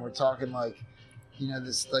Empire, and we're talking like, you know,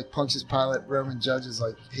 this like Pontius Pilate, Roman judges,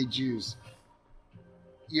 like, hey, Jews,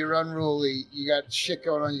 you're unruly, you got shit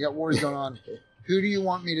going on, you got wars going on. Who do you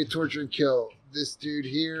want me to torture and kill? This dude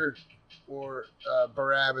here, or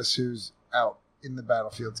Barabbas, who's out in the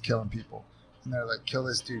battlefields killing people? And they're like, kill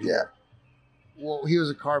this dude here. Well, he was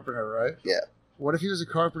a carpenter, right? Yeah. What if he was a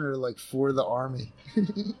carpenter, like, for the army?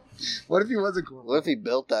 What if he was a corporal? What if he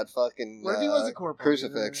built that fucking What if he was a corporal?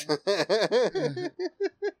 crucifix?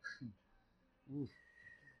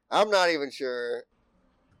 I'm not even sure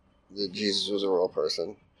that Jesus was a real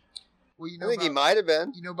person. Well, you know, I think he might have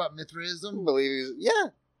been. You know about I Mithraism? believe he's... Yeah.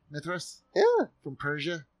 Mithras? Yeah. From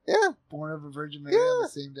Persia? Yeah. Born of a Virgin Mary on the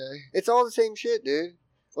same day? It's all the same shit, dude.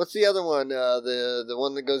 What's the other one? The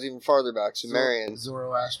one that goes even farther back, Sumerian.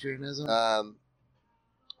 Zoroastrianism?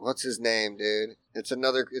 What's his name, dude? It's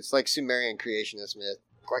like Sumerian creationist myth.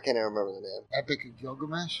 Why can't I remember the name? Epic of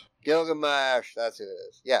Gilgamesh? Gilgamesh, that's who it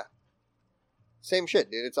is. Yeah. Same shit,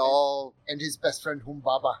 dude. It's all... And his best friend,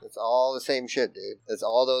 Humbaba. It's all the same shit, dude. It's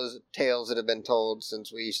all those tales that have been told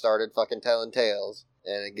since we started fucking telling tales.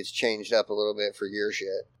 And it gets changed up a little bit for your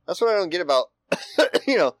shit. That's what I don't get about,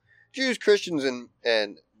 you know, Jews, Christians, and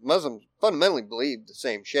Muslims fundamentally believe the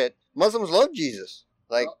same shit. Muslims love Jesus.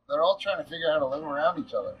 Like, well, they're all trying to figure out how to live around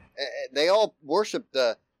each other. They all worship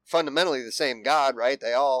fundamentally the same God, right?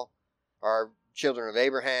 They all are children of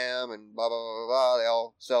Abraham and blah, blah, blah, blah. They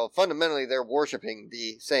all, so fundamentally they're worshiping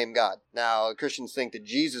the same God. Now, Christians think that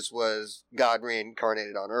Jesus was God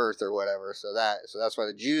reincarnated on earth or whatever, so that's why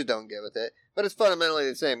the Jews don't get with it. But it's fundamentally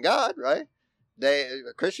the same God, right?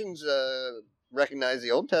 Christians recognize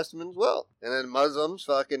the Old Testament as well. And then Muslims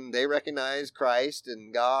they recognize Christ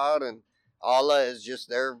and God, and Allah is just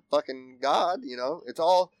their fucking God, you know? It's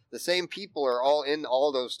all the same people are all in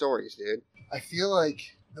all those stories, dude. I feel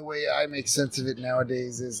like the way I make sense of it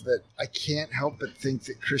nowadays is that I can't help but think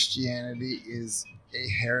that Christianity is a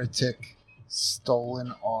heretic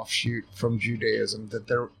stolen offshoot from Judaism, that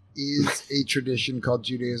there is a tradition called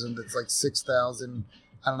Judaism that's like 6,000,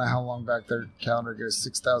 I don't know how long back their calendar goes,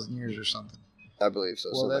 6,000 years or something. I believe so.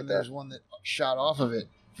 Well, then like there's one that shot off of it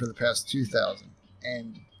for the past 2,000,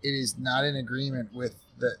 and it is not in agreement with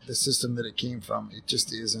the system that it came from. It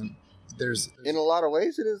just isn't. There's in a lot of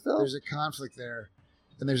ways it is, though. There's a conflict there,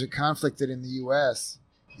 and there's a conflict that in the U.S.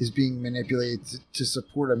 is being manipulated to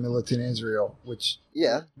support a militant Israel, which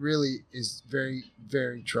really is very,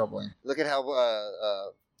 very troubling. Look at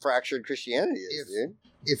how fractured Christianity is, dude.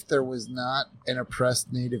 If there was not an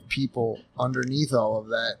oppressed native people underneath all of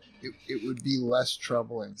that, it would be less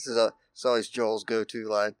troubling. It's always Joel's go-to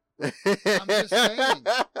line. I'm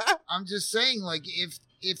just saying, like,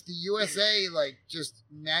 if the USA, like, just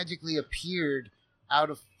magically appeared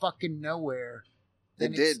out of fucking nowhere.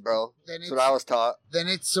 It did, bro. That's what I was taught. Then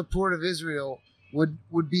its support of Israel would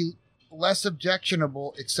be less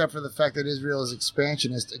objectionable, except for the fact that Israel is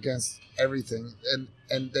expansionist against everything,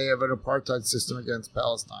 and they have an apartheid system against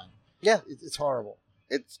Palestine. Yeah. It's horrible.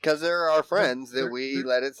 It's because they're our friends that They're- we they're-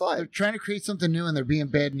 let it They're slide. trying to create something new, and they're being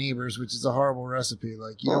bad neighbors, which is a horrible recipe.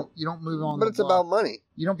 Like you don't move on. But the it's block. about money.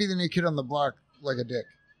 You don't be the new kid on the block like a dick.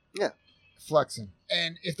 Yeah. Flexing.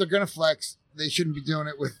 And if they're gonna flex, they shouldn't be doing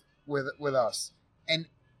it with us. And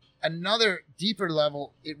another deeper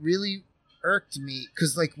level, it really irked me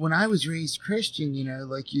because like when I was raised Christian, you know,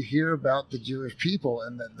 like you hear about the Jewish people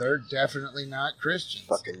and that they're definitely not Christians.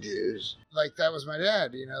 Fucking Jews. Like that was my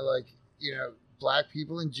dad, you know, like, you know, black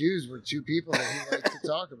people and Jews were two people that he liked to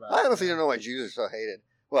talk about. I honestly don't know why Jews are so hated.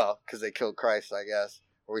 Well, because they killed Christ, I guess.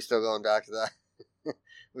 Are we still going back to that?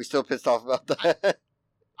 We still pissed off about that?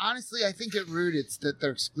 Honestly, I think at root it's that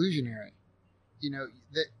they're exclusionary. You know,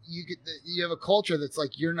 that you have a culture that's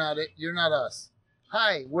like you're not us.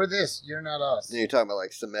 Hi, we're this. You're not us. And you're talking about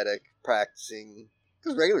like Semitic practicing,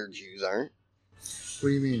 because regular Jews aren't. What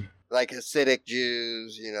do you mean? Like Hasidic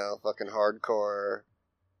Jews, you know, fucking hardcore.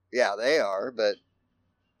 Yeah, they are, but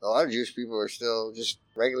a lot of Jewish people are still just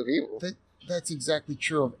regular people. That's exactly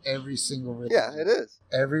true of every single religion. Yeah, it is.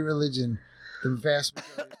 Every religion, the vast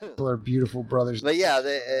majority of people are beautiful brothers. But yeah,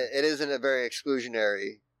 it isn't a very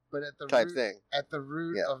exclusionary but at the type root, thing. At the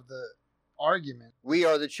root Yeah. of the argument. We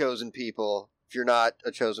are the chosen people. If you're not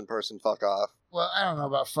a chosen person, fuck off. Well, I don't know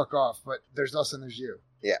about fuck off, but there's us and there's you.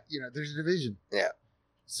 Yeah. You know, there's a division. Yeah.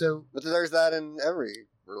 So. But there's that in every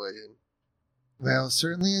religion. Well,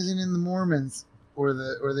 certainly isn't in the Mormons or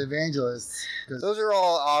the evangelists. Those are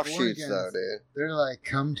all offshoots, though, dude. They're like,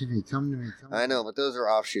 come to me, come to me, come to me. I know, but those are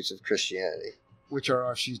offshoots of Christianity. Which are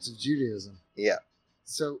offshoots of Judaism. Yeah.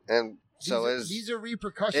 So. And so is these are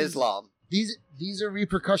repercussions. Islam. These are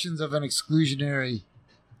repercussions of an exclusionary.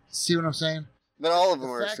 See what I'm saying? But all of them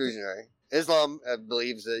are exclusionary. Islam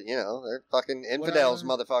believes that, you know, they're fucking infidels,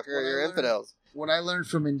 motherfucker. You're infidels. What I learned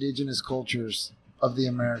from indigenous cultures of the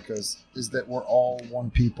Americas is that we're all one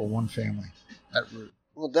people, one family at root.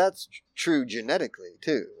 Well, that's true genetically,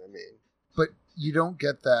 too. I mean. But you don't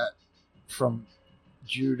get that from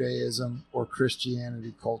Judaism or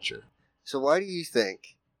Christianity culture. So why do you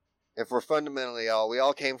think, if we're fundamentally we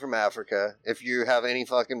all came from Africa, if you have any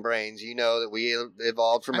fucking brains, you know that we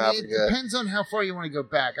evolved from Africa. It depends on how far you want to go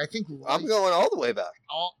back. I think I'm going all the way back.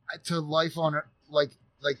 To life on Earth, like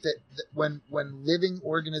that when living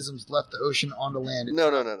organisms left the ocean onto land. No.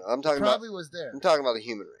 I'm talking probably was there. I'm talking about the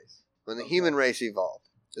human race. When the human race evolved.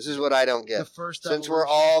 This is what I don't get. The first Since we're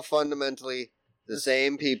all fundamentally the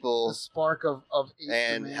same people, the spark of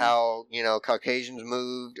and how, you know, Caucasians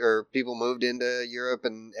moved or people moved into Europe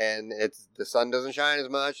and it's the sun doesn't shine as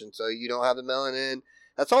much and so you don't have the melanin.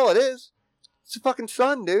 That's all it is. It's the fucking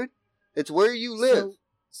sun, dude. It's where you live.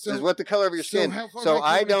 So is what the color of your skin. So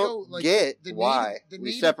I don't get why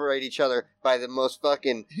we separate each other by the most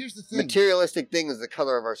fucking here's the thing. Materialistic thing is the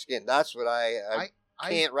color of our skin. That's what I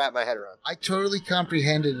can't wrap my head around. I totally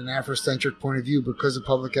comprehended an Afrocentric point of view because of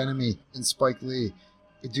Public Enemy and Spike Lee.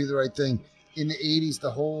 Do the Right Thing. In the 80s, the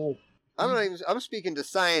whole... I'm speaking to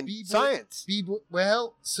science.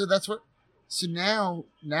 Well, so that's what... So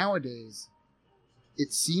nowadays,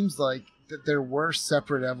 it seems like that there were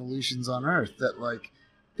separate evolutions on Earth. That, like,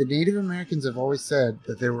 the Native Americans have always said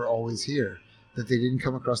that they were always here. That they didn't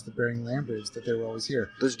come across the Bering Land Bridge. That they were always here.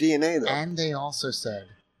 There's DNA, though. And they also said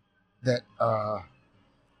that...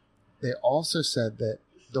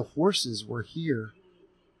 the horses were here,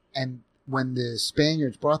 and when the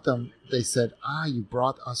Spaniards brought them, they said, you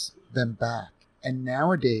brought them back. And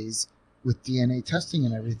nowadays, with DNA testing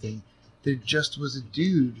and everything, there just was a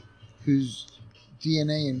dude whose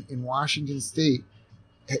DNA in Washington State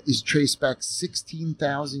is traced back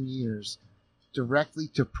 16,000 years directly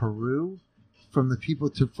to Peru, from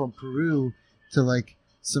Peru to like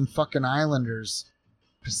some fucking islanders,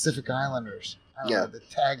 Pacific Islanders. I don't know, the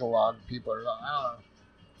Tagalog people, I don't know,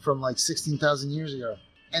 from like 16,000 years ago.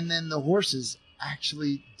 And then the horses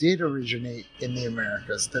actually did originate in the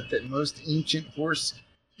Americas. That most ancient horse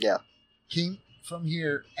came from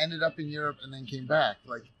here, ended up in Europe, and then came back.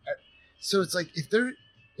 Like, so it's like if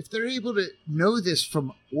they're able to know this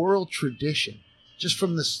from oral tradition, just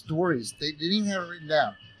from the stories, they didn't even have it written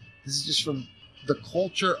down. This is just from the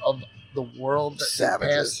culture of the world that they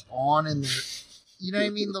passed on in the... You know what I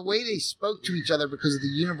mean? The way they spoke to each other because of the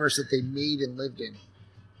universe that they made and lived in.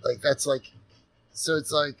 Like, that's like... So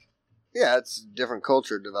it's like... Yeah, it's different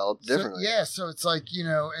culture developed differently. So it's like, you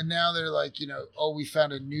know, and now they're like, you know, we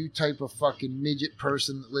found a new type of fucking midget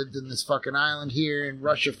person that lived in this fucking island here, and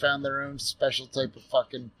Russia found their own special type of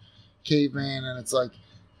fucking caveman, and it's like,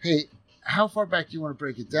 hey, how far back do you want to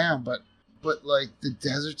break it down? But like, the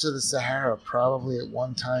deserts of the Sahara probably at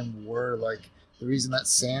one time were like... The reason that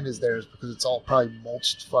sand is there is because it's all probably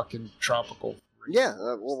mulched fucking tropical Yeah,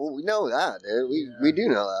 well, we know that, dude. We do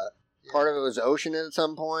know that. Yeah. Part of it was ocean at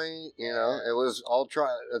some point. You know, it was all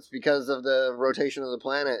It's because of the rotation of the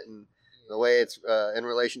planet and the way it's in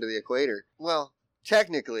relation to the equator. Well,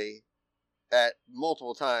 technically, at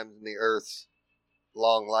multiple times in the Earth's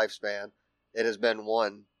long lifespan, it has been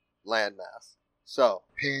one landmass. So,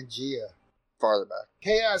 Pangea. farther back.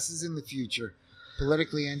 Chaos is in the future,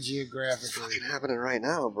 politically and geographically. It's fucking happening right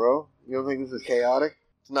now, bro. You don't think this is chaotic?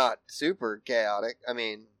 It's not super chaotic. I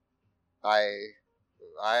mean, I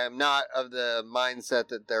am not of the mindset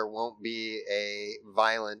that there won't be a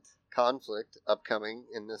violent conflict upcoming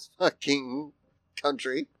in this fucking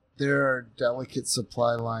country. There are delicate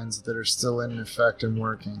supply lines that are still in effect and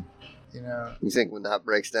working. You know, You think when that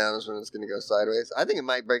breaks down is when it's going to go sideways? I think it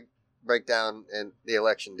might break down in the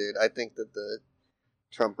election, dude. I think that the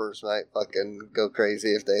Trumpers might fucking go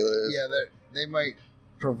crazy if they lose. yeah, they might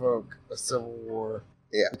provoke a civil war.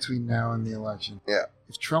 Yeah. Between now and the election. Yeah.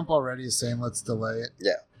 If Trump already is saying let's delay it.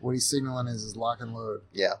 Yeah. What he's signaling is lock and load.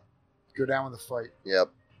 Yeah. Go down with the fight. Yep.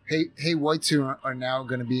 Hey, whites who are now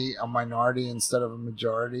going to be a minority instead of a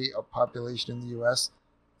majority of population in the U.S.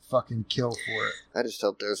 fucking kill for it. I just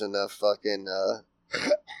hope there's enough fucking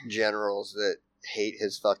generals that hate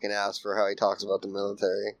his fucking ass for how he talks about the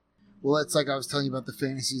military. Well, it's like I was telling you about the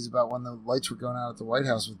fantasies about when the lights were going out at the White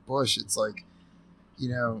House with Bush. It's like, you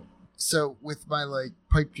know, so with my like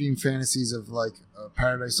pipe dream fantasies of like a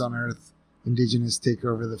paradise on earth, indigenous take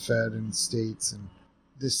over the Fed and states, and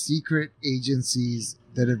the secret agencies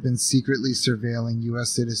that have been secretly surveilling U.S.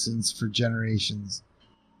 citizens for generations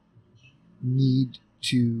need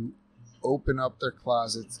to open up their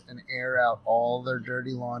closets and air out all their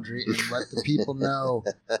dirty laundry and let the people know,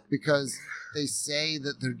 because they say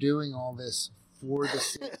that they're doing all this for the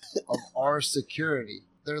sake of our security.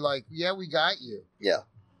 They're like, yeah, we got you. Yeah.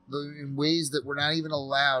 In ways that we're not even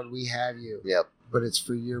allowed, we have you. Yep. But it's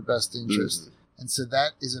for your best interest. Mm-hmm. And so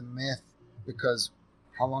that is a myth, because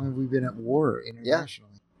how long have we been at war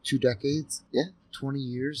internationally? 2 decades? Yeah. 20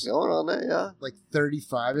 years? Going on there, yeah. Like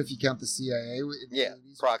 35 if you count the CIA. Yeah,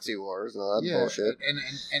 proxy wars and all that bullshit.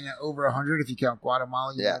 And over 100 if you count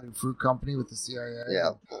Guatemala United Fruit Company with the CIA.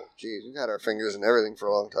 Yeah. Oh, geez, we've had our fingers in everything for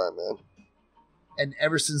a long time, man. And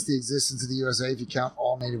ever since the existence of the USA, if you count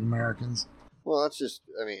all Native Americans. Well, that's just,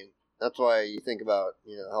 I mean, that's why you think about,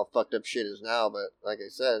 you know, how fucked up shit is now. But like I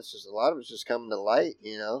said, it's just a lot of it's just coming to light,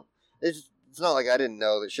 you know. It's not like I didn't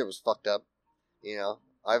know that shit was fucked up, you know.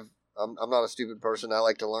 I'm not a stupid person. I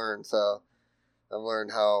like to learn, so I've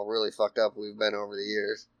learned how really fucked up we've been over the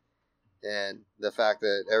years. And the fact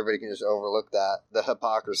that everybody can just overlook that, the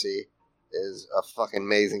hypocrisy, is a fucking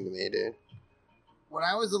amazing to me, dude. When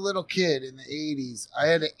I was a little kid in the 80s, I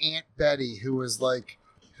had an Aunt Betty who was like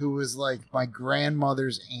my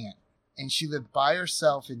grandmother's aunt. And she lived by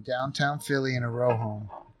herself in downtown Philly in a row home.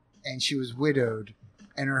 And she was widowed.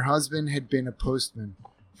 And her husband had been a postman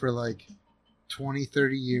for like 20,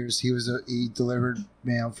 30 years. He delivered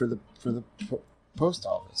mail for the post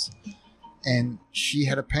office. And she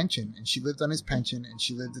had a pension, and she lived on his pension, and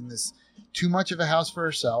she lived in this too much of a house for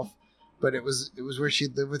herself, but it was where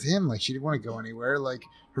she'd live with him. Like, she didn't want to go anywhere. Like,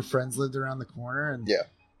 her friends lived around the corner, and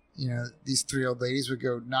you know, these 3 old ladies would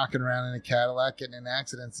go knocking around in a Cadillac, getting in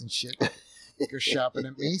accidents and shit, go shopping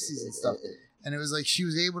at Macy's and stuff. And it was like she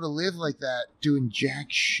was able to live like that, doing jack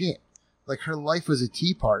shit. Like, her life was a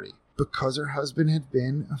tea party because her husband had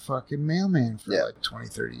been a fucking mailman for like 20,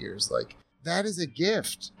 30 years. Like, that is a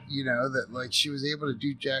gift, you know, that like she was able to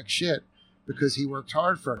do jack shit because he worked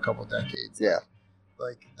hard for a couple decades. Yeah.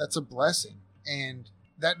 Like, that's a blessing. And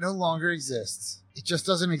that no longer exists. It just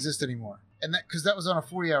doesn't exist anymore. And that, because that was on a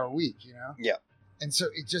 40-hour week, you know? Yeah. And so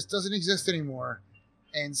it just doesn't exist anymore.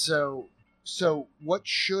 And so what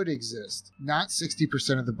should exist? Not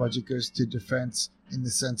 60% of the budget goes to defense in the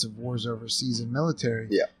sense of wars overseas and military.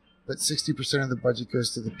 Yeah. But 60% of the budget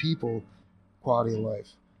goes to the people, quality of life,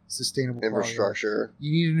 sustainable infrastructure.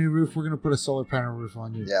 You need a new roof, we're going to put a solar panel roof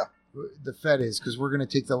on you. Yeah. The Fed is, because we're going to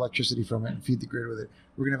take the electricity from it and feed the grid with it.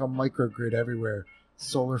 We're going to have a microgrid everywhere.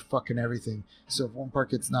 Solar fucking everything. So if one part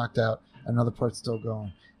gets knocked out, another part's still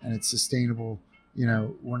going. And it's sustainable. You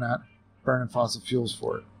know, we're not burning fossil fuels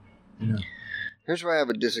for it. You know. Here's where I have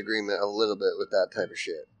a disagreement a little bit with that type of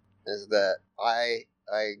shit. Is that I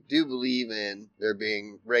do believe in there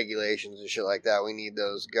being regulations and shit like that. We need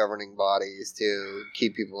those governing bodies to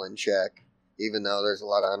keep people in check. Even though there's a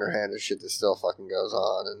lot of underhanded shit that still fucking goes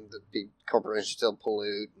on, and the big corporations still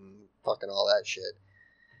pollute and fucking all that shit.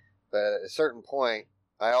 But at a certain point,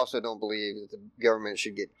 I also don't believe that the government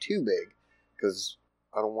should get too big, because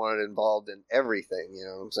I don't want it involved in everything, you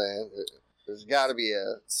know what I'm saying? There's got to be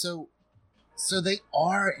a... So, So they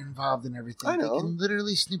are involved in everything. I know. They can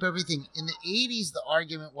literally snoop everything. In the 80s, the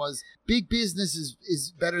argument was big business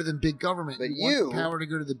is better than big government. But you want you the power to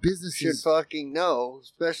go to the should businesses. fucking know,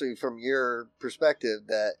 especially from your perspective,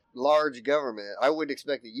 that large government, I would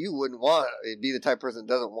expect that you wouldn't want, be the type of person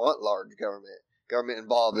that doesn't want large government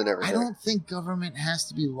involved in everything. I don't think government has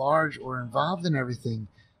to be large or involved in everything,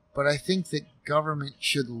 but I think that government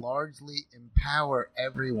should largely empower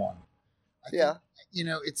everyone. I think,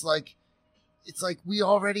 it's like we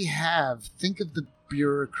already have. Think of the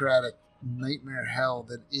bureaucratic nightmare hell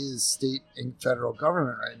that is state and federal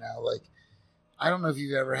government right now. Like, I don't know if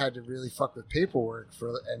you've ever had to really fuck with paperwork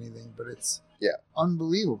for anything, but it's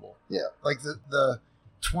unbelievable. Yeah. Like the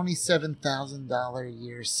 $27,000 a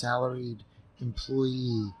year salaried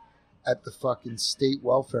employee at the fucking state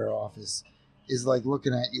welfare office is like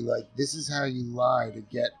looking at you like, this is how you lie to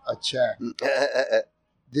get a check.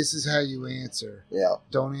 This is how you answer. Yeah.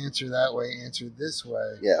 Don't answer that way, answer this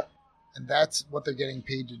way. Yeah. And that's what they're getting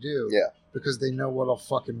paid to do. Yeah. Because they know what'll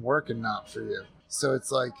fucking work and not for you. So it's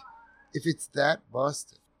like, if it's that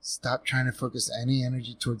busted, stop trying to focus any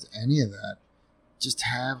energy towards any of that. Just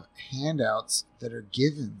have handouts that are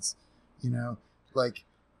givens. You know, like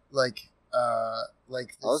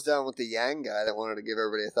I was down with the Yang guy that wanted to give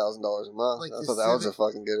everybody $1,000 a month. Like I thought that was a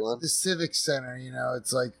fucking good one. The Civic Center, you know,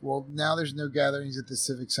 it's like, well, now there's no gatherings at the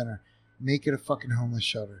Civic Center. Make it a fucking homeless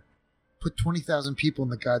shelter. Put 20,000 people in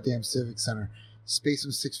the goddamn Civic Center. Space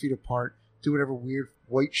them 6 feet apart. Do whatever weird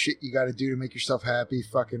white shit you got to do to make yourself happy.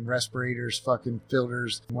 Fucking respirators, fucking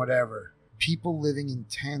filters, whatever. People living in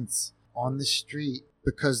tents on the street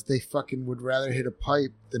because they fucking would rather hit a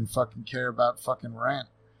pipe than fucking care about fucking rent.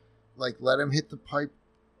 Like, let them hit the pipe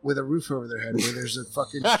with a roof over their head where there's a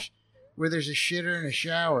fucking where there's a shitter and a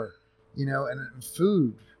shower, you know, and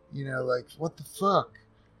food, you know, like, what the fuck?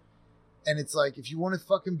 And it's like, if you want to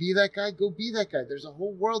fucking be that guy, go be that guy. There's a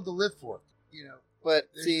whole world to live for, you know. But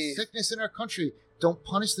there's see, sickness in our country. Don't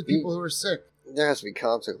punish the people who are sick. There has to be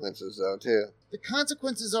consequences, though, too. The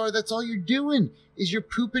consequences are that's all you're doing is you're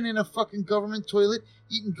pooping in a fucking government toilet,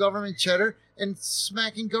 eating government cheddar, and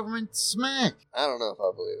smacking government smack. I don't know if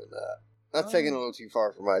I believe in that. That's taking a little too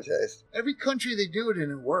far for my taste. Every country they do it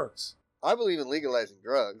in, it works. I believe in legalizing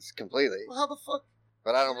drugs completely. Well, how the fuck?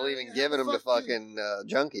 But I don't believe in giving them to fucking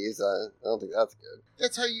junkies. I don't think that's good.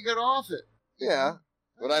 That's how you got off it. Yeah,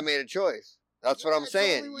 but I made a choice. That's what I'm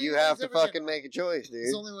saying. You have to fucking make a choice, dude.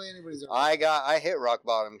 It's the only way anybody's ever. I hit rock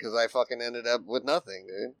bottom because I fucking ended up with nothing,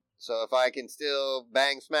 dude. So if I can still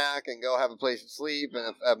bang smack and go have a place to sleep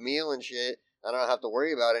and a meal and shit, I don't have to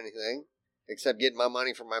worry about anything except getting my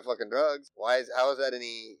money from my fucking drugs. How is that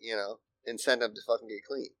any, incentive to fucking get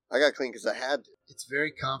clean? I got clean because I had to. It's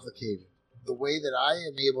very complicated. The way that I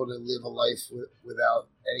am able to live a life without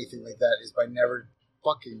anything like that is by never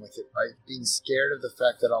fucking with it, by being scared of the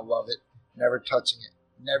fact that I'll love it, never touching it,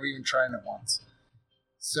 never even trying it once.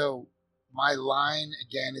 So my line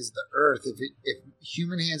again is the earth. If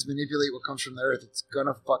human hands manipulate what comes from the earth, it's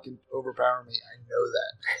gonna fucking overpower me. I know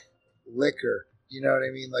that. Liquor, you know what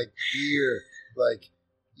I mean? Like beer, like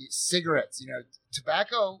cigarettes. You know,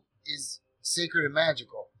 tobacco is sacred and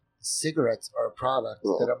magical. Cigarettes are a product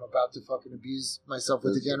that I'm about to fucking abuse myself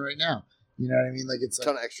with again right now. You know what I mean? Like it's a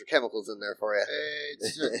ton of extra chemicals in there for you.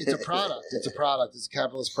 It's a product. It's a product. It's a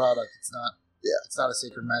capitalist product. It's not. Yeah. It's not a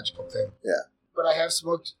sacred magical thing. Yeah. But I have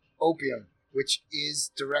smoked opium, which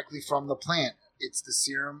is directly from the plant. It's the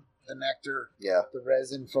serum, the nectar, the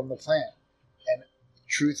resin from the plant. And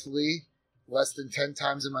truthfully, less than 10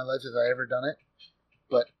 times in my life have I ever done it.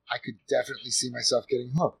 But I could definitely see myself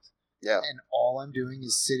getting hooked. Yeah. And all I'm doing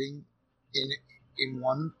is sitting in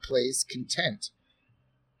one place content.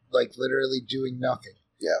 Like literally doing nothing.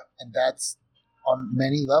 Yeah. And that's on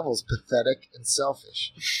many levels pathetic and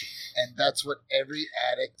selfish. And that's what every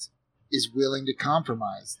addict is willing to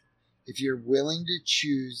compromise. If you're willing to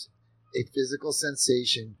choose a physical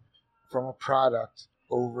sensation from a product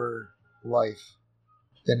over life,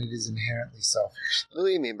 then it is inherently selfish.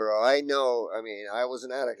 Believe me, bro. I know. I mean, I was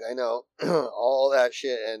an addict. I know all that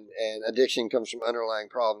shit, and addiction comes from underlying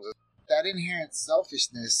problems. That inherent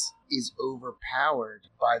selfishness is overpowered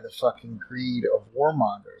by the fucking greed of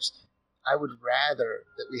warmongers. I would rather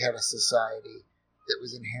that we had a society that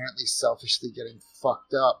was inherently selfishly getting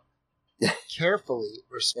fucked up carefully,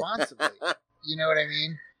 responsibly. You know what I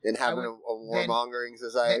mean? Than having a warmongering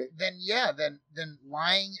society? Then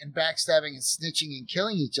lying and backstabbing and snitching and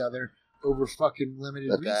killing each other over fucking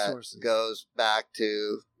limited resources. That goes back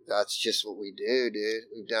to, that's just what we do, dude.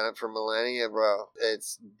 We've done it for millennia, bro.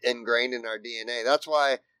 It's ingrained in our DNA. That's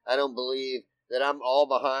why I don't believe that I'm all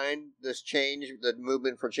behind this change, the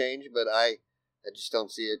movement for change, but I just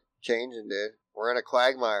don't see it changing, dude. We're in a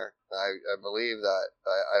quagmire. I believe that.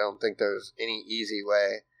 I don't think there's any easy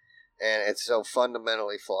way. And it's so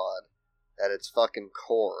fundamentally flawed at its fucking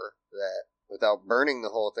core that without burning the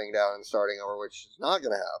whole thing down and starting over, which is not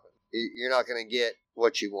going to happen, you're not going to get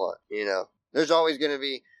what you want, you know? There's always going to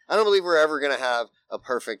be... I don't believe we're ever going to have a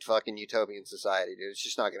perfect fucking utopian society, dude. It's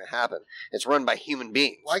just not going to happen. It's run by human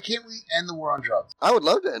beings. Why can't we end the war on drugs? I would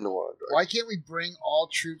love to end the war on drugs. Why can't we bring all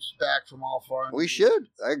troops back from all foreign... We should.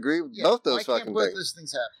 I agree with both those fucking things. Why can't both those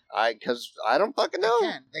things happen? Because I don't fucking know.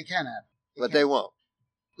 They can happen. But they won't.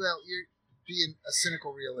 Well, you're being a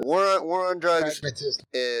cynical realist. War on drugs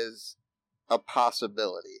is a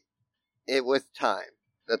possibility. With time,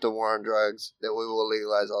 that the war on drugs, that we will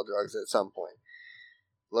legalize all drugs at some point.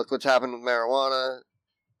 Look what's happened with marijuana,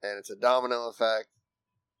 and it's a domino effect,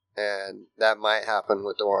 and that might happen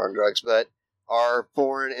with the war on drugs. But our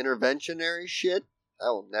foreign interventionary shit, that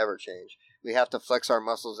will never change. We have to flex our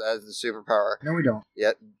muscles as the superpower. No, we don't.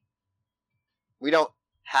 Yet, we don't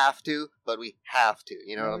have to, but we have to.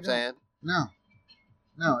 You know what I'm saying?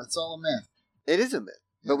 No, it's all a myth. It is a myth,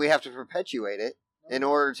 but we have to perpetuate it in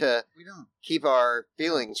order to keep our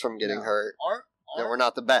feelings from getting hurt. That we're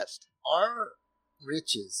not the best. Our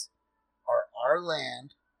riches are our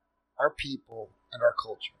land, our people, and our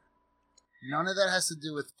culture. None of that has to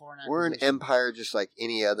do with foreign acquisition. We're an empire just like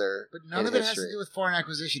any other. But none of it has to do with foreign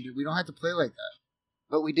acquisition, dude. We don't have to play like that.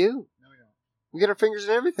 But we do. No, we don't. We get our fingers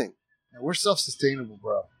in everything. Now, we're self-sustainable,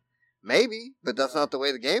 bro. Maybe, but that's not the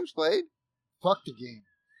way the game's played. Fuck the game.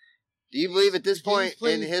 Do you believe at this point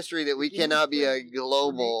in history that we cannot be a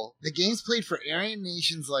global... The game's played for Aryan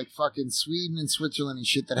nations like fucking Sweden and Switzerland and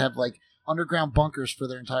shit that have like underground bunkers for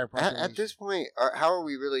their entire population. At this point, how are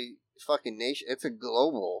we really fucking nation? It's a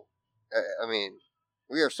global... I mean,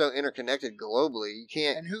 we are so interconnected globally. You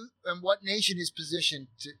can't... And what nation is positioned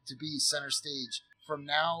to be center stage from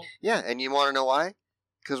now? Yeah, and you want to know why?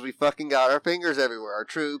 Because we fucking got our fingers everywhere. Our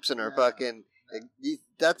troops and our fucking...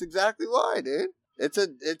 That's exactly why, dude. It's a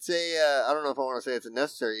I don't know if I want to say it's a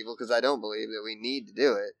necessary evil, because I don't believe that we need to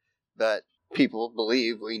do it, but people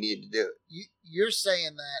believe we need to do it. You're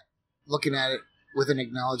saying that looking at it with an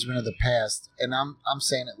acknowledgement of the past, and I'm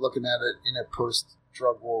saying it looking at it in a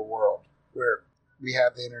post-drug war world where we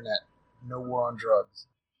have the internet, no war on drugs.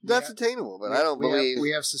 That's attainable, but I don't believe...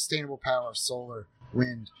 We have sustainable power, solar,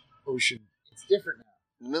 wind, ocean. It's different now.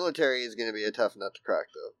 The military is going to be a tough nut to crack,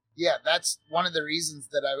 though. Yeah, that's one of the reasons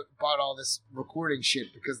that I bought all this recording shit,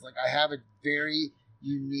 because like I have a very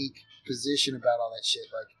unique position about all that shit.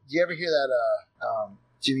 Like, do you ever hear that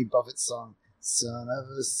Jimmy Buffett song, son of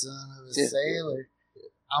a sailor?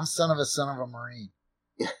 I'm son of a Marine.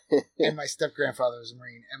 And my step-grandfather was a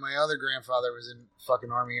Marine, and my other grandfather was in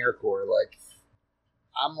fucking Army Air Corps. Like,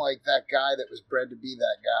 I'm like that guy that was bred to be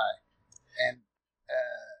that guy. And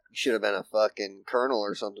you should have been a fucking colonel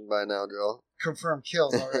or something by now, Joe. Confirmed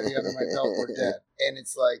kills already under my belt or dead. And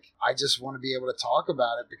it's like, I just want to be able to talk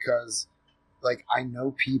about it because, like, I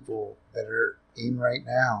know people that are in right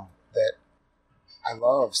now that I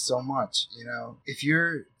love so much, you know? If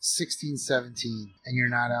you're 16, 17 and you're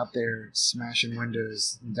not out there smashing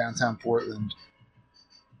windows in downtown Portland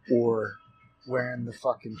or wearing the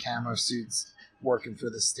fucking camo suits, working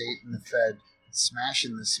for the state and the Fed,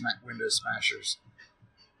 smashing the window smashers,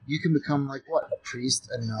 you can become like what? A priest,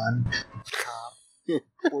 a nun, a cop,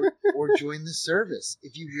 or join the service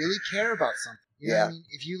if you really care about something. You know what I mean?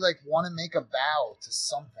 If you like want to make a vow to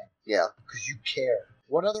something, because you care.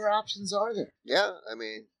 What other options are there? Yeah, I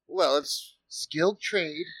mean, well, it's skilled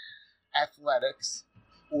trade, athletics,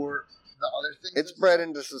 or the other things. It's bred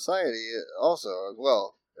into society also as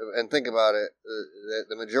well. And think about it: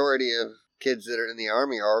 the majority of kids that are in the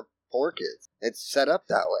Army are poor kids. It's set up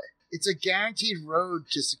that way. It's a guaranteed road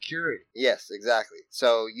to security. Yes, exactly.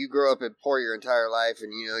 So you grow up in poor your entire life,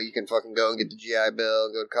 and you know you can fucking go and get the GI Bill,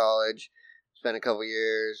 go to college, spend a couple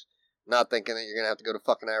years, not thinking that you're gonna have to go to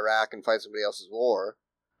fucking Iraq and fight somebody else's war.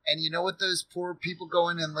 And you know what those poor people go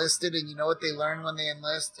in enlisted, and you know what they learn when they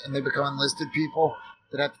enlist and they become enlisted people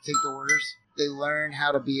that have to take the orders? They learn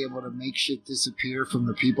how to be able to make shit disappear from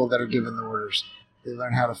the people that are giving the orders. They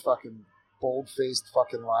learn how to fucking bold-faced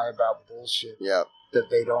fucking lie about bullshit. Yeah. That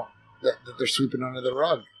they don't. That they're sweeping under the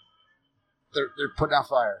rug. They're putting out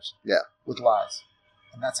fires. Yeah. With lies.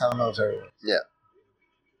 And that's how the military works. Yeah.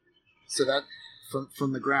 So that,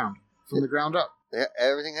 from the ground. From the ground up. Yeah,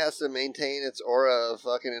 everything has to maintain its aura of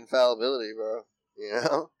fucking infallibility, bro. You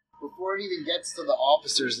know? Before it even gets to the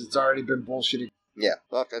officers, it's already been bullshitting. Yeah.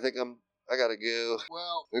 Fuck, I gotta go.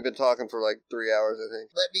 Well, we've been talking for like 3 hours, I think.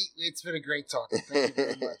 It's been a great talk. Thank you very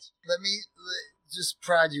much. Let me just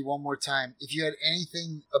prod you one more time. If you had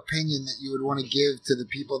anything opinion that you would want to give to the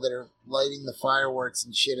people that are lighting the fireworks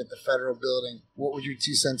and shit at the federal building, what would your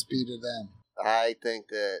 2 cents be to them? I think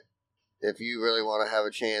that if you really want to have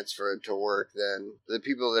a chance for it to work, then the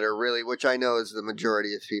people that are really, which I know is the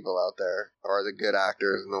majority of people out there, are the good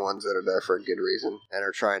actors and the ones that are there for a good reason and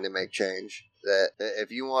are trying to make change. That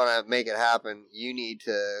if you want to make it happen, you need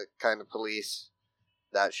to kind of police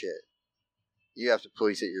that shit. You have to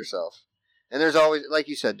police it yourself. And there's always, like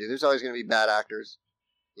you said, dude, there's always going to be bad actors.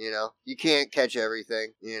 You know, you can't catch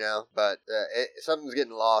everything, you know, but something's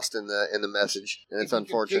getting lost in the message, and it's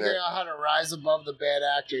unfortunate. If you figure out how to rise above the bad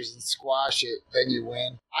actors and squash it, then you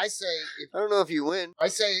win. I don't know if you win. I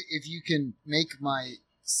say if you can make my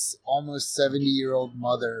almost 70-year-old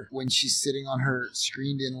mother, when she's sitting on her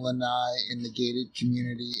screened-in lanai in the gated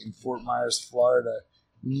community in Fort Myers, Florida,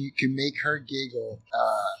 you can make her giggle,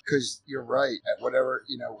 because you're right, at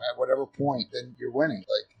whatever point, then you're winning.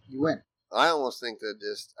 Like, you win. I almost think that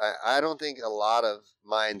I don't think a lot of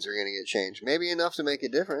minds are going to get changed. Maybe enough to make a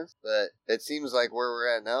difference, but it seems like where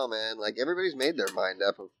we're at now, man, like everybody's made their mind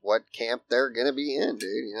up of what camp they're going to be in,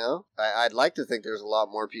 dude, you know? I'd like to think there's a lot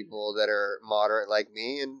more people that are moderate like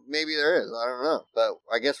me, and maybe there is, I don't know. But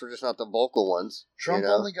I guess we're just not the vocal ones. Trump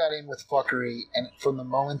only got in with fuckery, and from the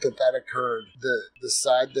moment that occurred, the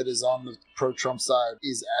side that is on the pro-Trump side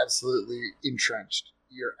is absolutely entrenched.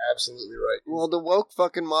 You're absolutely right. Well, the woke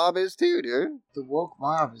fucking mob is too, dude. The woke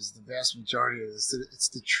mob is the vast majority of this. It's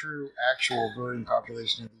the true, actual voting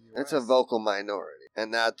population of the U.S. It's a vocal minority.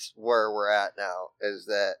 And that's where we're at now, is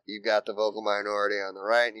that you've got the vocal minority on the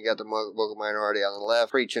right, and you got the vocal minority on the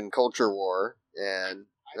left preaching culture war, and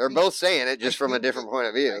they're both saying it just from a different point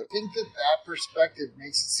of view. I think that perspective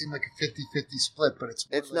makes it seem like a 50-50 split, but it's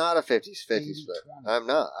like not a 50-50 split. I'm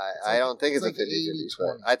not. I don't think it's a 50-50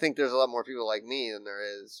 split. I think there's a lot more people like me than there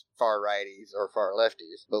is far righties or far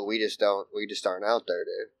lefties, but we just aren't out there,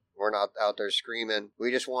 dude. We're not out there screaming. We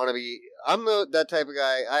just want to be. I'm that type of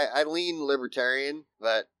guy. I lean libertarian,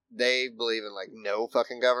 but they believe in like no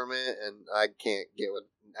fucking government, and I can't get with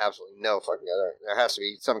absolutely no fucking government. There has to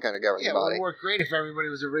be some kind of governing body. It would work great if everybody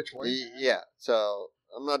was a rich white man. Yeah, so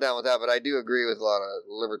I'm not down with that, but I do agree with a lot of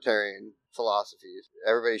libertarian philosophies.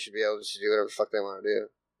 Everybody should be able to do whatever the fuck they want to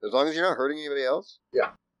do. As long as you're not hurting anybody else.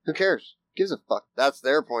 Yeah. Who cares? Gives a fuck. That's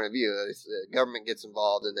their point of view. That the government gets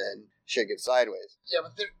involved and then shit gets sideways. Yeah,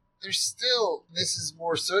 but there's still, this is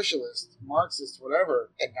more socialist, Marxist,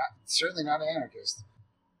 whatever, and certainly not anarchist.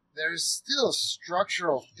 There's still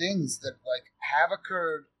structural things that like have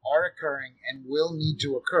occurred, are occurring, and will need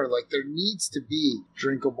to occur. Like there needs to be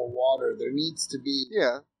drinkable water. There needs to be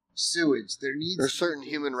sewage. There's certain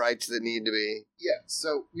human rights that need to be. Yeah,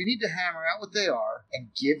 so we need to hammer out what they are and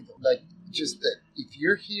give them. Like just that if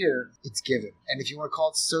you're here, it's given. And if you want to call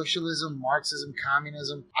it socialism, Marxism,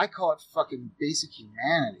 communism, I call it fucking basic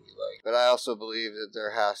humanity. Like, but I also believe that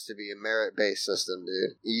there has to be a merit-based system,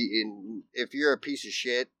 dude. If you're a piece of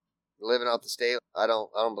shit living out the state, I don't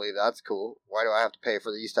believe that's cool. Why do I have to pay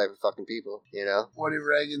for these type of fucking people, you know? What did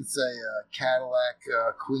Reagan say? Cadillac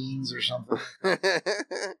Queens or something?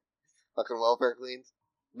 Fucking welfare queens.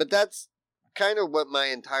 But that's kind of what my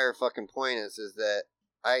entire fucking point is that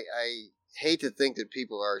I hate to think that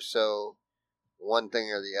people are so one thing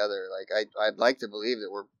or the other. Like, I'd like to believe that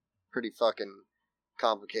we're pretty fucking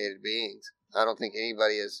complicated beings. I don't think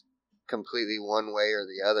anybody is completely one way or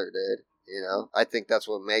the other, dude. You know, I think that's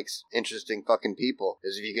what makes interesting fucking people,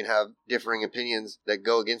 is if you can have differing opinions that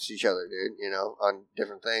go against each other, dude, you know, on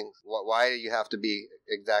different things. Why do you have to be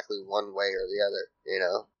exactly one way or the other, you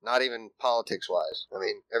know? Not even politics-wise. I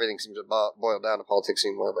mean, everything seems to boil down to politics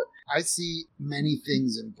anymore, but... I see many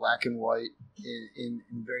things in black and white, in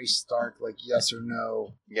very stark, like yes or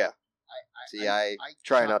no. Yeah. I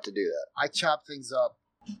try not to do that. I chop things up.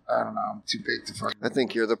 I don't know, I'm too big to fucking... I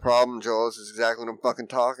think you're the problem, Joel. This is exactly what I'm fucking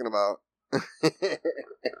talking about.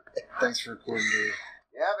 Thanks for recording, dude.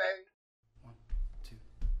 Yeah, baby. 1, 2,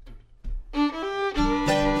 3.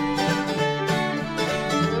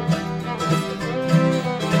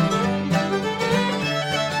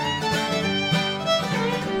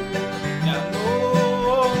 Got no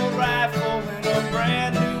old rifle and a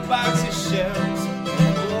brand new box of shells.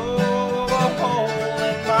 Blow a hole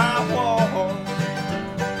in my wall.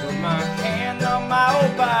 Put my hand on my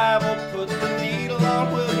old Bible. Put the needle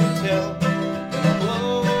on William Tell.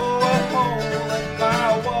 Blow a hole in my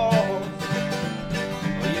wall.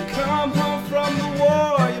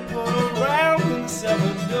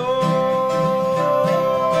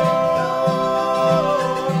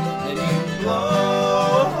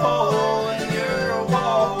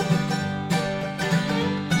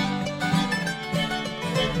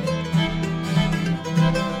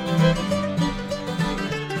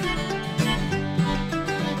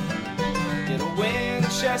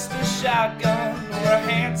 shotgun or a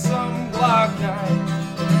handsome Glock 9.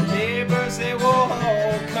 The neighbors, they will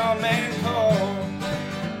all come and call.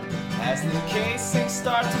 As the casings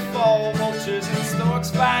start to fall, vultures and storks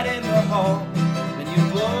fight in the hall. Then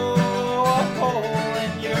you blow a hole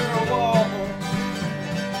in your wall.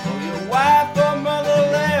 Oh, your wife or mother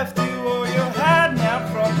left you, or you're hiding out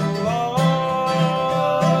from the law.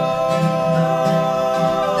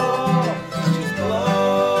 Just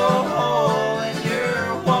blow a hole in your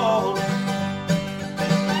wall.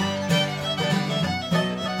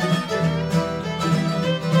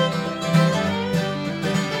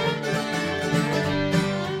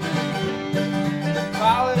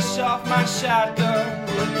 Polish off my shotgun,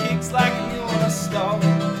 it kicks like a mule in a stall.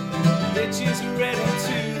 Bitches ready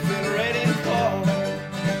tooth and ready to fall.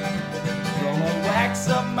 Gonna wax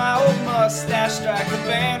up my old mustache, strike a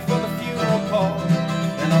band for the funeral pall,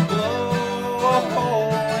 and I'll blow a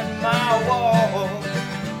hole in my wall.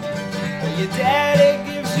 Well, your daddy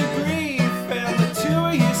gives you grief, and the two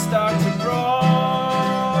of you start to brawl.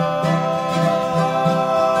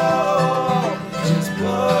 Just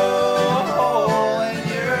blow a hole in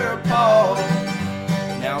your paw.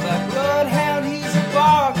 Now that bloodhound, he's a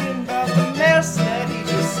bargain about the mess that he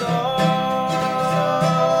just saw.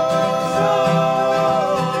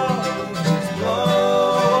 Just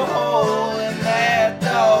blow a hole in that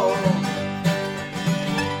dog.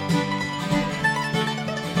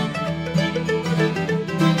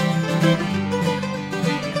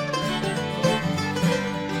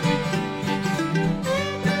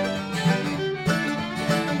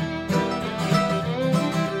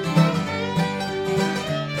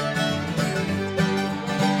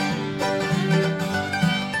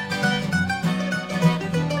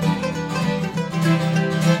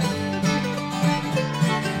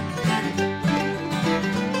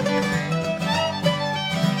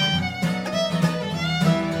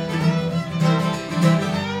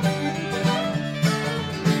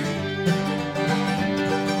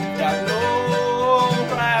 Got no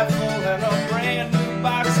rifle and a brand new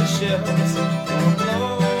box of shells.